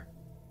encounter,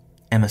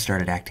 Emma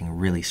started acting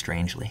really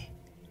strangely,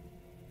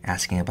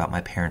 asking about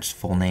my parents'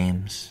 full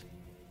names,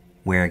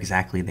 where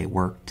exactly they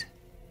worked,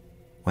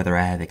 whether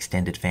I have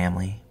extended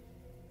family,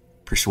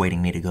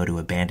 persuading me to go to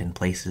abandoned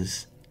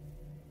places.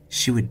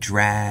 She would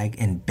drag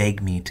and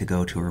beg me to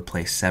go to her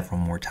place several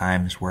more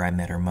times where I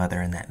met her mother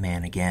and that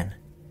man again.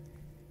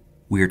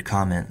 Weird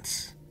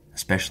comments,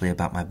 especially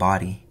about my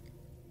body,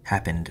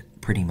 happened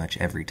pretty much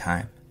every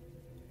time.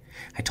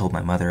 I told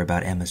my mother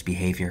about Emma's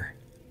behavior.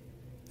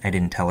 I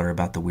didn't tell her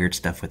about the weird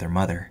stuff with her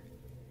mother,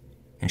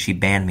 and she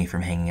banned me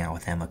from hanging out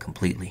with Emma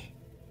completely.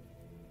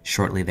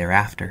 Shortly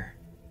thereafter,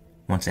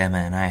 once Emma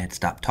and I had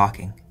stopped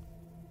talking,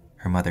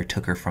 her mother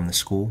took her from the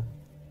school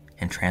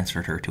and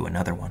transferred her to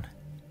another one.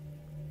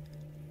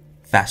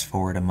 Fast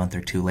forward a month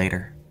or two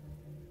later.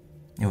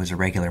 It was a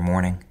regular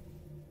morning.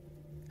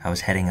 I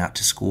was heading out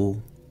to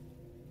school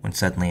when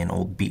suddenly an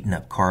old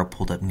beaten-up car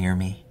pulled up near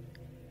me,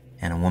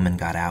 and a woman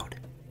got out.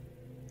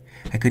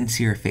 I couldn't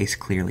see her face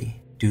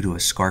clearly due to a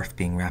scarf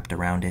being wrapped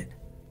around it,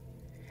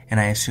 and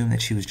I assumed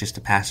that she was just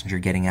a passenger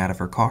getting out of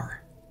her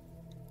car,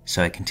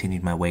 so I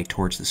continued my way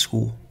towards the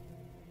school.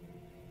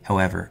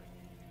 However,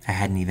 I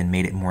hadn't even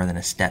made it more than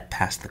a step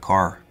past the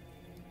car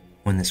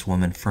when this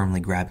woman firmly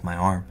grabbed my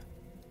arm.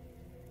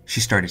 She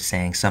started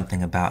saying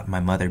something about my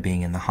mother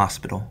being in the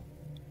hospital,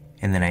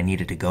 and that I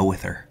needed to go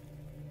with her.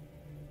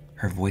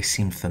 Her voice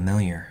seemed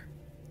familiar,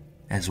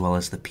 as well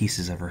as the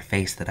pieces of her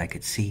face that I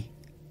could see.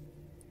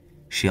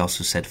 She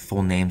also said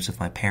full names of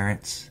my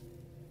parents,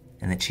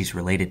 and that she's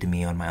related to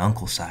me on my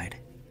uncle's side.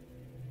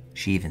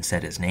 She even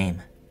said his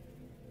name.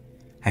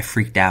 I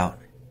freaked out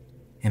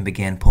and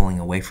began pulling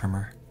away from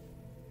her,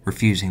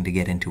 refusing to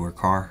get into her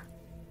car.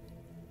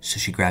 So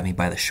she grabbed me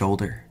by the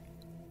shoulder,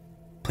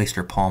 placed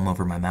her palm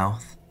over my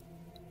mouth,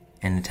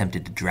 and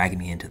attempted to drag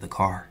me into the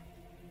car.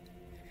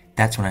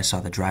 That's when I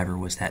saw the driver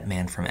was that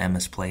man from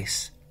Emma's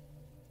place.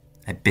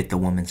 I bit the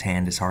woman's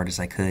hand as hard as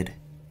I could,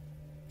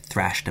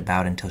 thrashed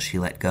about until she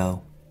let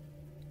go,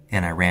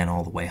 and I ran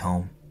all the way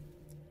home.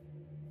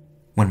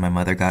 When my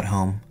mother got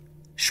home,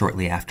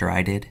 shortly after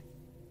I did,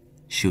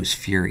 she was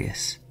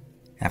furious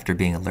after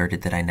being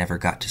alerted that I never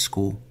got to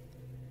school,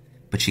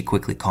 but she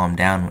quickly calmed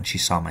down when she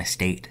saw my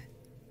state.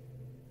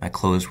 My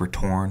clothes were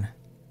torn,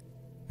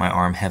 my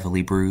arm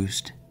heavily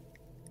bruised,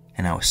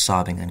 and I was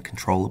sobbing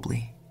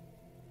uncontrollably.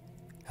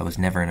 I was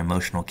never an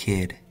emotional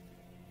kid,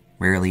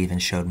 rarely even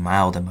showed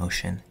mild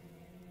emotion,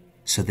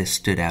 so this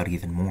stood out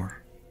even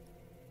more.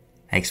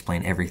 I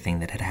explained everything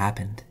that had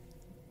happened,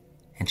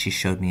 and she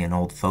showed me an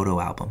old photo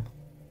album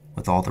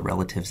with all the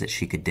relatives that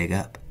she could dig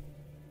up.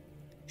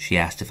 She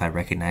asked if I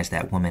recognized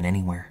that woman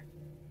anywhere,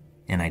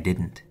 and I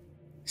didn't.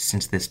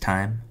 Since this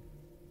time,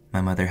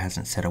 my mother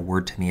hasn't said a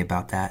word to me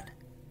about that,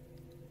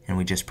 and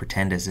we just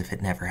pretend as if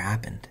it never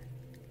happened.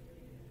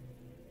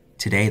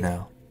 Today,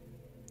 though,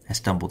 I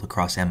stumbled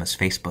across Emma's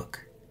Facebook,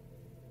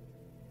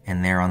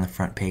 and there on the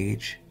front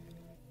page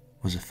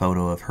was a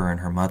photo of her and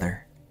her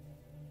mother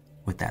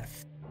with that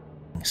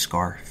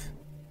scarf.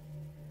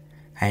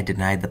 I had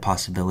denied the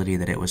possibility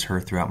that it was her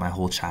throughout my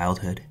whole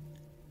childhood,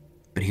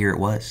 but here it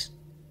was,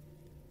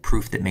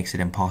 proof that makes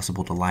it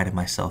impossible to lie to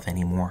myself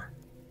anymore.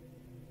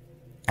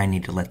 I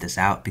need to let this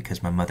out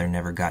because my mother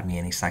never got me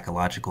any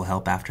psychological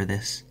help after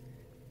this,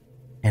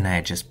 and I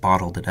had just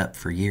bottled it up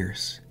for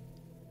years.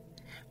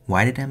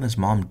 Why did Emma's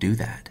mom do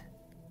that?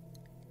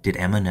 Did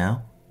Emma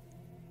know?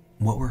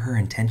 What were her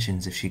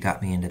intentions if she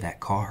got me into that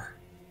car?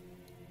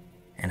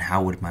 And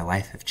how would my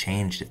life have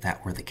changed if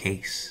that were the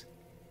case?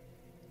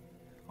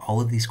 All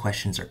of these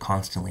questions are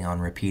constantly on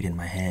repeat in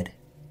my head,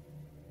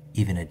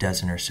 even a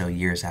dozen or so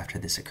years after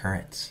this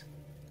occurrence.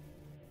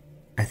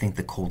 I think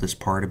the coldest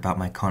part about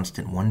my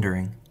constant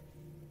wondering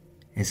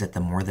is that the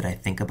more that I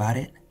think about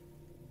it,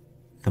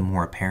 the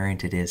more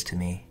apparent it is to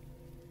me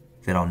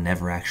that I'll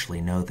never actually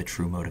know the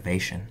true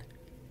motivation.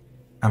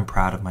 I'm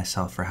proud of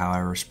myself for how I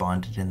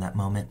responded in that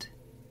moment,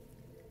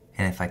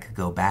 and if I could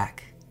go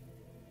back,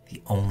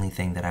 the only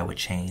thing that I would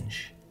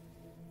change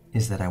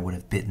is that I would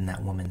have bitten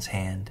that woman's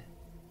hand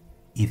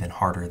even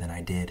harder than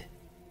I did.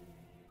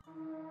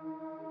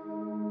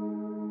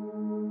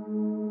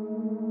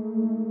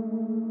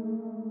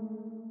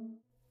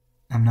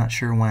 I'm not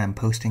sure why I'm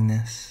posting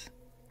this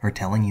or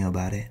telling you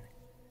about it,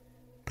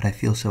 but I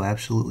feel so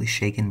absolutely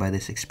shaken by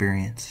this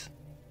experience.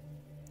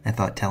 I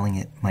thought telling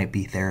it might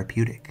be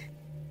therapeutic.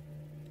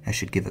 I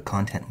should give a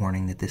content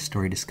warning that this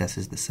story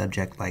discusses the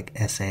subject-like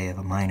essay of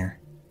a minor,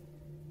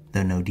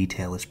 though no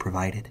detail is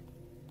provided.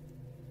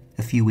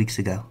 A few weeks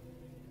ago,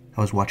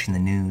 I was watching the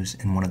news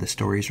and one of the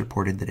stories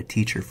reported that a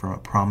teacher from a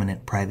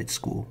prominent private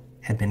school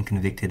had been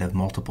convicted of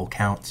multiple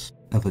counts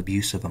of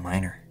abuse of a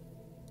minor,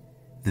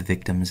 the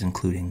victims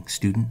including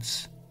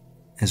students,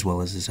 as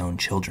well as his own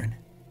children.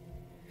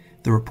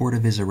 The report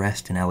of his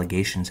arrest and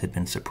allegations had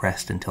been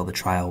suppressed until the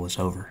trial was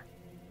over.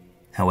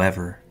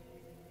 However,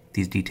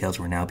 these details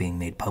were now being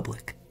made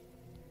public.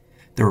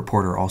 The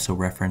reporter also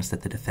referenced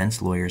that the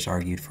defense lawyers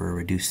argued for a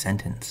reduced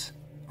sentence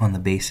on the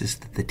basis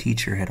that the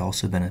teacher had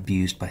also been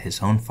abused by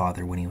his own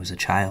father when he was a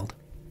child.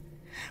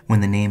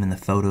 When the name in the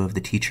photo of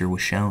the teacher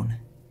was shown,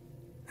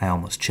 I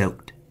almost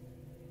choked.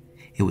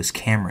 It was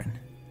Cameron,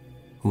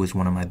 who was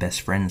one of my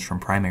best friends from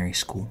primary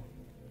school.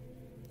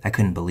 I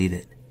couldn't believe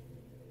it.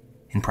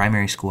 In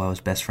primary school, I was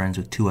best friends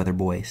with two other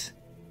boys,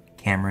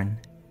 Cameron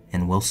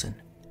and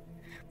Wilson.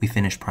 We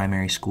finished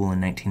primary school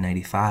in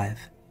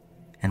 1995,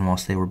 and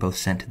whilst they were both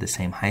sent to the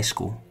same high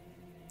school,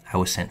 I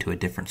was sent to a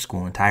different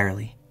school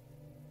entirely,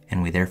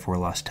 and we therefore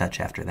lost touch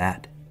after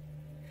that.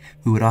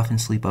 We would often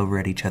sleep over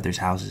at each other's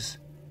houses,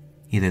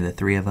 either the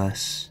three of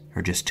us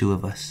or just two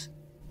of us,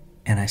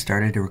 and I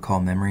started to recall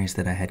memories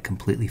that I had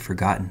completely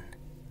forgotten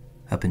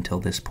up until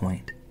this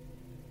point,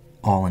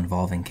 all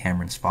involving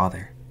Cameron's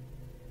father.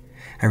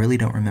 I really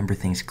don't remember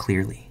things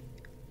clearly,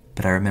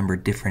 but I remember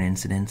different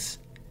incidents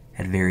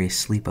at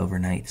various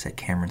sleepover nights at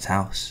Cameron's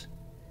house.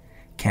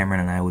 Cameron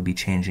and I would be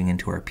changing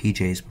into our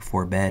PJs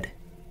before bed,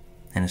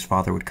 and his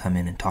father would come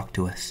in and talk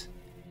to us.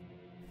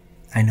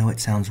 I know it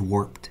sounds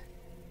warped,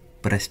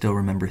 but I still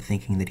remember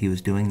thinking that he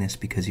was doing this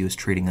because he was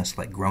treating us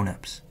like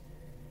grown-ups.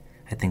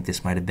 I think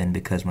this might have been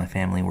because my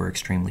family were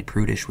extremely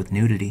prudish with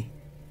nudity,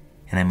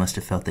 and I must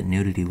have felt that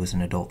nudity was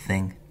an adult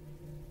thing,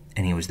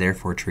 and he was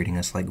therefore treating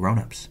us like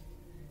grown-ups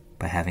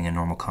by having a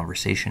normal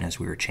conversation as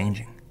we were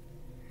changing.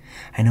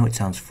 I know it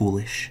sounds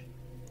foolish,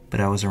 but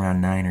I was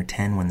around 9 or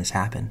 10 when this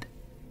happened,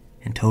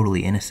 and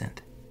totally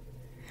innocent.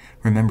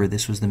 Remember,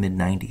 this was the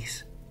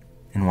mid-90s,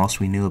 and whilst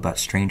we knew about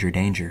stranger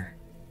danger,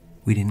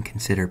 we didn't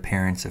consider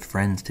parents of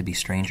friends to be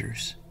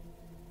strangers,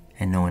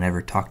 and no one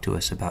ever talked to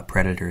us about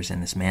predators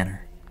in this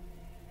manner.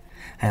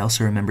 I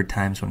also remembered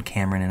times when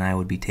Cameron and I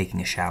would be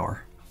taking a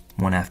shower,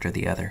 one after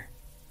the other,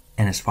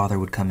 and his father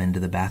would come into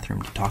the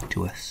bathroom to talk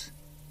to us.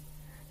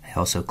 I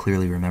also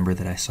clearly remember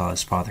that I saw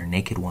his father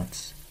naked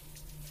once,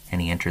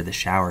 and he entered the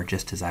shower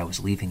just as I was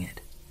leaving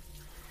it.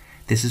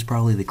 This is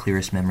probably the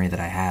clearest memory that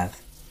I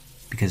have,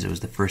 because it was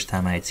the first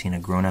time I had seen a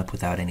grown-up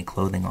without any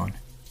clothing on,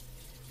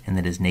 and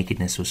that his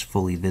nakedness was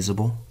fully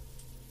visible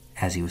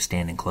as he was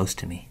standing close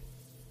to me.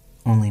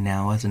 Only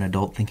now, as an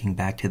adult thinking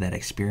back to that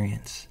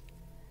experience,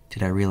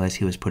 did I realize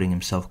he was putting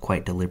himself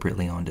quite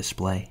deliberately on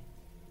display.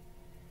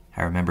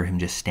 I remember him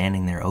just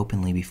standing there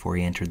openly before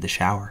he entered the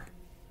shower.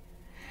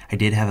 I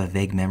did have a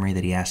vague memory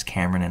that he asked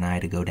Cameron and I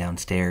to go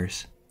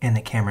downstairs, and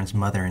that Cameron's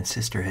mother and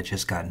sister had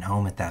just gotten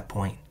home at that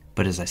point,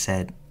 but as I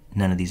said,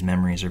 none of these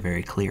memories are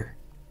very clear.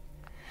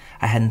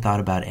 I hadn't thought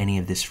about any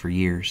of this for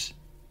years,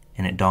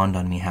 and it dawned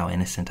on me how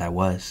innocent I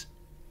was,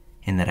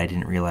 in that I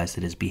didn't realize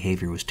that his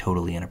behavior was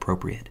totally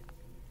inappropriate.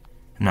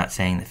 I'm not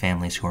saying that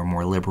families who are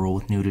more liberal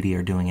with nudity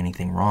are doing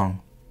anything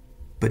wrong,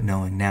 but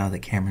knowing now that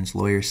Cameron's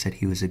lawyer said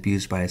he was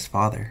abused by his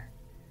father,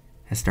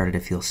 I started to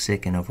feel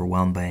sick and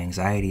overwhelmed by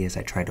anxiety as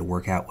I tried to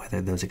work out whether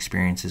those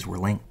experiences were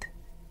linked,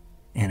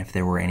 and if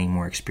there were any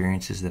more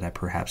experiences that I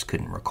perhaps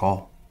couldn't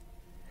recall.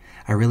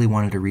 I really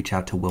wanted to reach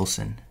out to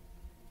Wilson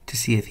to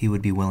see if he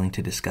would be willing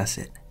to discuss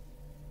it.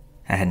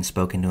 I hadn't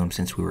spoken to him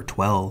since we were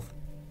 12,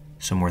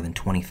 so more than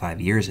 25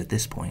 years at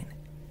this point,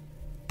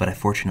 but I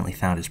fortunately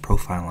found his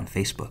profile on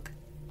Facebook.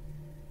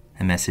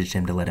 I messaged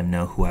him to let him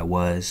know who I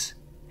was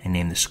and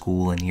name the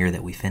school and year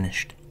that we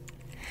finished.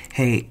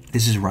 "Hey,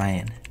 this is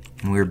Ryan,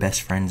 and we were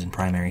best friends in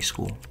primary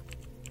school.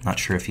 Not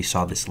sure if you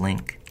saw this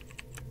link,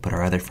 but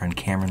our other friend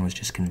Cameron was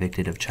just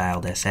convicted of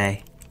child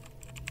SA.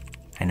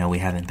 I know we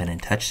haven't been in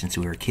touch since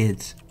we were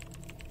kids,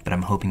 but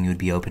I'm hoping you would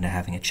be open to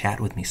having a chat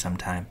with me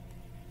sometime.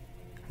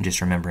 I'm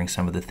just remembering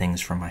some of the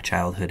things from my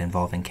childhood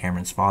involving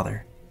Cameron's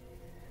father."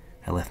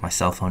 I left my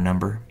cell phone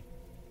number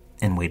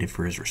and waited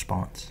for his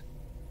response.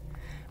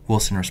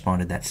 Wilson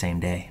responded that same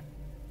day.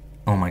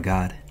 "Oh my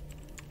God,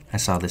 I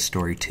saw this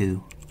story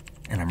too,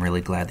 and I'm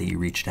really glad that you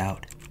reached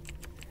out.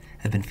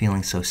 I've been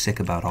feeling so sick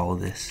about all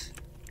of this,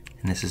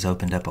 and this has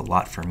opened up a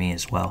lot for me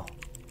as well."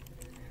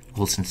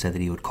 Wilson said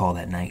that he would call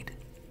that night.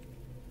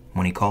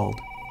 When he called,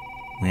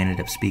 we ended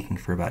up speaking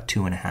for about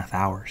 2.5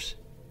 hours.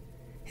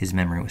 His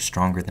memory was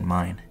stronger than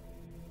mine,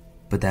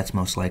 but that's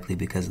most likely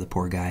because the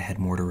poor guy had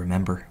more to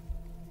remember.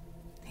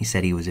 He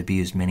said he was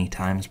abused many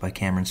times by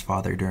Cameron's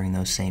father during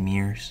those same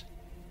years.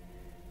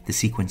 The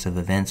sequence of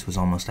events was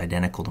almost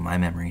identical to my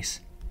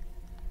memories.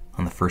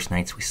 On the first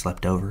nights we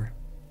slept over,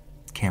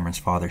 Cameron's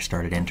father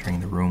started entering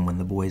the room when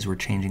the boys were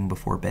changing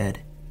before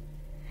bed.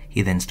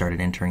 He then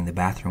started entering the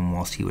bathroom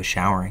whilst he was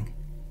showering,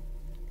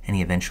 and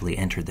he eventually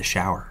entered the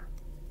shower,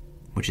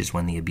 which is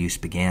when the abuse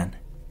began.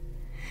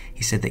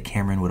 He said that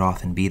Cameron would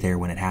often be there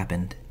when it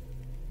happened,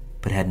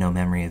 but had no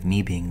memory of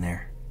me being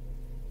there.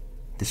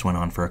 This went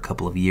on for a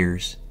couple of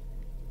years,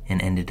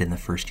 and ended in the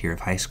first year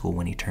of high school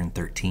when he turned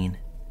 13.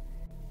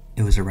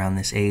 It was around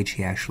this age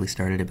he actually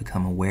started to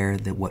become aware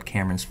that what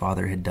Cameron's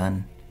father had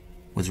done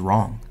was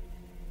wrong,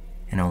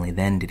 and only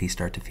then did he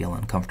start to feel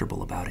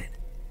uncomfortable about it.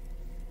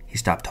 He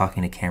stopped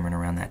talking to Cameron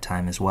around that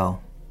time as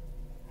well,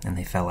 and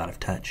they fell out of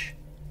touch.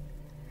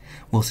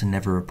 Wilson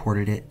never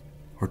reported it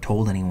or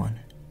told anyone.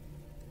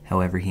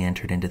 However, he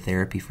entered into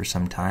therapy for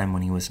some time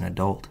when he was an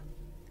adult,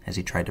 as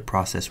he tried to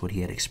process what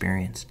he had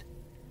experienced.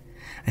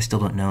 I still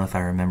don't know if I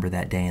remember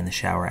that day in the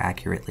shower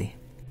accurately.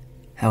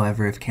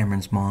 However, if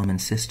Cameron's mom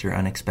and sister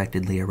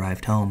unexpectedly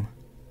arrived home,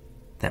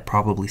 that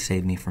probably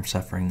saved me from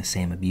suffering the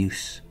same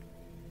abuse.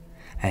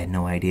 I had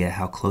no idea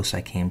how close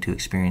I came to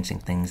experiencing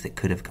things that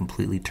could have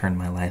completely turned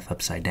my life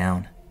upside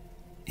down.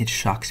 It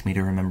shocks me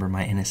to remember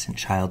my innocent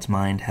child's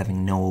mind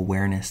having no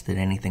awareness that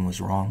anything was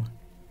wrong,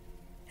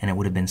 and it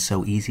would have been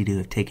so easy to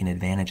have taken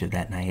advantage of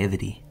that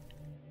naivety.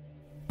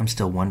 I'm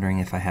still wondering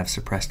if I have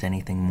suppressed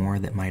anything more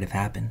that might have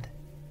happened,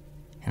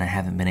 and I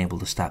haven't been able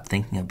to stop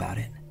thinking about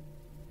it.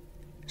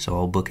 So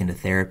I'll book into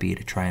therapy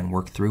to try and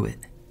work through it.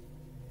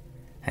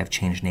 I have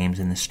changed names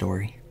in this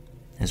story,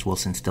 as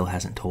Wilson still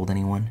hasn't told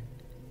anyone,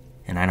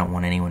 and I don't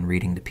want anyone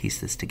reading to piece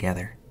this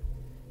together.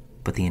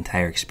 But the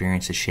entire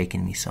experience has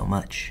shaken me so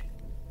much.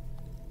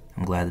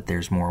 I'm glad that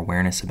there's more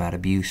awareness about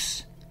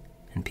abuse,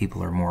 and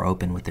people are more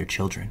open with their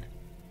children.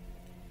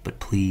 But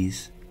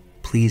please,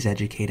 please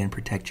educate and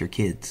protect your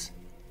kids.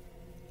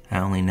 I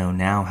only know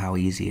now how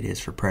easy it is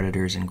for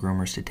predators and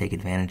groomers to take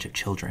advantage of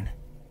children.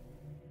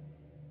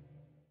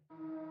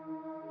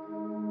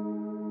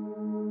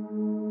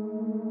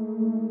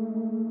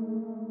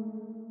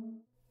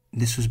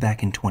 This was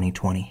back in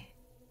 2020,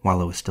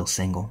 while I was still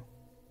single.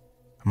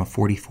 I'm a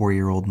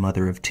 44-year-old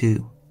mother of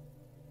 2,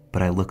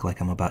 but I look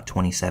like I'm about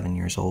 27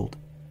 years old.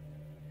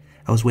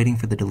 I was waiting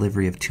for the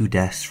delivery of 2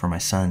 desks for my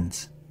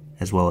sons,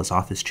 as well as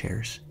office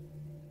chairs,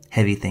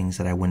 heavy things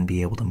that I wouldn't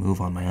be able to move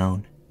on my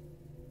own.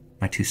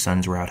 My 2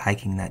 sons were out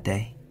hiking that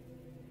day.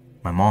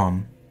 My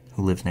mom,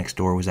 who lives next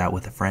door, was out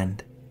with a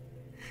friend.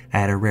 I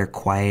had a rare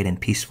quiet and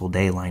peaceful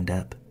day lined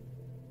up,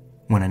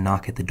 when a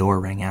knock at the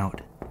door rang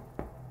out.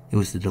 It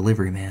was the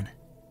delivery man.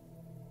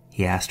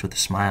 He asked with a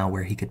smile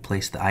where he could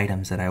place the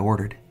items that I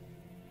ordered.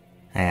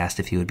 I asked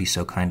if he would be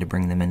so kind to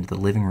bring them into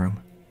the living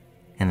room,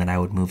 and that I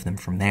would move them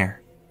from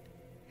there.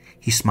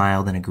 He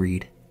smiled and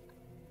agreed.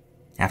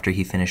 After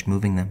he finished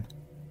moving them,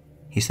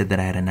 he said that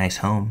I had a nice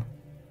home,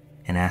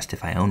 and asked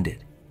if I owned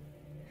it.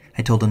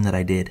 I told him that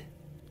I did.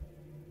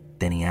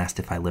 Then he asked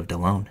if I lived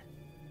alone.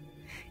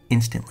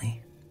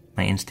 Instantly,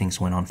 my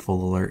instincts went on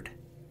full alert.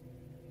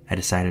 I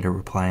decided to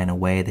reply in a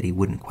way that he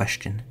wouldn't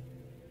question.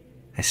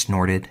 I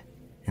snorted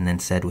and then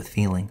said with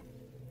feeling,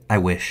 "I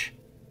wish.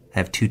 I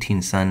have 2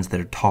 teen sons that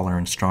are taller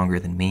and stronger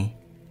than me.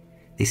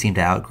 They seem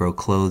to outgrow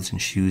clothes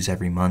and shoes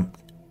every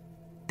month.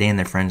 They and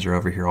their friends are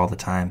over here all the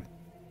time,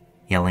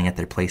 yelling at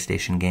their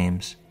PlayStation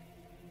games.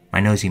 My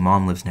nosy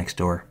mom lives next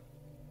door.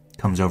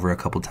 Comes over a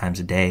couple times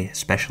a day,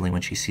 especially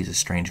when she sees a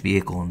strange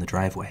vehicle in the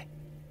driveway.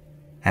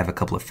 I have a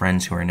couple of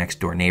friends who are next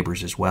door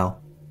neighbors as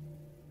well."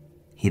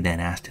 He then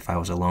asked if I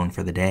was alone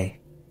for the day.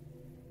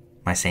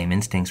 My same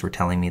instincts were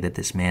telling me that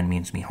this man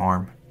means me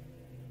harm.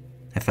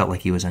 I felt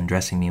like he was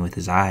undressing me with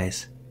his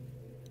eyes,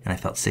 and I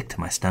felt sick to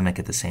my stomach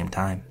at the same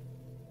time.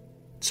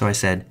 So I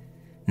said,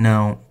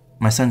 "No,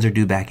 my sons are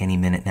due back any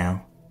minute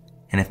now,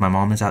 and if my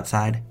mom is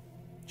outside,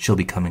 she'll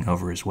be coming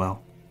over as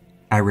well.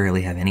 I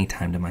rarely have any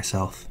time to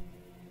myself.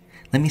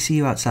 Let me see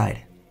you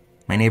outside.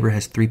 My neighbor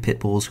has 3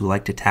 pit bulls who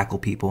like to tackle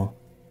people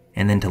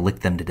and then to lick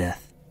them to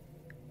death.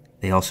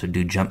 They also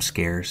do jump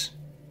scares,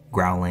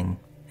 growling,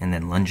 and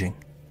then lunging.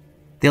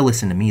 They'll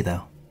listen to me,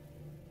 though."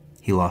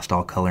 He lost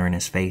all color in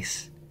his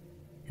face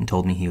and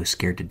told me he was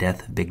scared to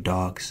death of big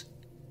dogs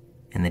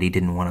and that he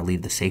didn't want to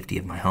leave the safety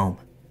of my home.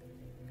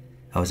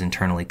 I was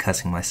internally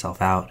cussing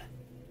myself out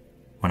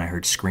when I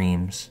heard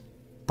screams,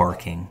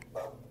 barking,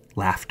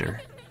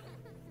 laughter,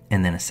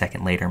 and then a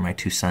second later my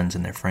 2 sons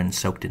and their friends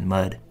soaked in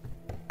mud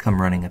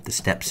come running up the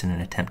steps in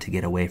an attempt to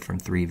get away from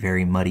 3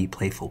 very muddy,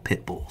 playful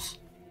pit bulls.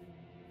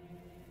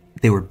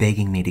 They were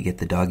begging me to get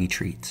the doggy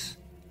treats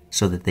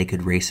so that they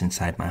could race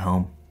inside my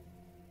home.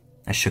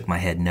 I shook my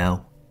head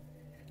no.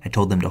 I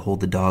told them to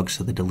hold the dogs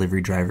so the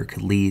delivery driver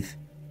could leave,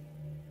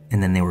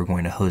 and then they were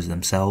going to hose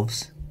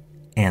themselves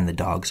and the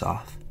dogs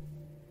off.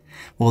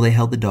 Well, they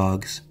held the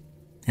dogs,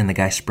 and the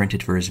guy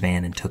sprinted for his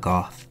van and took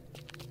off.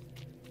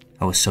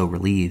 I was so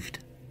relieved,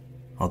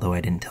 although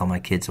I didn't tell my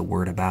kids a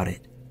word about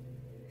it.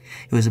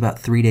 It was about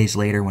 3 days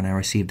later when I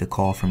received a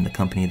call from the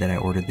company that I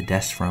ordered the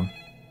desks from,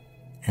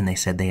 and they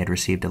said they had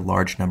received a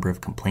large number of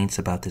complaints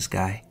about this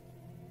guy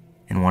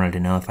and wanted to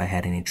know if I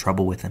had any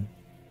trouble with him.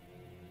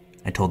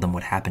 I told them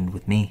what happened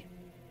with me.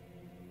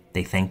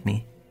 They thanked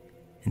me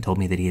and told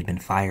me that he had been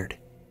fired.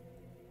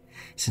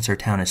 Since our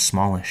town is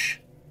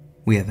smallish,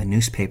 we have a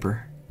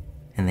newspaper,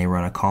 and they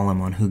run a column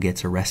on who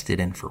gets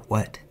arrested and for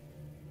what.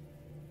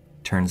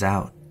 Turns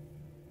out,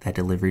 that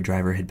delivery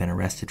driver had been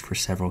arrested for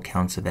several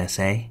counts of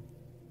SA,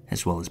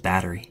 as well as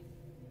battery.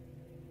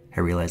 I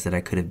realized that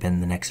I could have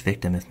been the next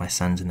victim if my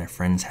sons and their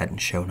friends hadn't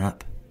shown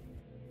up.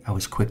 I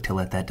was quick to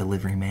let that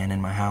delivery man in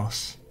my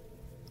house,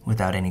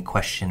 without any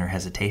question or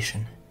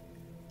hesitation.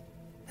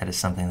 That is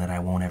something that I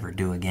won't ever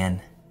do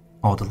again.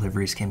 All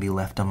deliveries can be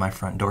left on my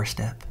front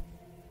doorstep,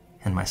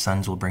 and my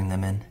sons will bring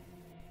them in.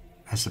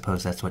 I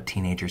suppose that's what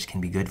teenagers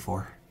can be good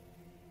for.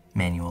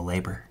 Manual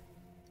labor.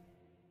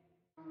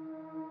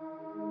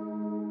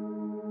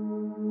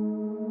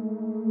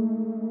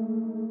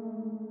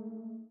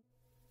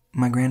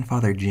 My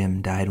grandfather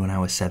Jim died when I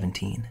was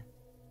 17,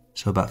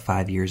 so about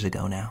 5 years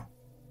ago now,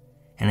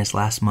 and his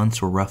last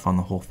months were rough on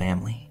the whole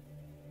family.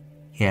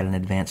 He had an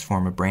advanced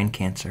form of brain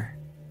cancer,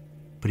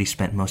 but he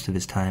spent most of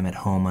his time at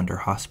home under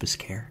hospice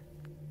care.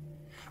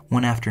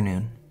 One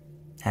afternoon,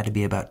 had to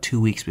be about 2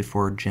 weeks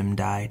before Jim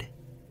died,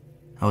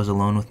 I was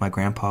alone with my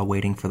grandpa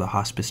waiting for the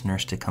hospice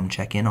nurse to come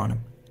check in on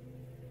him.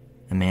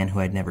 A man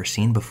who I'd never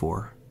seen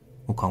before,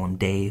 we'll call him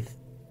Dave,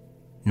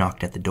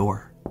 knocked at the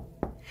door.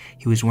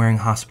 He was wearing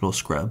hospital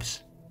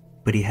scrubs,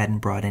 but he hadn't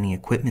brought any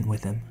equipment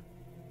with him,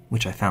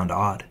 which I found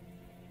odd.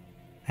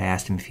 I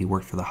asked him if he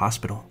worked for the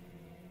hospital,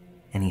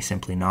 and he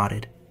simply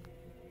nodded.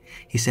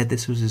 He said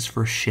this was his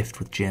first shift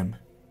with Jim,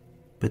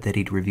 but that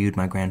he'd reviewed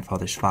my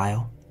grandfather's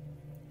file,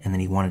 and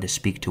that he wanted to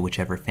speak to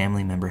whichever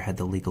family member had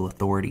the legal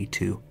authority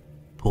to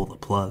pull the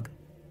plug.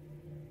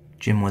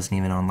 Jim wasn't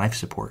even on life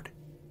support,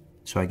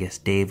 so I guess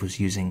Dave was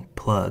using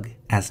plug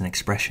as an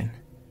expression.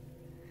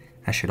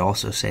 I should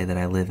also say that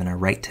I live in a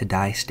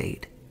right-to-die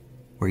state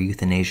where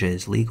euthanasia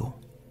is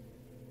legal,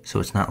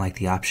 so it's not like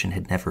the option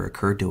had never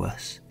occurred to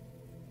us.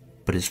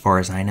 But as far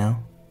as I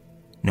know,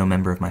 no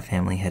member of my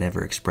family had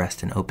ever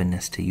expressed an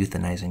openness to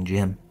euthanizing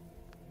Jim.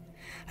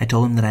 I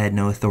told him that I had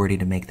no authority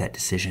to make that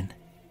decision,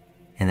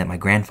 and that my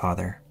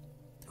grandfather,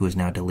 who was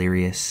now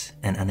delirious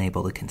and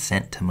unable to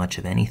consent to much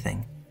of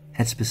anything,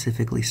 had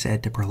specifically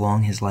said to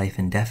prolong his life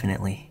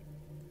indefinitely,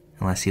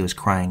 unless he was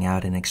crying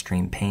out in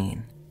extreme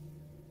pain,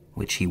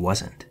 which he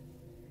wasn't.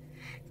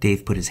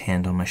 Dave put his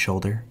hand on my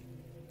shoulder,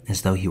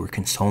 as though he were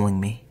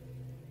consoling me,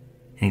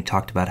 and he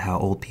talked about how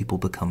old people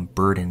become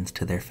burdens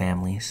to their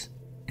families,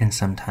 and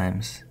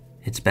sometimes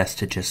it's best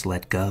to just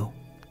let go.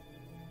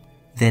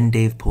 Then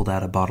Dave pulled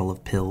out a bottle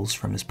of pills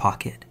from his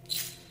pocket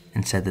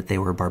and said that they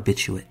were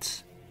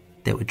barbiturates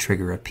that would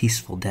trigger a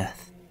peaceful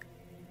death.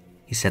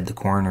 He said the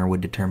coroner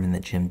would determine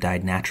that Jim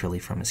died naturally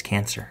from his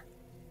cancer.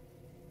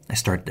 I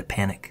started to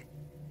panic.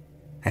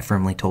 I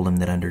firmly told him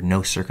that under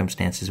no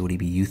circumstances would he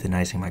be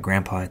euthanizing my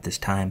grandpa at this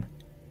time,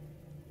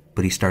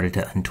 but he started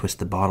to untwist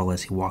the bottle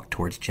as he walked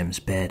towards Jim's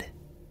bed.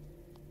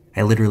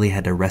 I literally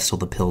had to wrestle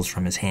the pills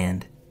from his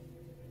hand,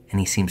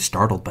 and he seemed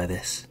startled by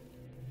this.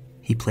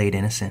 He played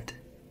innocent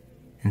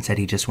and said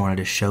he just wanted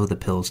to show the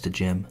pills to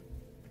Jim.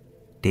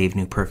 Dave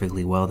knew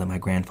perfectly well that my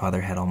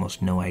grandfather had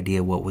almost no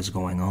idea what was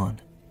going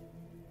on.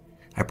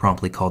 I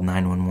promptly called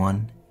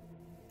 911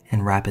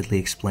 and rapidly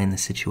explained the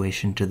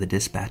situation to the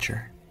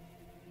dispatcher.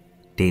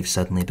 Dave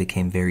suddenly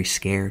became very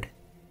scared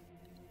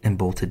and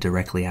bolted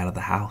directly out of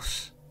the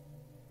house.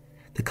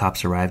 The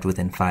cops arrived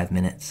within 5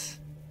 minutes,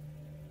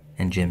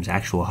 and Jim's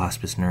actual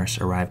hospice nurse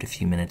arrived a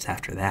few minutes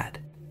after that.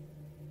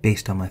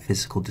 Based on my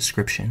physical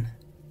description,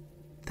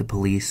 the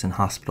police and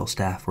hospital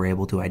staff were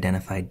able to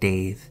identify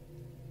Dave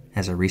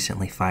as a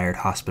recently fired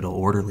hospital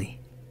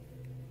orderly.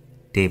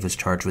 Dave was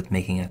charged with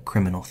making a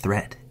criminal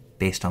threat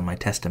based on my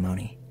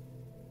testimony,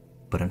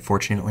 but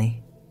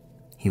unfortunately,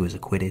 he was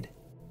acquitted.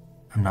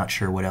 I'm not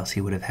sure what else he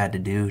would have had to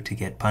do to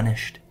get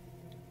punished,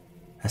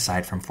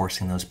 aside from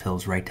forcing those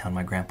pills right down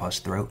my grandpa's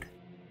throat.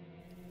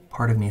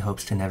 Part of me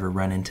hopes to never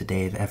run into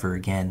Dave ever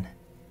again,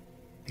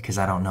 because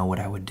I don't know what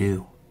I would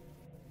do.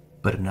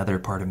 But another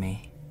part of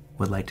me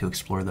would like to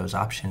explore those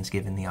options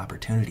given the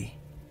opportunity.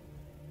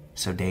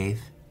 So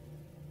Dave,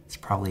 it's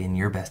probably in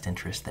your best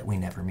interest that we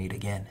never meet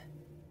again.